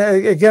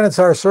 Again, it's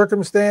our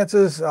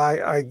circumstances.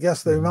 I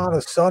guess the amount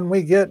of sun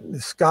we get,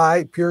 the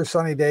sky, pure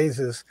sunny days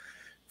is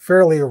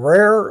fairly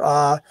rare.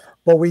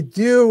 But we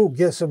do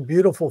get some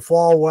beautiful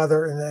fall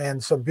weather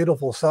and some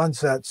beautiful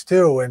sunsets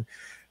too. And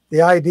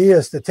the idea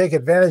is to take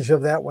advantage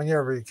of that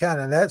whenever you can.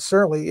 And that's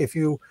certainly if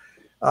you,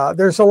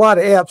 there's a lot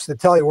of apps that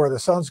tell you where the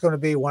sun's going to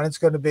be, when it's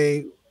going to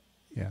be.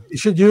 Yeah. You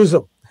should use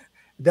them.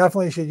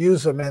 Definitely should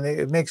use them. And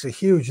it makes a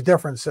huge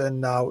difference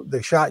in the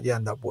shot you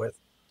end up with.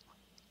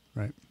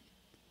 Right.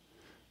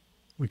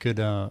 We could,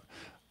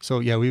 so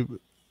yeah,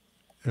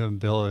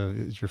 Bill,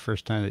 it's your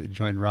first time that you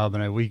joined Rob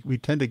and I. We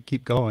tend to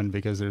keep going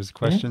because there's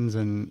questions,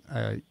 and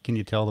can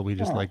you tell that we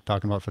just like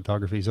talking about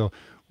photography? So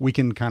we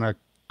can kind of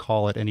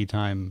call it any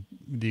time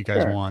that you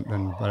guys want.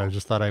 But I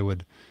just thought I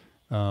would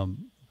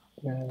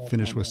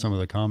finish with some of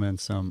the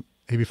comments.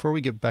 Hey, before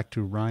we get back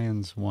to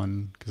Ryan's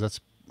one, because that's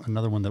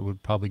another one that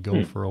would probably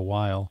go for a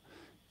while,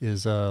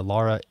 is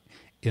Laura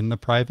in the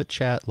private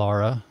chat.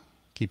 Laura,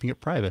 keeping it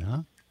private,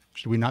 huh?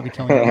 Should we not be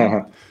telling her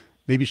name?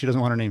 Maybe she doesn't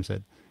want her name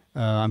said.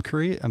 I'm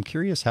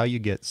curious how you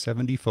get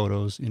 70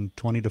 photos in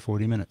 20 to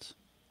 40 minutes.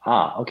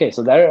 Okay.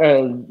 So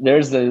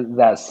there's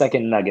that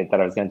second nugget that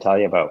I was going to tell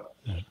you about.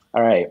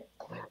 All right.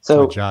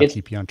 So my job,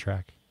 keep you on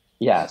track.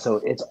 Yeah.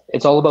 So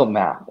it's all about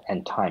math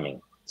and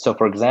timing. So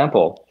for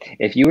example,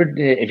 if you're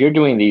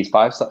doing these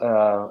five, and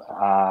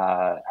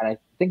I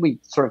think we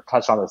sort of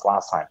touched on this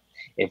last time.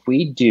 If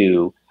we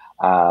do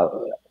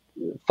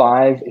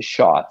 5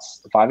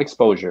 shots, 5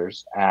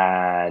 exposures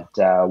at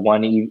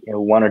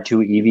one or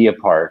two EV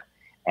apart,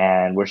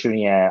 and we're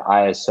shooting at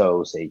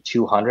ISO, say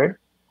 200,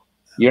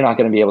 you're not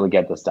going to be able to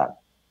get this done.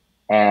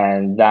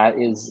 And that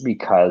is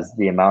because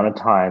the amount of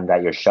time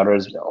that your shutter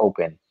is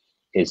open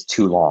is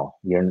too long.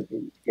 You're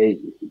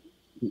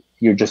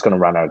just going to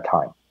run out of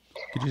time.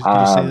 Could you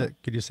say that?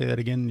 Could you say that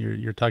again?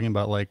 You're talking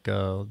about like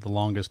the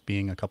longest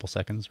being a couple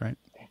seconds, right?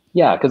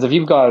 Yeah, because if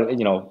you've got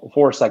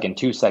 4 second,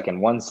 2 second,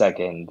 1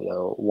 second,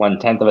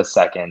 1/10 of a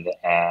second,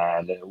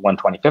 and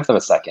 1/25 of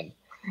a second,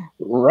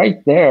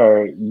 right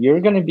there,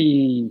 you're going to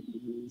be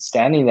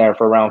standing there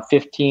for around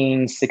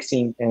 15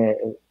 seconds,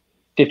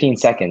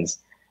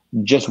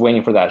 just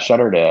waiting for that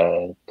shutter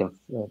to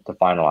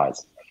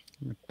finalize.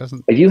 It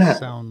doesn't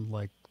sound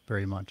like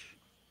very much.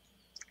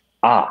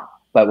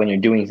 But when you're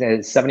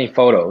doing 70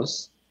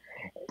 photos,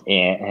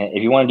 and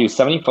if you want to do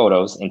 70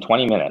 photos in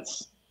 20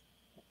 minutes,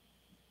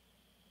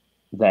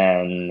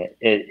 then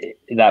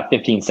that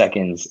 15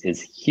 seconds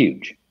is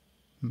huge,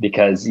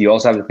 because you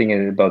also have to think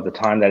about the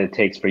time that it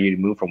takes for you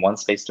to move from one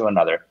space to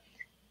another,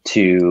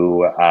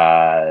 to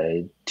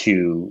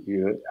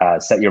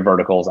set your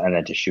verticals, and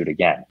then to shoot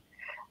again.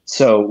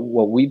 So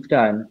what we've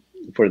done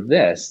for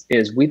this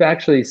is we've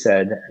actually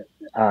said,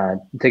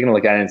 taken a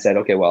look at it and said,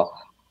 okay, well,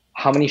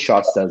 how many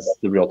shots does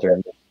the realtor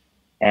need?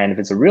 And if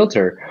it's a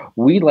realtor,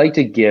 we like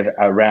to give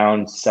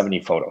around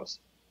 70 photos.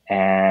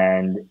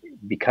 And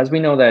because we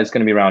know that it's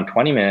going to be around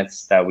 20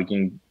 minutes that we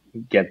can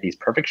get these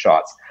perfect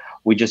shots,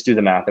 we just do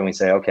the math and we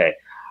say, okay,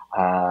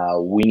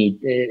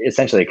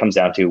 essentially it comes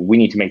down to, we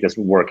need to make this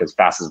work as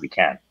fast as we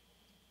can.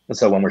 And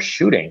so when we're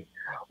shooting,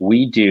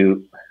 we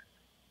do,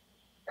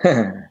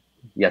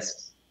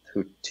 yes,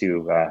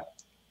 to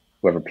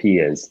whoever P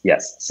is,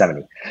 yes,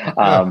 70.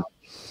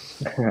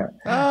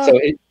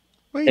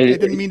 Wait, I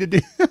didn't mean to do.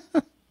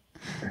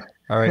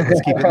 All right,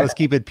 let's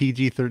keep it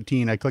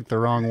PG-13. I clicked the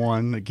wrong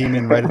one. It came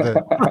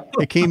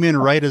in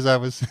right as I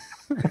was as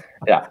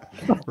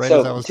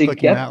I was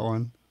clicking that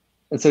one.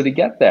 So to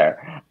get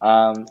there,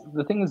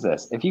 the thing is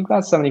this: if you've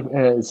got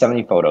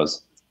 70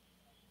 photos,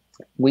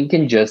 we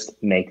can just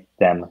make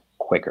them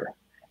quicker.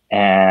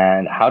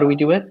 And how do we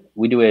do it?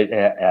 We do it.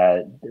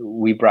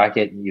 We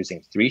bracket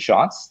using 3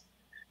 shots,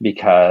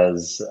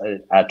 because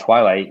at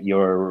Twilight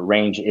your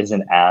range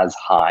isn't as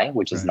high,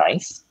 which is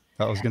nice.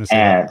 I was going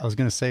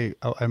to say,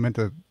 I meant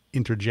to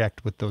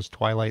interject with those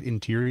Twilight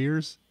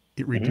interiors.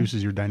 It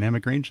reduces your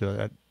dynamic range, so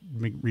that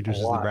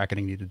reduces the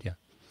bracketing needed. Yeah.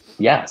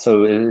 Yeah.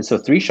 So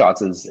 3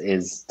 shots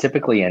is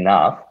typically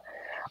enough.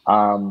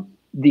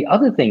 The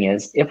other thing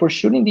is, if we're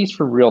shooting these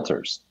for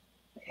realtors,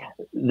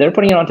 they're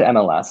putting it onto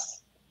MLS.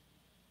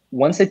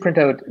 Once they print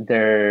out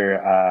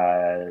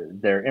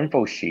their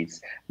info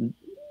sheets,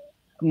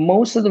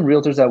 most of the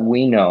realtors that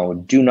we know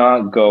do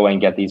not go and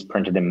get these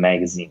printed in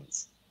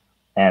magazines.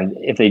 And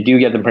if they do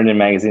get them printed in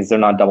magazines, they're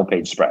not double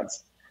page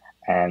spreads.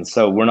 And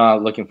so we're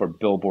not looking for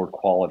billboard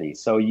quality.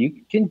 So you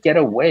can get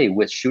away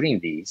with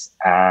shooting these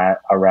at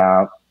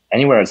around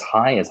anywhere as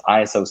high as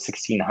ISO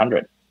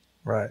 1600.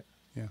 Right.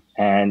 Yeah.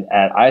 And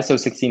at ISO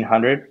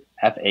 1600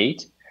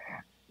 f8,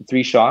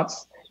 3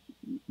 shots,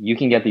 you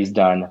can get these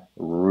done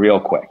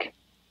real quick.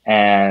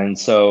 And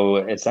so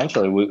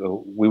essentially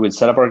we would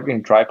set up our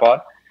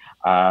tripod,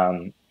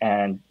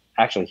 and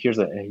actually here's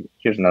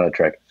another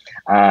trick.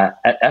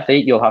 At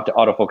f8, you'll have to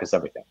autofocus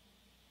everything,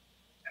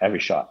 every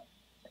shot.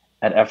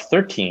 At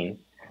f13,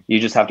 you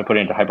just have to put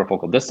it into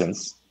hyperfocal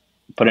distance,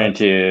 put it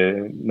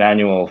into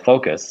manual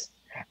focus,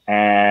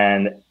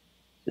 and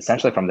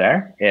essentially from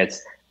there,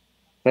 it's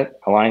click,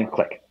 align,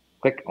 click,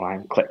 click,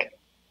 align, click.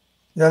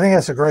 Yeah, I think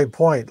that's a great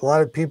point. A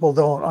lot of people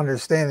don't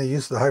understand the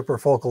use of the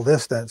hyperfocal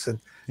distance, and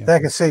that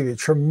can save you a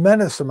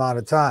tremendous amount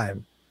of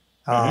time.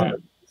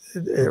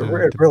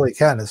 It really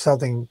can. It's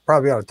something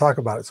probably ought to talk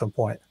about at some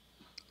point.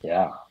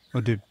 Yeah.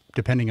 Well,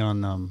 depending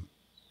on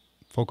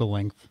focal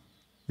length,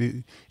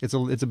 it's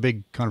a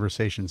big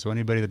conversation. So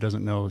anybody that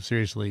doesn't know,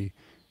 seriously,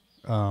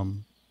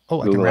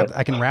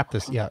 I can wrap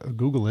this. Yeah,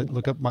 Google it.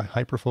 Look up my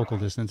hyperfocal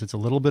distance. It's a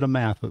little bit of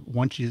math, but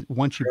once you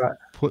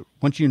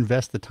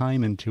invest the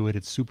time into it,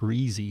 it's super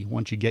easy.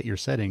 Once you get your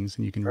settings,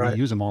 and you can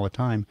reuse them all the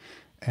time.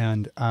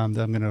 And I'm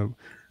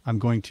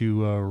going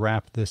to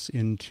wrap this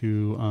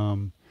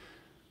into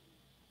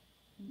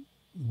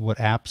what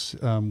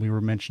apps we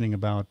were mentioning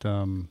about,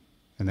 and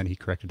then he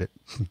corrected it.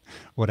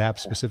 What apps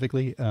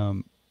specifically?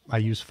 I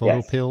use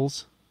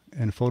PhotoPills,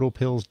 and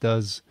PhotoPills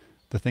does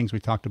the things we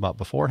talked about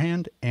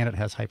beforehand, and it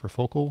has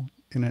hyperfocal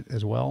in it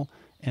as well.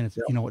 And it's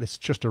it's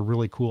just a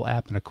really cool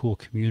app and a cool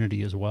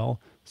community as well.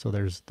 So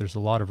there's a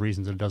lot of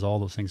reasons it does all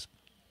those things.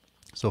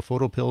 So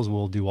PhotoPills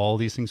will do all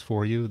these things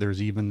for you.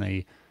 There's even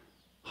a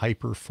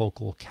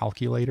hyperfocal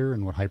calculator,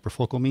 and what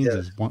hyperfocal means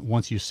is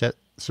once you set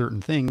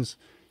certain things,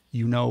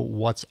 you know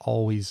what's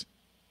always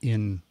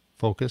in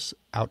focus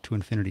out to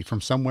infinity, from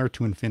somewhere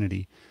to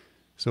infinity.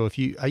 So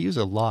I use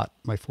a lot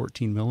my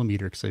 14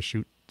 millimeter because I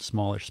shoot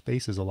smaller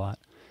spaces a lot.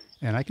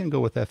 And I can go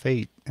with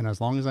f8, and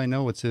as long as I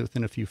know it's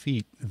within a few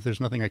feet, if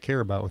there's nothing I care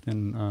about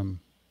within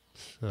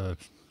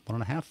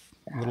 1.5,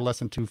 a little less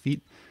than 2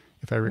 feet,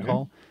 if I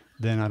recall,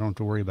 then I don't have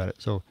to worry about it.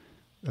 So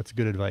that's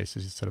good advice,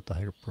 is to set up the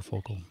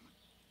hyperfocal.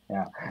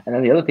 Yeah, and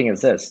then the other thing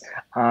is this: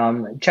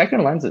 check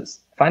your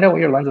lenses. Find out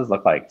what your lenses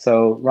look like.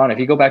 So, Ron, if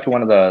you go back to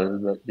one of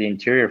the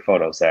interior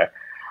photos there,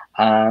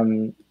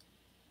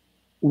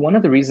 one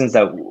of the reasons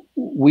that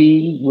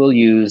we will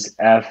use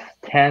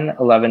f10,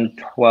 11,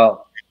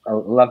 12.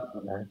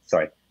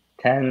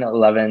 10,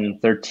 11,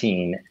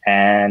 13,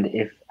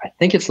 and I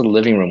think it's the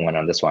living room one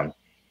on this one.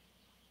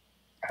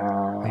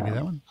 Maybe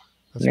that one?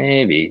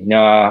 Maybe.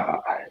 No,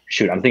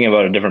 shoot, I'm thinking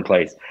about a different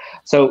place.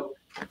 So,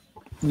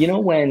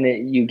 when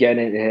you get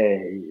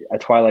a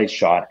Twilight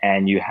shot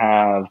and you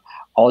have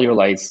all your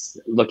lights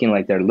looking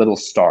like they're little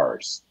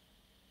stars,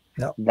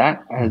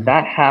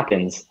 that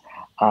happens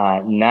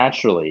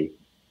naturally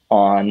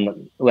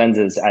on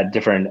lenses at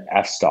different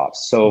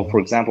f-stops. So, for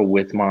example,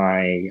 with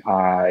my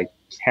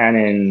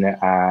Canon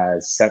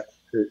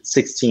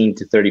 16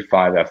 to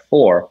 35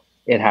 f4,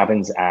 it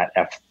happens at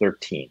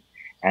f13,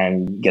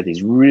 and get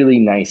these really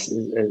nice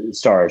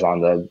stars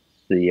on the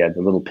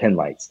little pin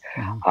lights.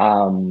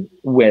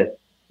 With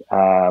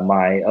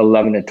my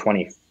 11 to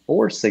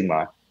 24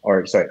 Sigma,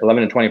 11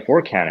 to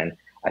 24 Canon,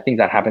 I think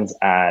that happens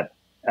at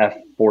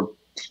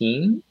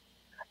f14.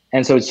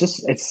 And so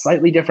it's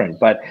slightly different,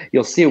 but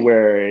you'll see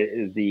where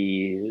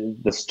the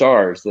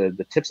stars,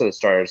 the tips of the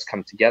stars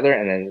come together,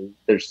 and then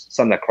there's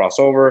some that cross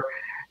over.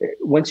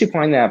 Once you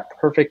find that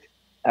perfect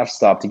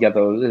f-stop to get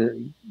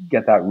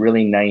that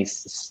really nice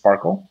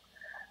sparkle,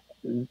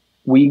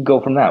 we go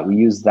from that. We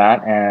use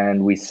that,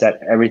 and we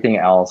set everything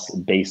else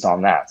based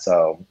on that.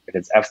 So if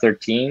it's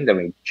f13, then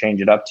we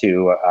change it up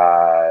to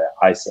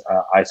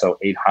ISO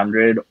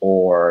 800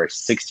 or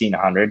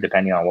 1600,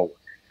 depending on what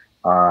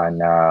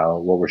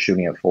we're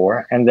shooting it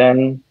for, and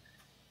then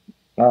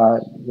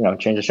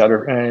change the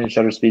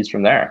shutter speeds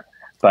from there.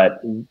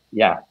 But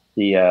yeah,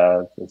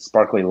 the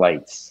sparkly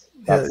lights.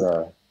 That's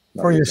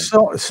for your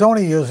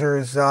Sony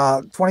users,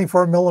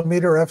 24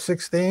 millimeter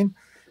f16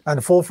 on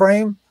the full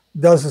frame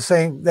does the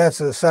same.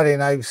 That's a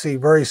setting I see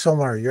very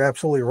similar. You're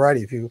absolutely right.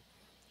 If you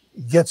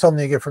get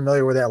something to get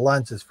familiar with that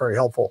lens, it's very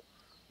helpful.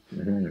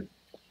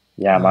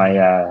 Yeah,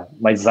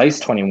 my Zeiss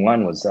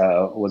 21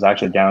 was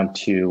actually down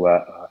to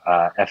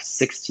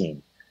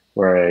f16,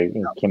 where it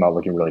came out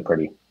looking really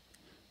pretty.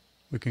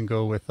 We can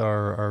go with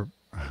our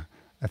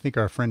I think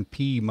our friend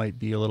P might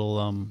be a little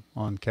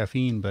on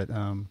caffeine, but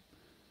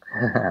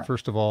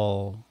first of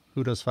all,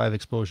 who does 5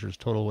 exposures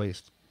total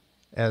waste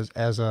as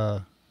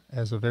a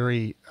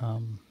very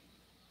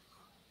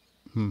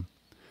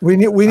we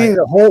need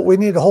a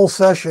whole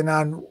session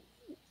on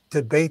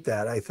debate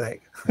that, I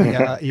think.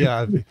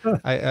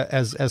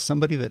 As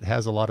somebody that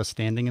has a lot of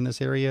standing in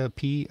this area,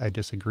 P, I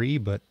disagree,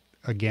 but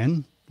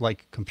again,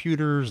 like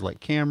computers, like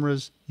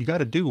cameras, you got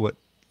to do what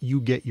you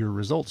get your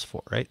results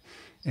for, right?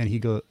 And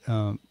he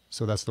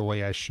so that's the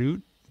way I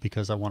shoot,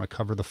 because I want to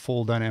cover the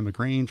full dynamic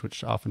range,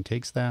 which often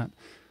takes that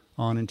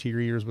on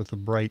interiors with a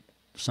bright,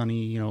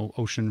 sunny,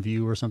 ocean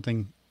view or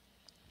something.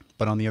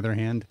 But on the other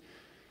hand,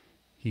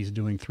 he's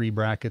doing 3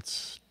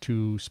 brackets,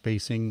 2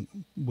 spacing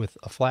with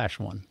a flash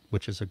one,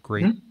 which is a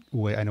great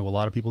way. I know a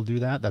lot of people do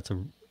that. That's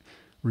a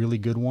really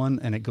good one,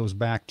 and it goes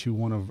back to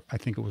one of, I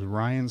think it was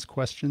Ryan's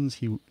questions.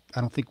 I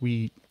don't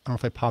know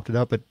if I popped it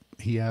up, but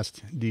he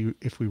asked,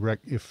 if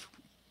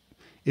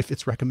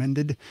it's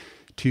recommended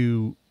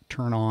to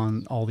turn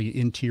on all the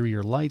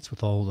interior lights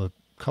with all the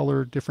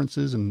color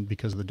differences, and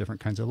because of the different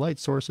kinds of light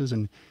sources,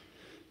 and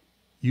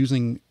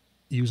using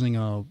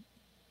a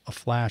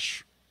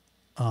flash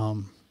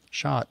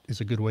shot is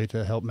a good way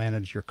to help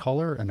manage your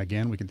color. And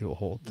again, we can do a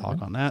whole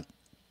talk on that.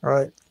 All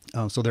right.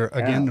 So there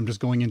again, I'm just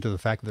going into the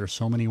fact that there's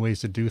so many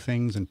ways to do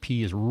things, and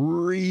P is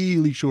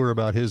really sure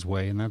about his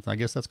way, and I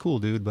guess that's cool,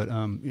 dude. But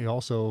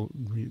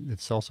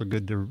it's also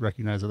good to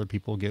recognize other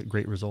people get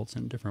great results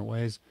in different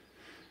ways.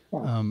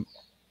 Yeah.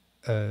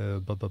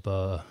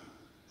 So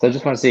I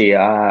just want to see.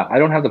 I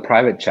don't have the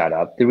private chat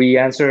up. Did we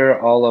answer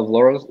all of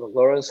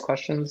Laura's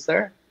questions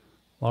there?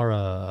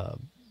 Laura,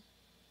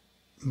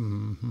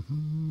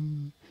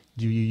 do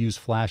you use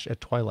Flash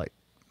at Twilight?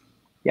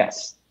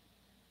 Yes.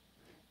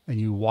 And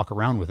you walk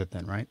around with it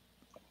then, right?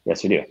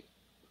 Yes, we do.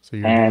 So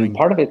you're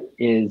part of it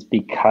is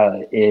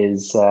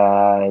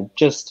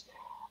just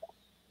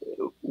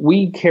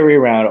we carry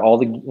around all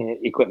the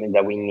equipment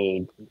that we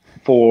need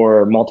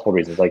for multiple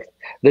reasons. Like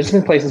there's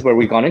been places where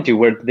we've gone into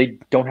where they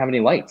don't have any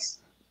lights,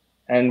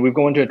 and we've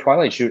gone to a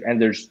Twilight shoot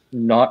and there's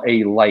not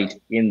a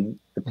light in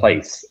the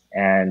place,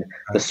 and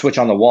the switch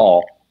on the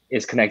wall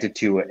is connected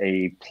to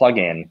a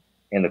plug-in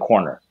in the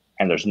corner,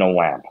 and there's no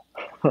lamp.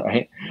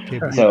 Right. Okay,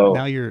 so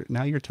now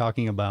you're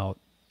talking about,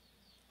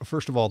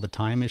 first of all, the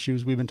time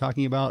issues we've been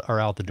talking about are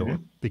out the door,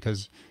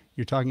 because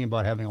you're talking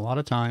about having a lot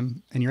of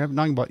time, and you're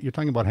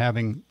talking about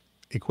having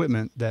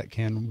equipment that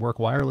can work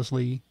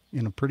wirelessly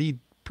in a pretty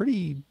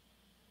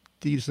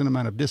decent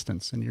amount of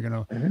distance, and you're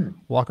going to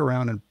walk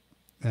around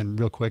and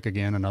real quick,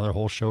 again, another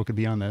whole show could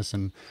be on this,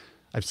 and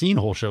I've seen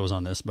whole shows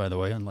on this, by the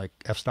way, on like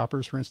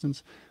f-stoppers, for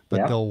instance,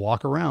 but they'll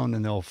walk around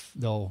and they'll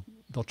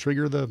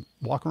trigger the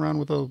walk around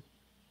with a,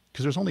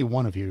 because there's only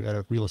one of you at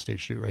a real estate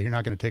shoot, right? You're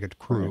not going to take a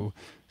crew.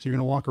 So you're going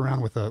to walk around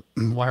with a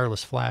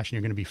wireless flash, and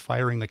you're going to be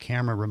firing the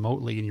camera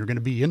remotely, and you're going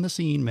to be in the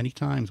scene many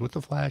times with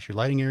the flash, your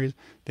lighting areas.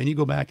 Then you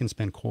go back and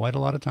spend quite a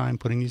lot of time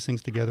putting these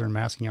things together and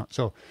masking out.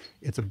 So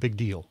it's a big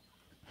deal.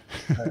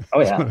 Oh,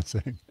 yeah. That's what I'm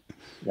saying.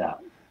 Yeah.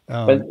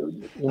 But,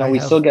 we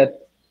still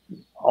get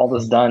all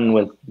this done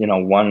with,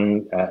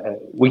 one,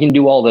 we can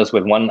do all this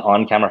with one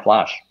on-camera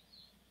flash.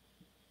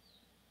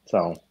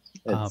 So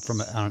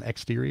from an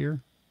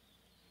exterior?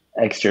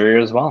 Exterior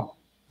as well.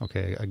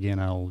 Okay, again,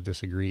 I'll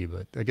disagree,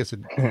 but I guess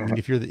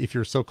if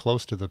you're so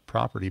close to the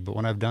property, but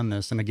when I've done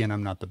this, and again,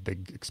 I'm not the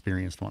big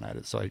experienced one at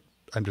it, so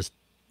I'm just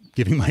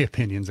giving my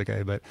opinions,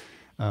 okay? But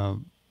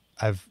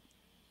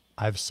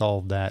I've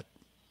solved that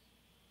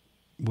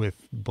with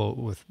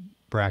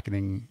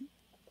bracketing.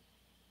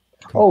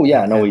 Oh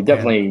yeah, no, we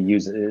definitely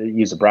use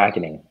a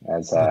bracketing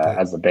as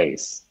the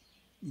base.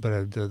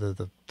 But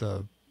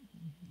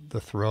the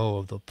throw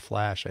of the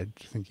flash, I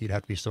think you'd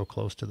have to be so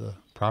close to the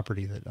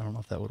property that I don't know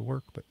if that would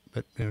work. But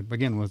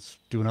again, let's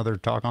do another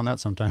talk on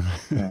that sometime.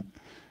 Yeah.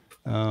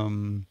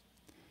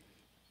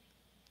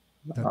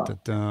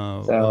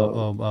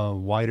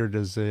 Wider,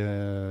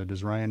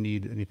 does Ryan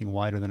need anything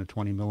wider than a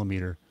 20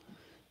 millimeter?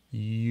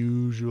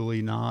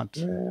 Usually not.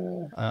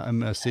 I've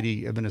been a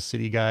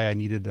city guy. I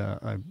needed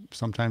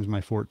sometimes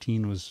my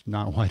 14 was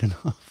not wide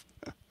enough.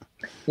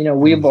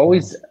 we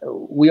always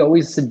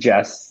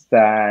suggest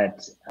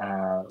that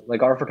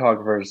like our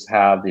photographers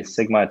have the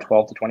Sigma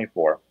 12 to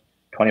 24,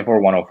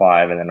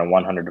 105, and then a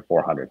 100 to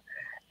 400.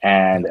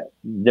 And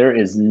there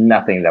is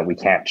nothing that we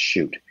can't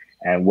shoot.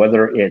 And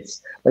whether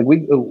it's like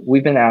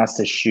we've been asked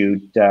to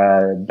shoot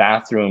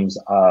bathrooms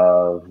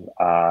of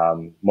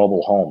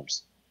mobile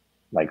homes,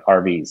 like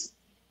RVs,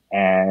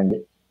 and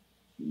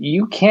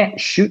you can't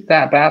shoot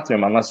that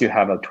bathroom unless you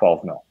have a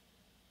 12 mil.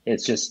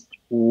 It's just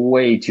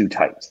way too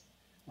tight.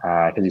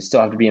 Because you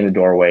still have to be in the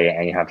doorway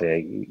and you have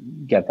to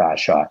get that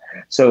shot.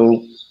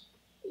 So,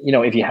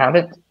 if you have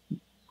it,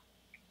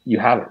 you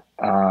have it.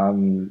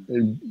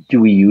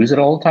 Do we use it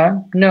all the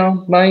time?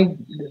 No. My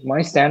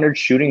standard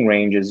shooting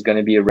range is going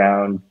to be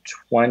around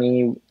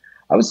 20.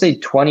 I would say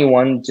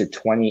 21 to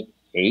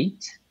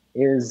 28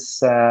 is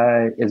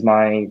where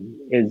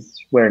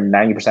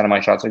 90% of my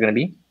shots are going to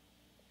be.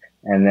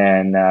 And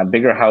then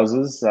bigger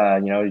houses,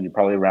 you're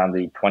probably around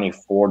the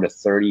 24 to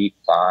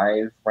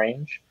 35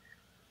 range.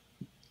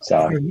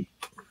 So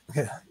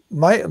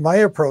my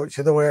approach,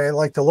 the way I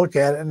like to look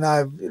at it, and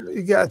I've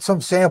got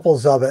some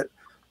samples of it,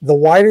 the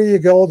wider you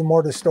go, the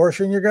more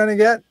distortion you're going to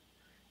get.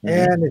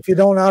 And if you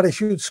don't know how to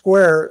shoot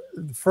square,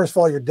 first of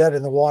all, you're dead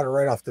in the water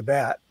right off the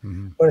bat.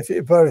 But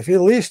if you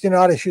at least you know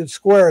how to shoot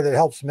square, that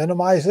helps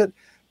minimize it.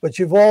 But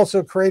you've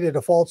also created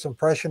a false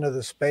impression of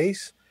the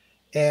space.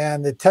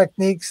 And the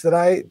techniques that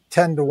I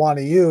tend to want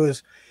to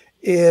use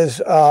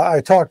is I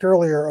talked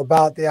earlier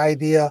about the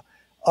idea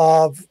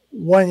of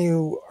when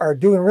you are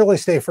doing real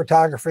estate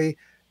photography,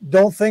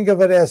 don't think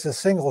of it as a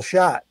single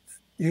shot.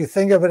 You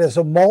think of it as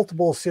a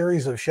multiple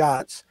series of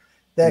shots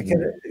that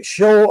can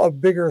show a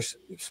bigger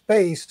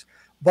space,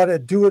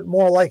 but do it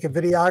more like a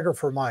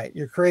videographer might.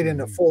 You're creating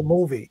a full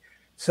movie.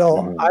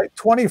 So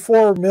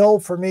 24 mil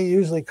for me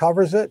usually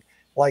covers it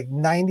like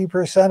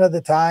 90% of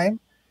the time,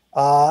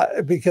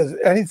 because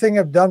anything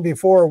I've done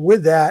before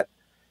with that,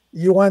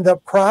 you end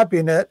up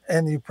cropping it,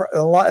 and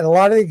a lot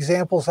of the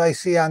examples I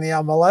see on the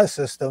MLS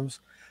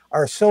systems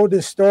are so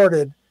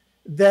distorted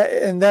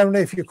and then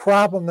if you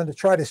crop them, then to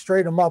try to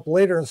straighten them up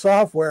later in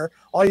software,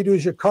 all you do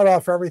is you cut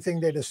off everything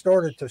they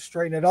distorted to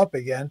straighten it up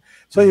again.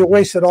 So you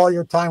wasted all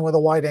your time with a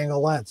wide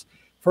angle lens.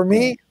 For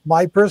me,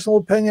 my personal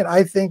opinion,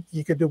 I think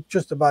you could do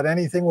just about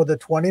anything with a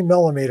 20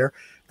 millimeter.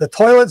 The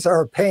toilets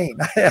are a pain.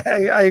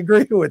 I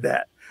agree with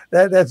that.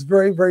 That's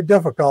very, very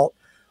difficult.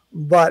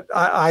 But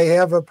I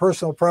have a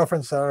personal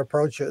preference that I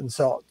approach it. And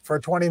so for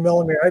 20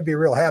 millimeter, I'd be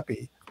real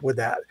happy with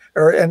that.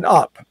 And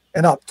up.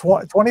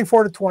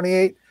 24 to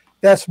 28,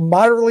 that's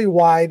moderately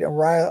wide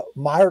and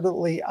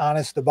moderately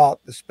honest about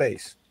the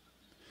space.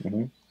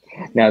 Mm-hmm.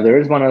 Now, there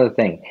is one other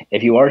thing.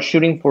 If you are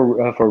shooting for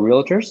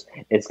realtors,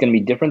 it's going to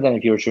be different than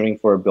if you were shooting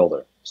for a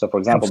builder. So, for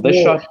example, Absolutely.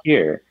 This shot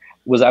here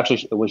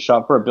was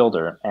shot for a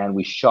builder, and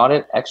we shot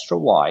it extra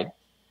wide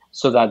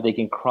so that they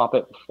can crop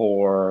it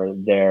for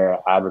their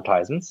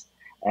advertisements.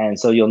 And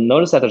so you'll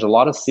notice that there's a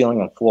lot of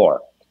ceiling and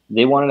floor.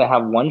 They wanted to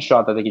have one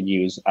shot that they could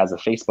use as a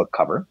Facebook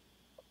cover.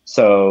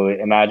 So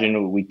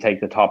imagine we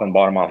take the top and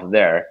bottom off of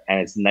there, and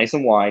it's nice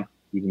and wide.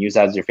 You can use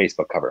that as your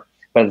Facebook cover.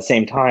 But at the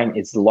same time,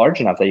 it's large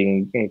enough that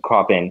you can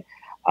crop in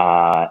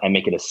and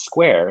make it a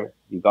square.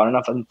 You've got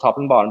enough on the top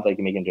and bottom that you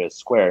can make it into a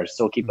square,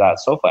 still keep that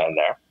sofa in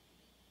there.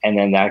 And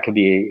then that could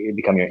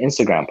become your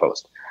Instagram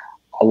post.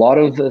 A lot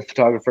of the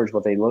photographers,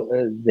 what they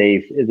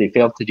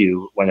fail to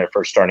do when they're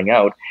first starting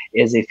out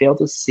is they fail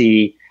to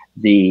see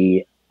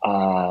they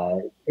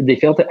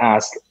fail to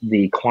ask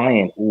the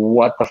client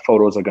what the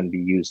photos are going to be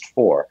used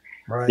for.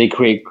 Right. They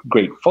create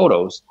great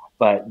photos,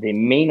 but they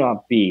may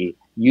not be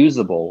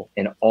usable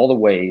in all the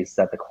ways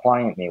that the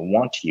client may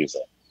want to use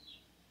it.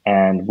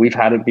 And we've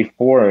had it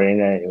before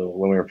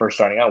when we were first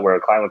starting out, where a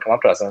client would come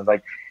up to us and was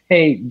like,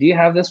 "Hey, do you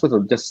have this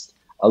with just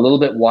a little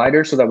bit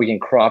wider so that we can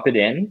crop it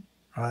in?"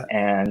 Right.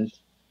 And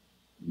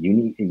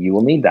you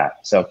will need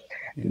that. So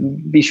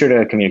be sure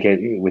to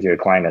communicate with your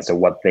client as to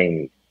what they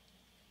need.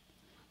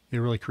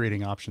 You're really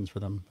creating options for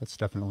them. That's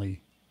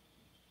definitely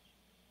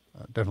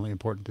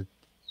important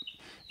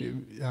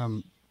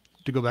to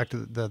go back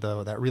to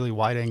that really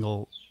wide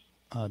angle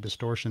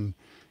distortion.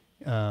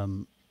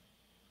 It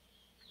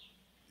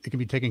can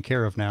be taken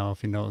care of now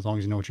if you know, as long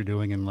as you know what you're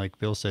doing, and like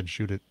Bill said,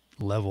 shoot it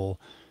level,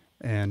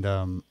 and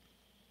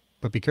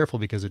but be careful,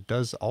 because it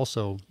does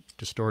also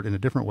distort in a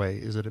different way.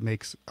 Is that it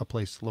makes a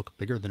place look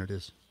bigger than it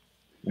is.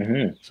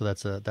 Mm-hmm. So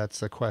that's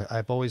a question.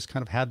 I've always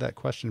kind of had that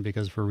question,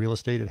 because for real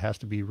estate, it has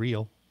to be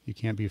real. You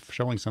can't be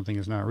showing something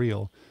that's not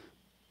real,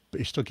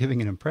 but you're still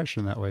giving an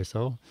impression that way.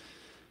 So,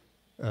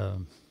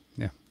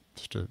 yeah,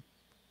 just to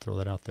throw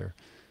that out there.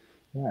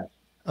 Yeah.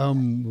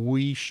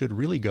 We should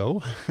really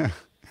go.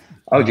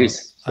 Oh,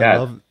 geez.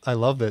 Yeah. I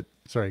love that.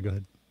 Sorry, go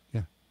ahead.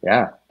 Yeah.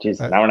 Yeah. Geez,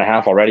 an hour and a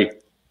half already.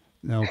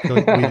 No,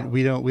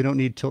 we don't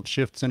need tilt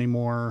shifts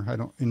anymore.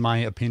 In my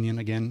opinion,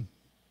 again,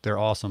 they're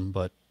awesome,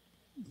 but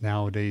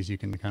nowadays you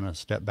can kind of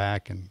step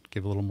back and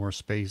give a little more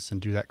space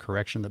and do that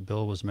correction that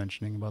Bill was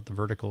mentioning about the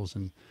verticals,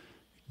 and you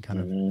can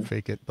kind of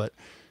fake it, but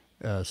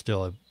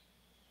still.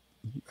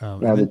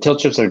 The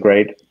tilt shifts are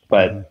great,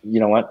 but you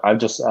know what? I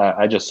just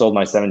sold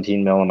my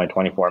 17 mil and my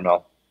 24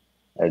 mil.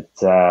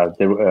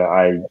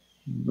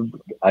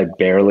 I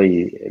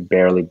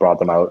barely brought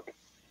them out.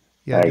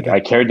 Yeah, I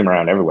carried them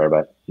around everywhere,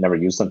 but never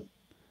used them.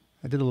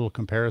 I did a little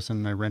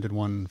comparison. I rented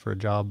one for a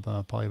job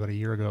probably about a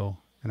year ago,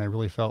 and I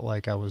really felt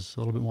like I was a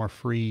little bit more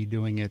free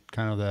doing it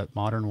kind of that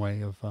modern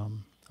way of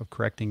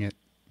correcting it.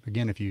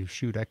 Again, if you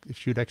shoot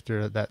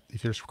extra,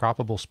 if there's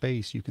croppable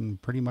space, you can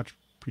pretty much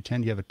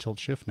pretend you have a tilt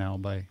shift now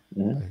and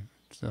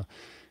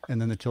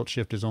then the tilt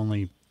shift has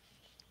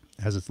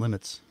its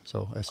limits.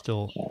 So I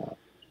still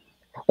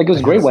like, it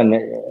was great when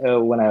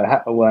I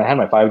had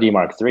my 5D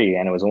Mark III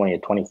and it was only a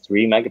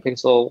 23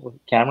 megapixel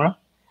camera.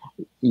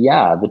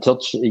 Yeah,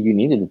 you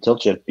needed the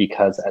tilt shift,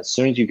 because as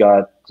soon as you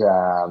got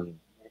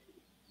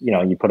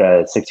you put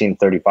a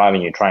 1635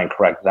 and you try and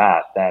correct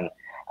that, then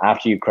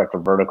after you correct for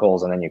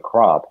verticals and then you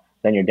crop,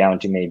 then you're down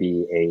to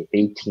maybe a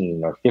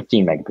 18 or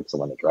 15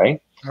 megapixel image,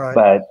 right?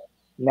 But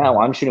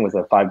now I'm shooting with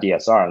a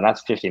 5DSR, and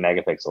that's 50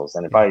 megapixels.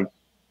 And if I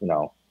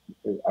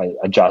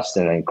adjust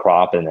and then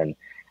crop and then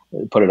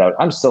put it out,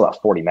 I'm still at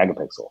 40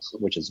 megapixels,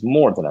 which is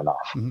more than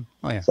enough. Mm-hmm.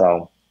 Oh, yeah.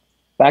 So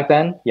back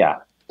then, yeah,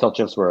 tilt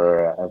shifts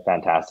were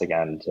fantastic,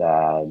 and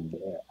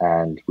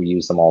we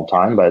use them all the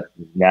time. But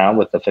now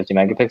with the 50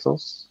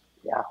 megapixels,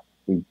 yeah,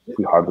 we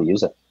hardly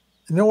use it.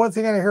 You know, one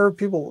thing I hear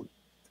people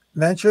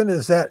mention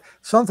is that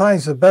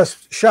sometimes the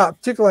best shot,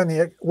 particularly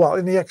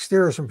in the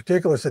exteriors in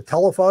particular, is a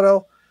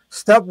telephoto.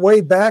 Step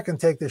way back and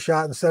take the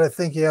shot instead of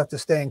thinking you have to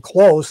stay in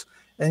close.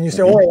 And you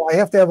say, "Oh, I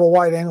have to have a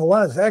wide angle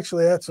lens."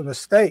 Actually, that's a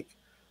mistake.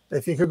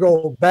 If you could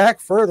go back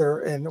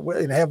further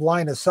and have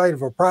line of sight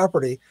of a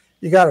property,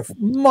 you got a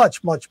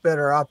much, much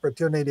better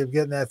opportunity of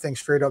getting that thing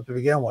straight up to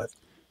begin with.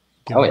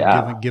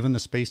 Given the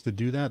space to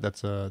do that,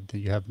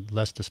 you have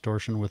less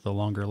distortion with a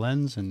longer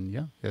lens, and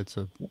yeah, it's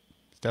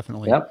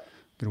definitely a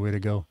good way to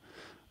go.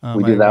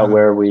 We do that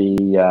where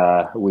we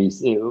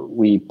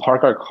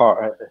park our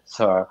car.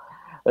 So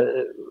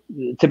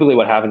typically,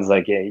 what happens,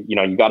 like,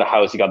 you got a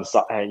house, you got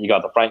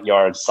the front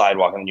yard,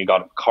 sidewalk, and you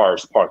got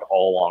cars parked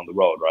all along the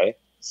road, right?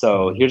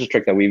 So here's a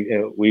trick that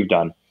we've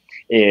done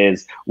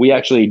is we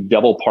actually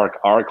double park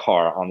our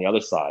car on the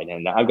other side,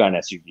 and I've got an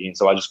SUV, and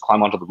so I just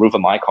climb onto the roof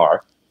of my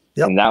car,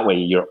 and that way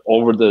you're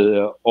over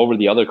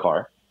the other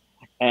car,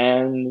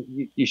 and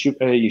you shoot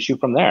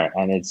from there,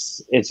 and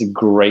it's a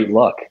great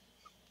look.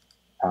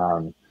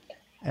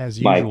 As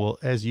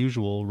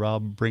usual,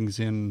 Rob brings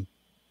in.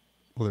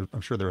 Well,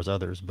 I'm sure there's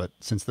others, but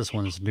since this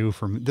one is new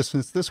for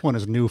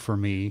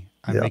me,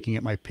 I'm making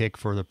it my pick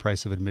for the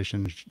price of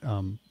admission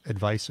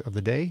advice of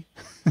the day.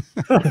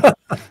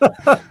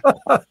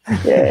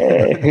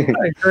 Yay.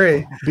 I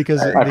agree.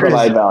 because I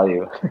provide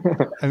value.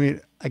 I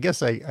mean, I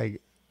guess I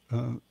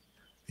don't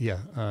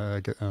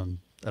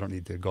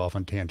need to go off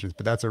on tangents,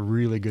 but that's a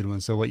really good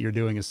one. So what you're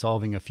doing is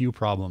solving a few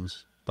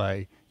problems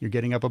by you're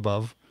getting up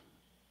above,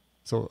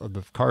 so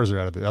the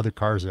other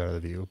cars are out of the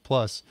view.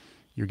 Plus,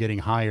 you're getting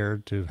higher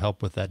to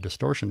help with that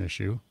distortion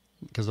issue,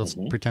 because let's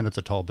pretend it's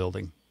a tall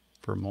building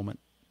for a moment.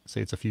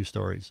 Say it's a few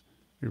stories.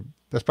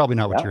 That's probably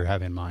not what you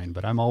have in mind,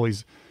 but I'm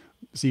always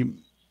see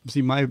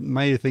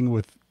my thing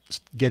with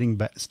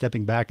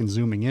stepping back and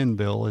zooming in,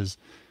 Bill, is,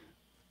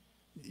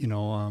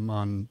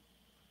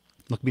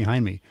 look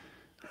behind me.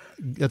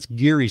 That's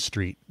Geary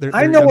Street.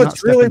 I know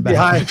what's really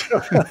behind. No,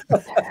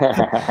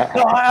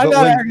 I'm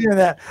not arguing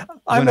that.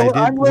 I'm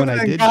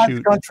living in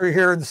God's country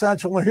here in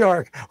central New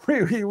York. We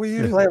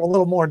usually have a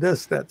little more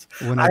distance.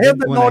 When I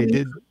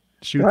did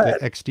shoot the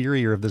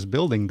exterior of this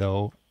building,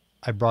 though,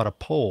 I brought a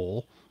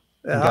pole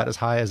and got as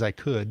high as I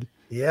could.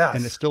 Yeah,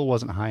 and it still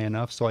wasn't high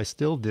enough, so I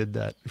still did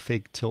that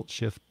fake tilt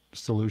shift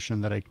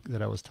solution that I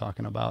was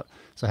talking about.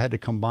 So I had to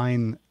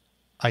combine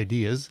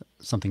ideas,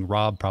 something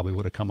Rob probably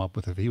would have come up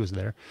with if he was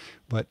there.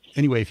 But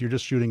anyway, if you're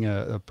just shooting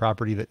a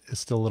property that is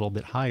still a little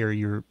bit higher,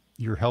 you're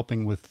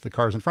helping with the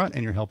cars in front,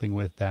 and you're helping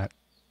with that.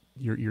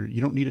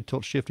 You don't need a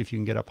tilt shift if you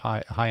can get up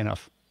high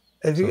enough.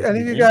 Have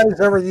any of you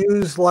guys ever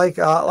used like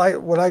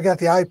what I got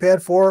the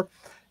iPad for?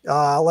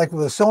 Like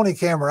with a Sony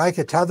camera, I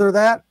could tether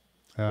that.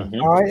 All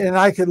right, and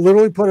I could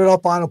literally put it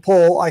up on a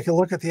pole. I could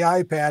look at the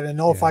iPad and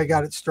know if I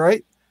got it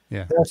straight.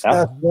 Yeah, that's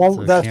one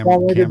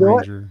way to do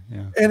it.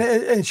 Yeah. And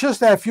it's just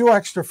that few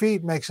extra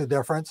feet makes a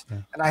difference. Yeah.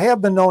 And I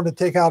have been known to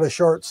take out a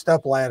short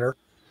step ladder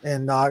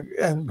and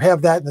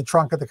have that in the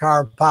trunk of the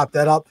car and pop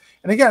that up.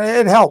 And again,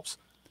 it helps.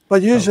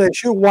 But usually I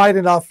shoot wide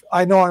enough.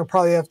 I know I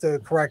probably have to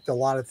correct a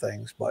lot of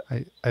things. But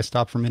I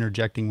stopped from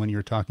interjecting when you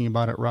were talking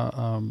about it,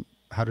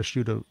 how to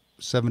shoot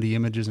 70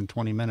 images in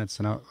 20 minutes,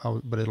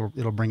 but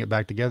it'll bring it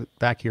back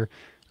here.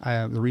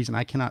 The reason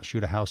I cannot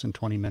shoot a house in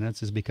 20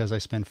 minutes is because I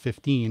spend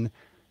 15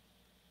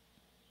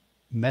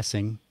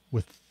 messing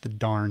with the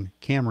darn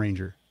Cam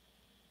Ranger.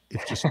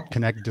 It's just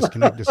disconnect.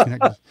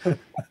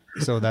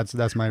 So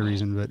that's my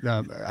reason. But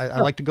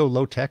I like to go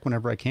low tech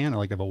whenever I can. I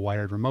like to have a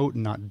wired remote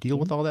and not deal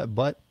with all that,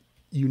 but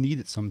you need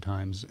it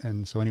sometimes.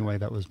 And so anyway,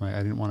 that was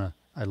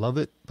I love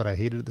it, but I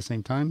hate it at the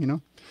same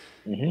time,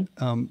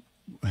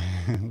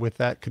 With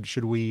that,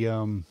 should we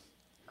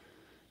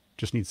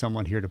just need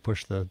someone here to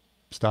push the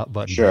stop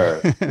button?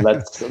 Sure.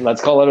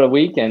 let's call it a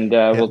week, and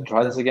we'll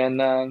try this again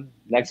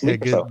next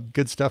week.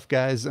 Good stuff,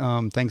 guys.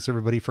 Thanks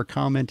everybody for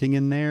commenting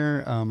in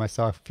there. I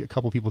saw a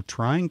couple people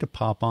trying to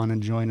pop on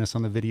and join us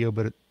on the video,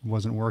 but it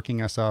wasn't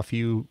working. I saw a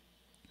few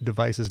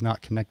devices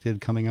not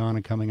connected coming on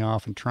and coming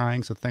off and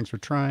trying. So thanks for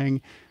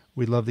trying.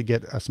 We'd love to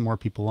get some more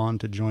people on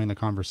to join the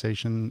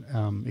conversation.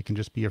 It can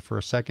just be for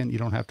a second. You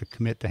don't have to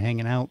commit to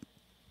hanging out.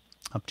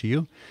 Up to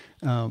you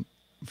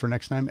for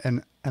next time.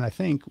 And I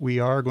think we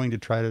are going to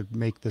try to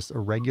make this a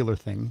regular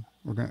thing.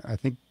 I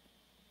think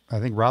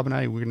Rob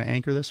and we're going to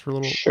anchor this for a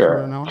little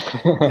for an hour.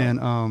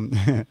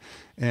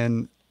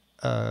 And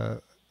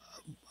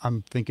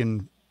I'm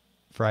thinking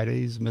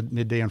Fridays,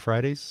 midday on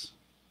Fridays.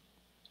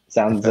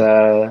 Sounds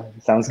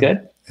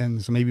good.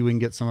 And so maybe we can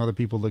get some other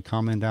people to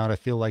comment out. I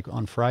feel like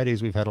on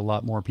Fridays we've had a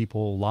lot more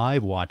people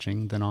live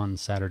watching than on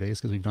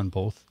Saturdays, because we've done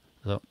both.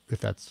 So if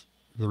that's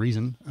the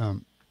reason,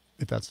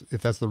 if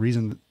that's the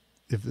reason,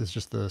 if it's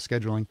just the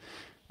scheduling.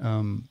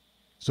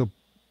 So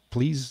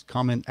please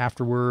comment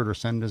afterward or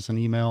send us an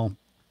email.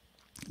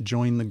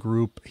 Join the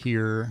group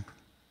here.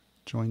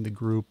 Join the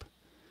group.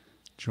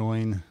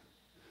 I'm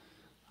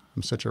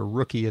such a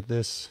rookie at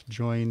this.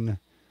 Join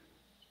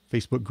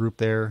Facebook group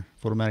there,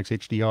 Photomatix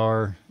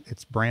HDR.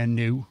 It's brand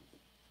new.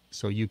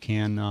 So you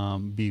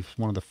can be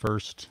one of the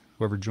first.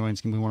 Whoever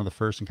joins can be one of the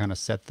first and kind of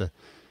set the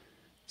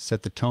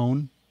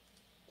tone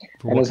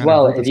for and what as kind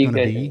well, of group it's going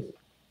to be.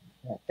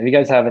 If you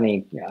guys have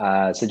any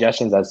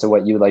suggestions as to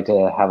what you would like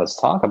to have us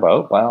talk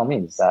about, by all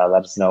means,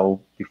 let us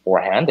know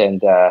beforehand,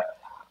 and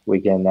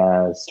we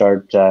can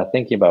start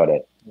thinking about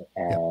it.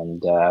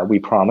 And we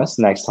promise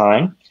next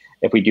time,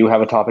 if we do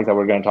have a topic that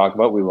we're going to talk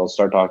about, we will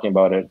start talking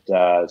about it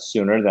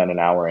sooner than an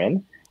hour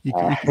in.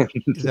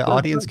 The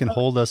audience can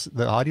hold us.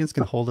 The audience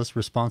can hold us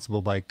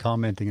responsible by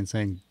commenting and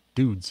saying,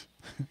 "Dudes."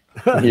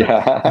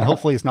 Yeah. And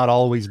hopefully, it's not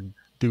always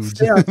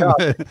dudes.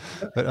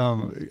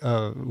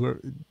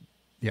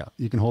 Yeah,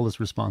 you can hold us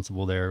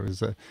responsible there.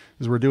 As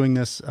we're doing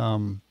this,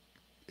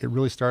 it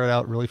really started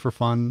out really for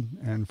fun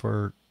and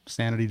for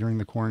sanity during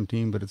the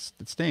quarantine, but it's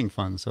staying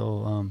fun.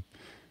 So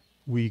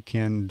we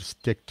can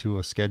stick to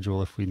a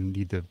schedule if we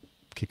need to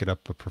kick it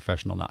up a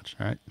professional notch.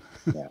 All right.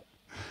 Yeah. All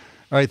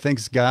right.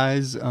 Thanks,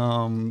 guys.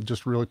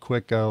 Just really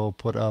quick, I'll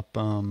put up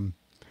where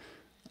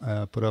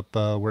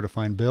to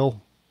find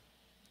Bill,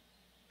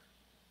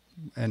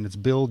 and it's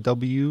Bill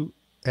WSRE.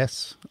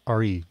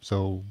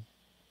 So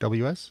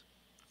WS.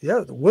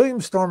 Yeah,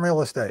 William Storm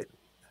Real Estate.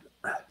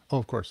 Oh,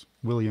 of course,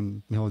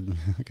 William.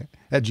 Okay,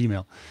 at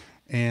Gmail,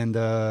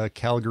 and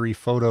Calgary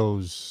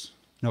Photos.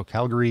 No,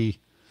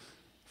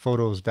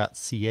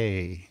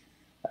 CalgaryPhotos.ca.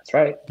 That's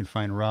right. You can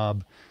find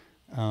Rob.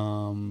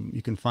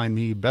 You can find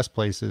me best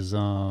places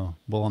on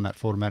that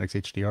Photomatix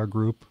HDR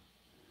group.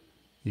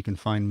 You can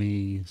find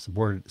me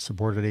supported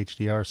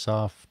HDR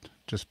soft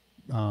just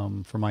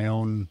for my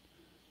own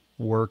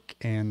work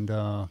and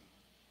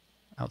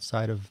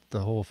outside of the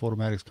whole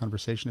Photomatix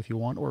conversation if you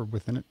want, or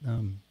within it.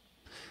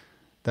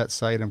 That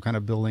site I'm kind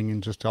of building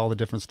and just all the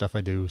different stuff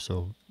I do,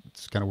 so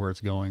it's kind of where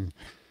it's going.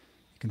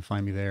 You can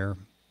find me there.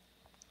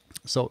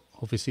 So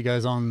hopefully see you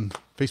guys on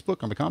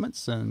Facebook on the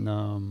comments,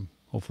 and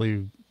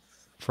hopefully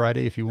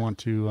Friday if you want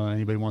to,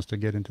 anybody wants to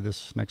get into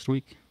this next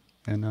week.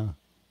 And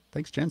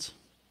thanks, gents.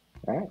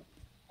 All right.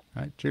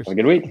 All right, cheers. Have a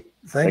good week.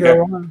 Thank Take you,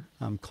 care. everyone.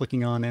 I'm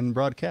clicking on end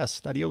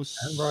broadcast. Adios.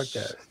 And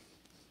broadcast.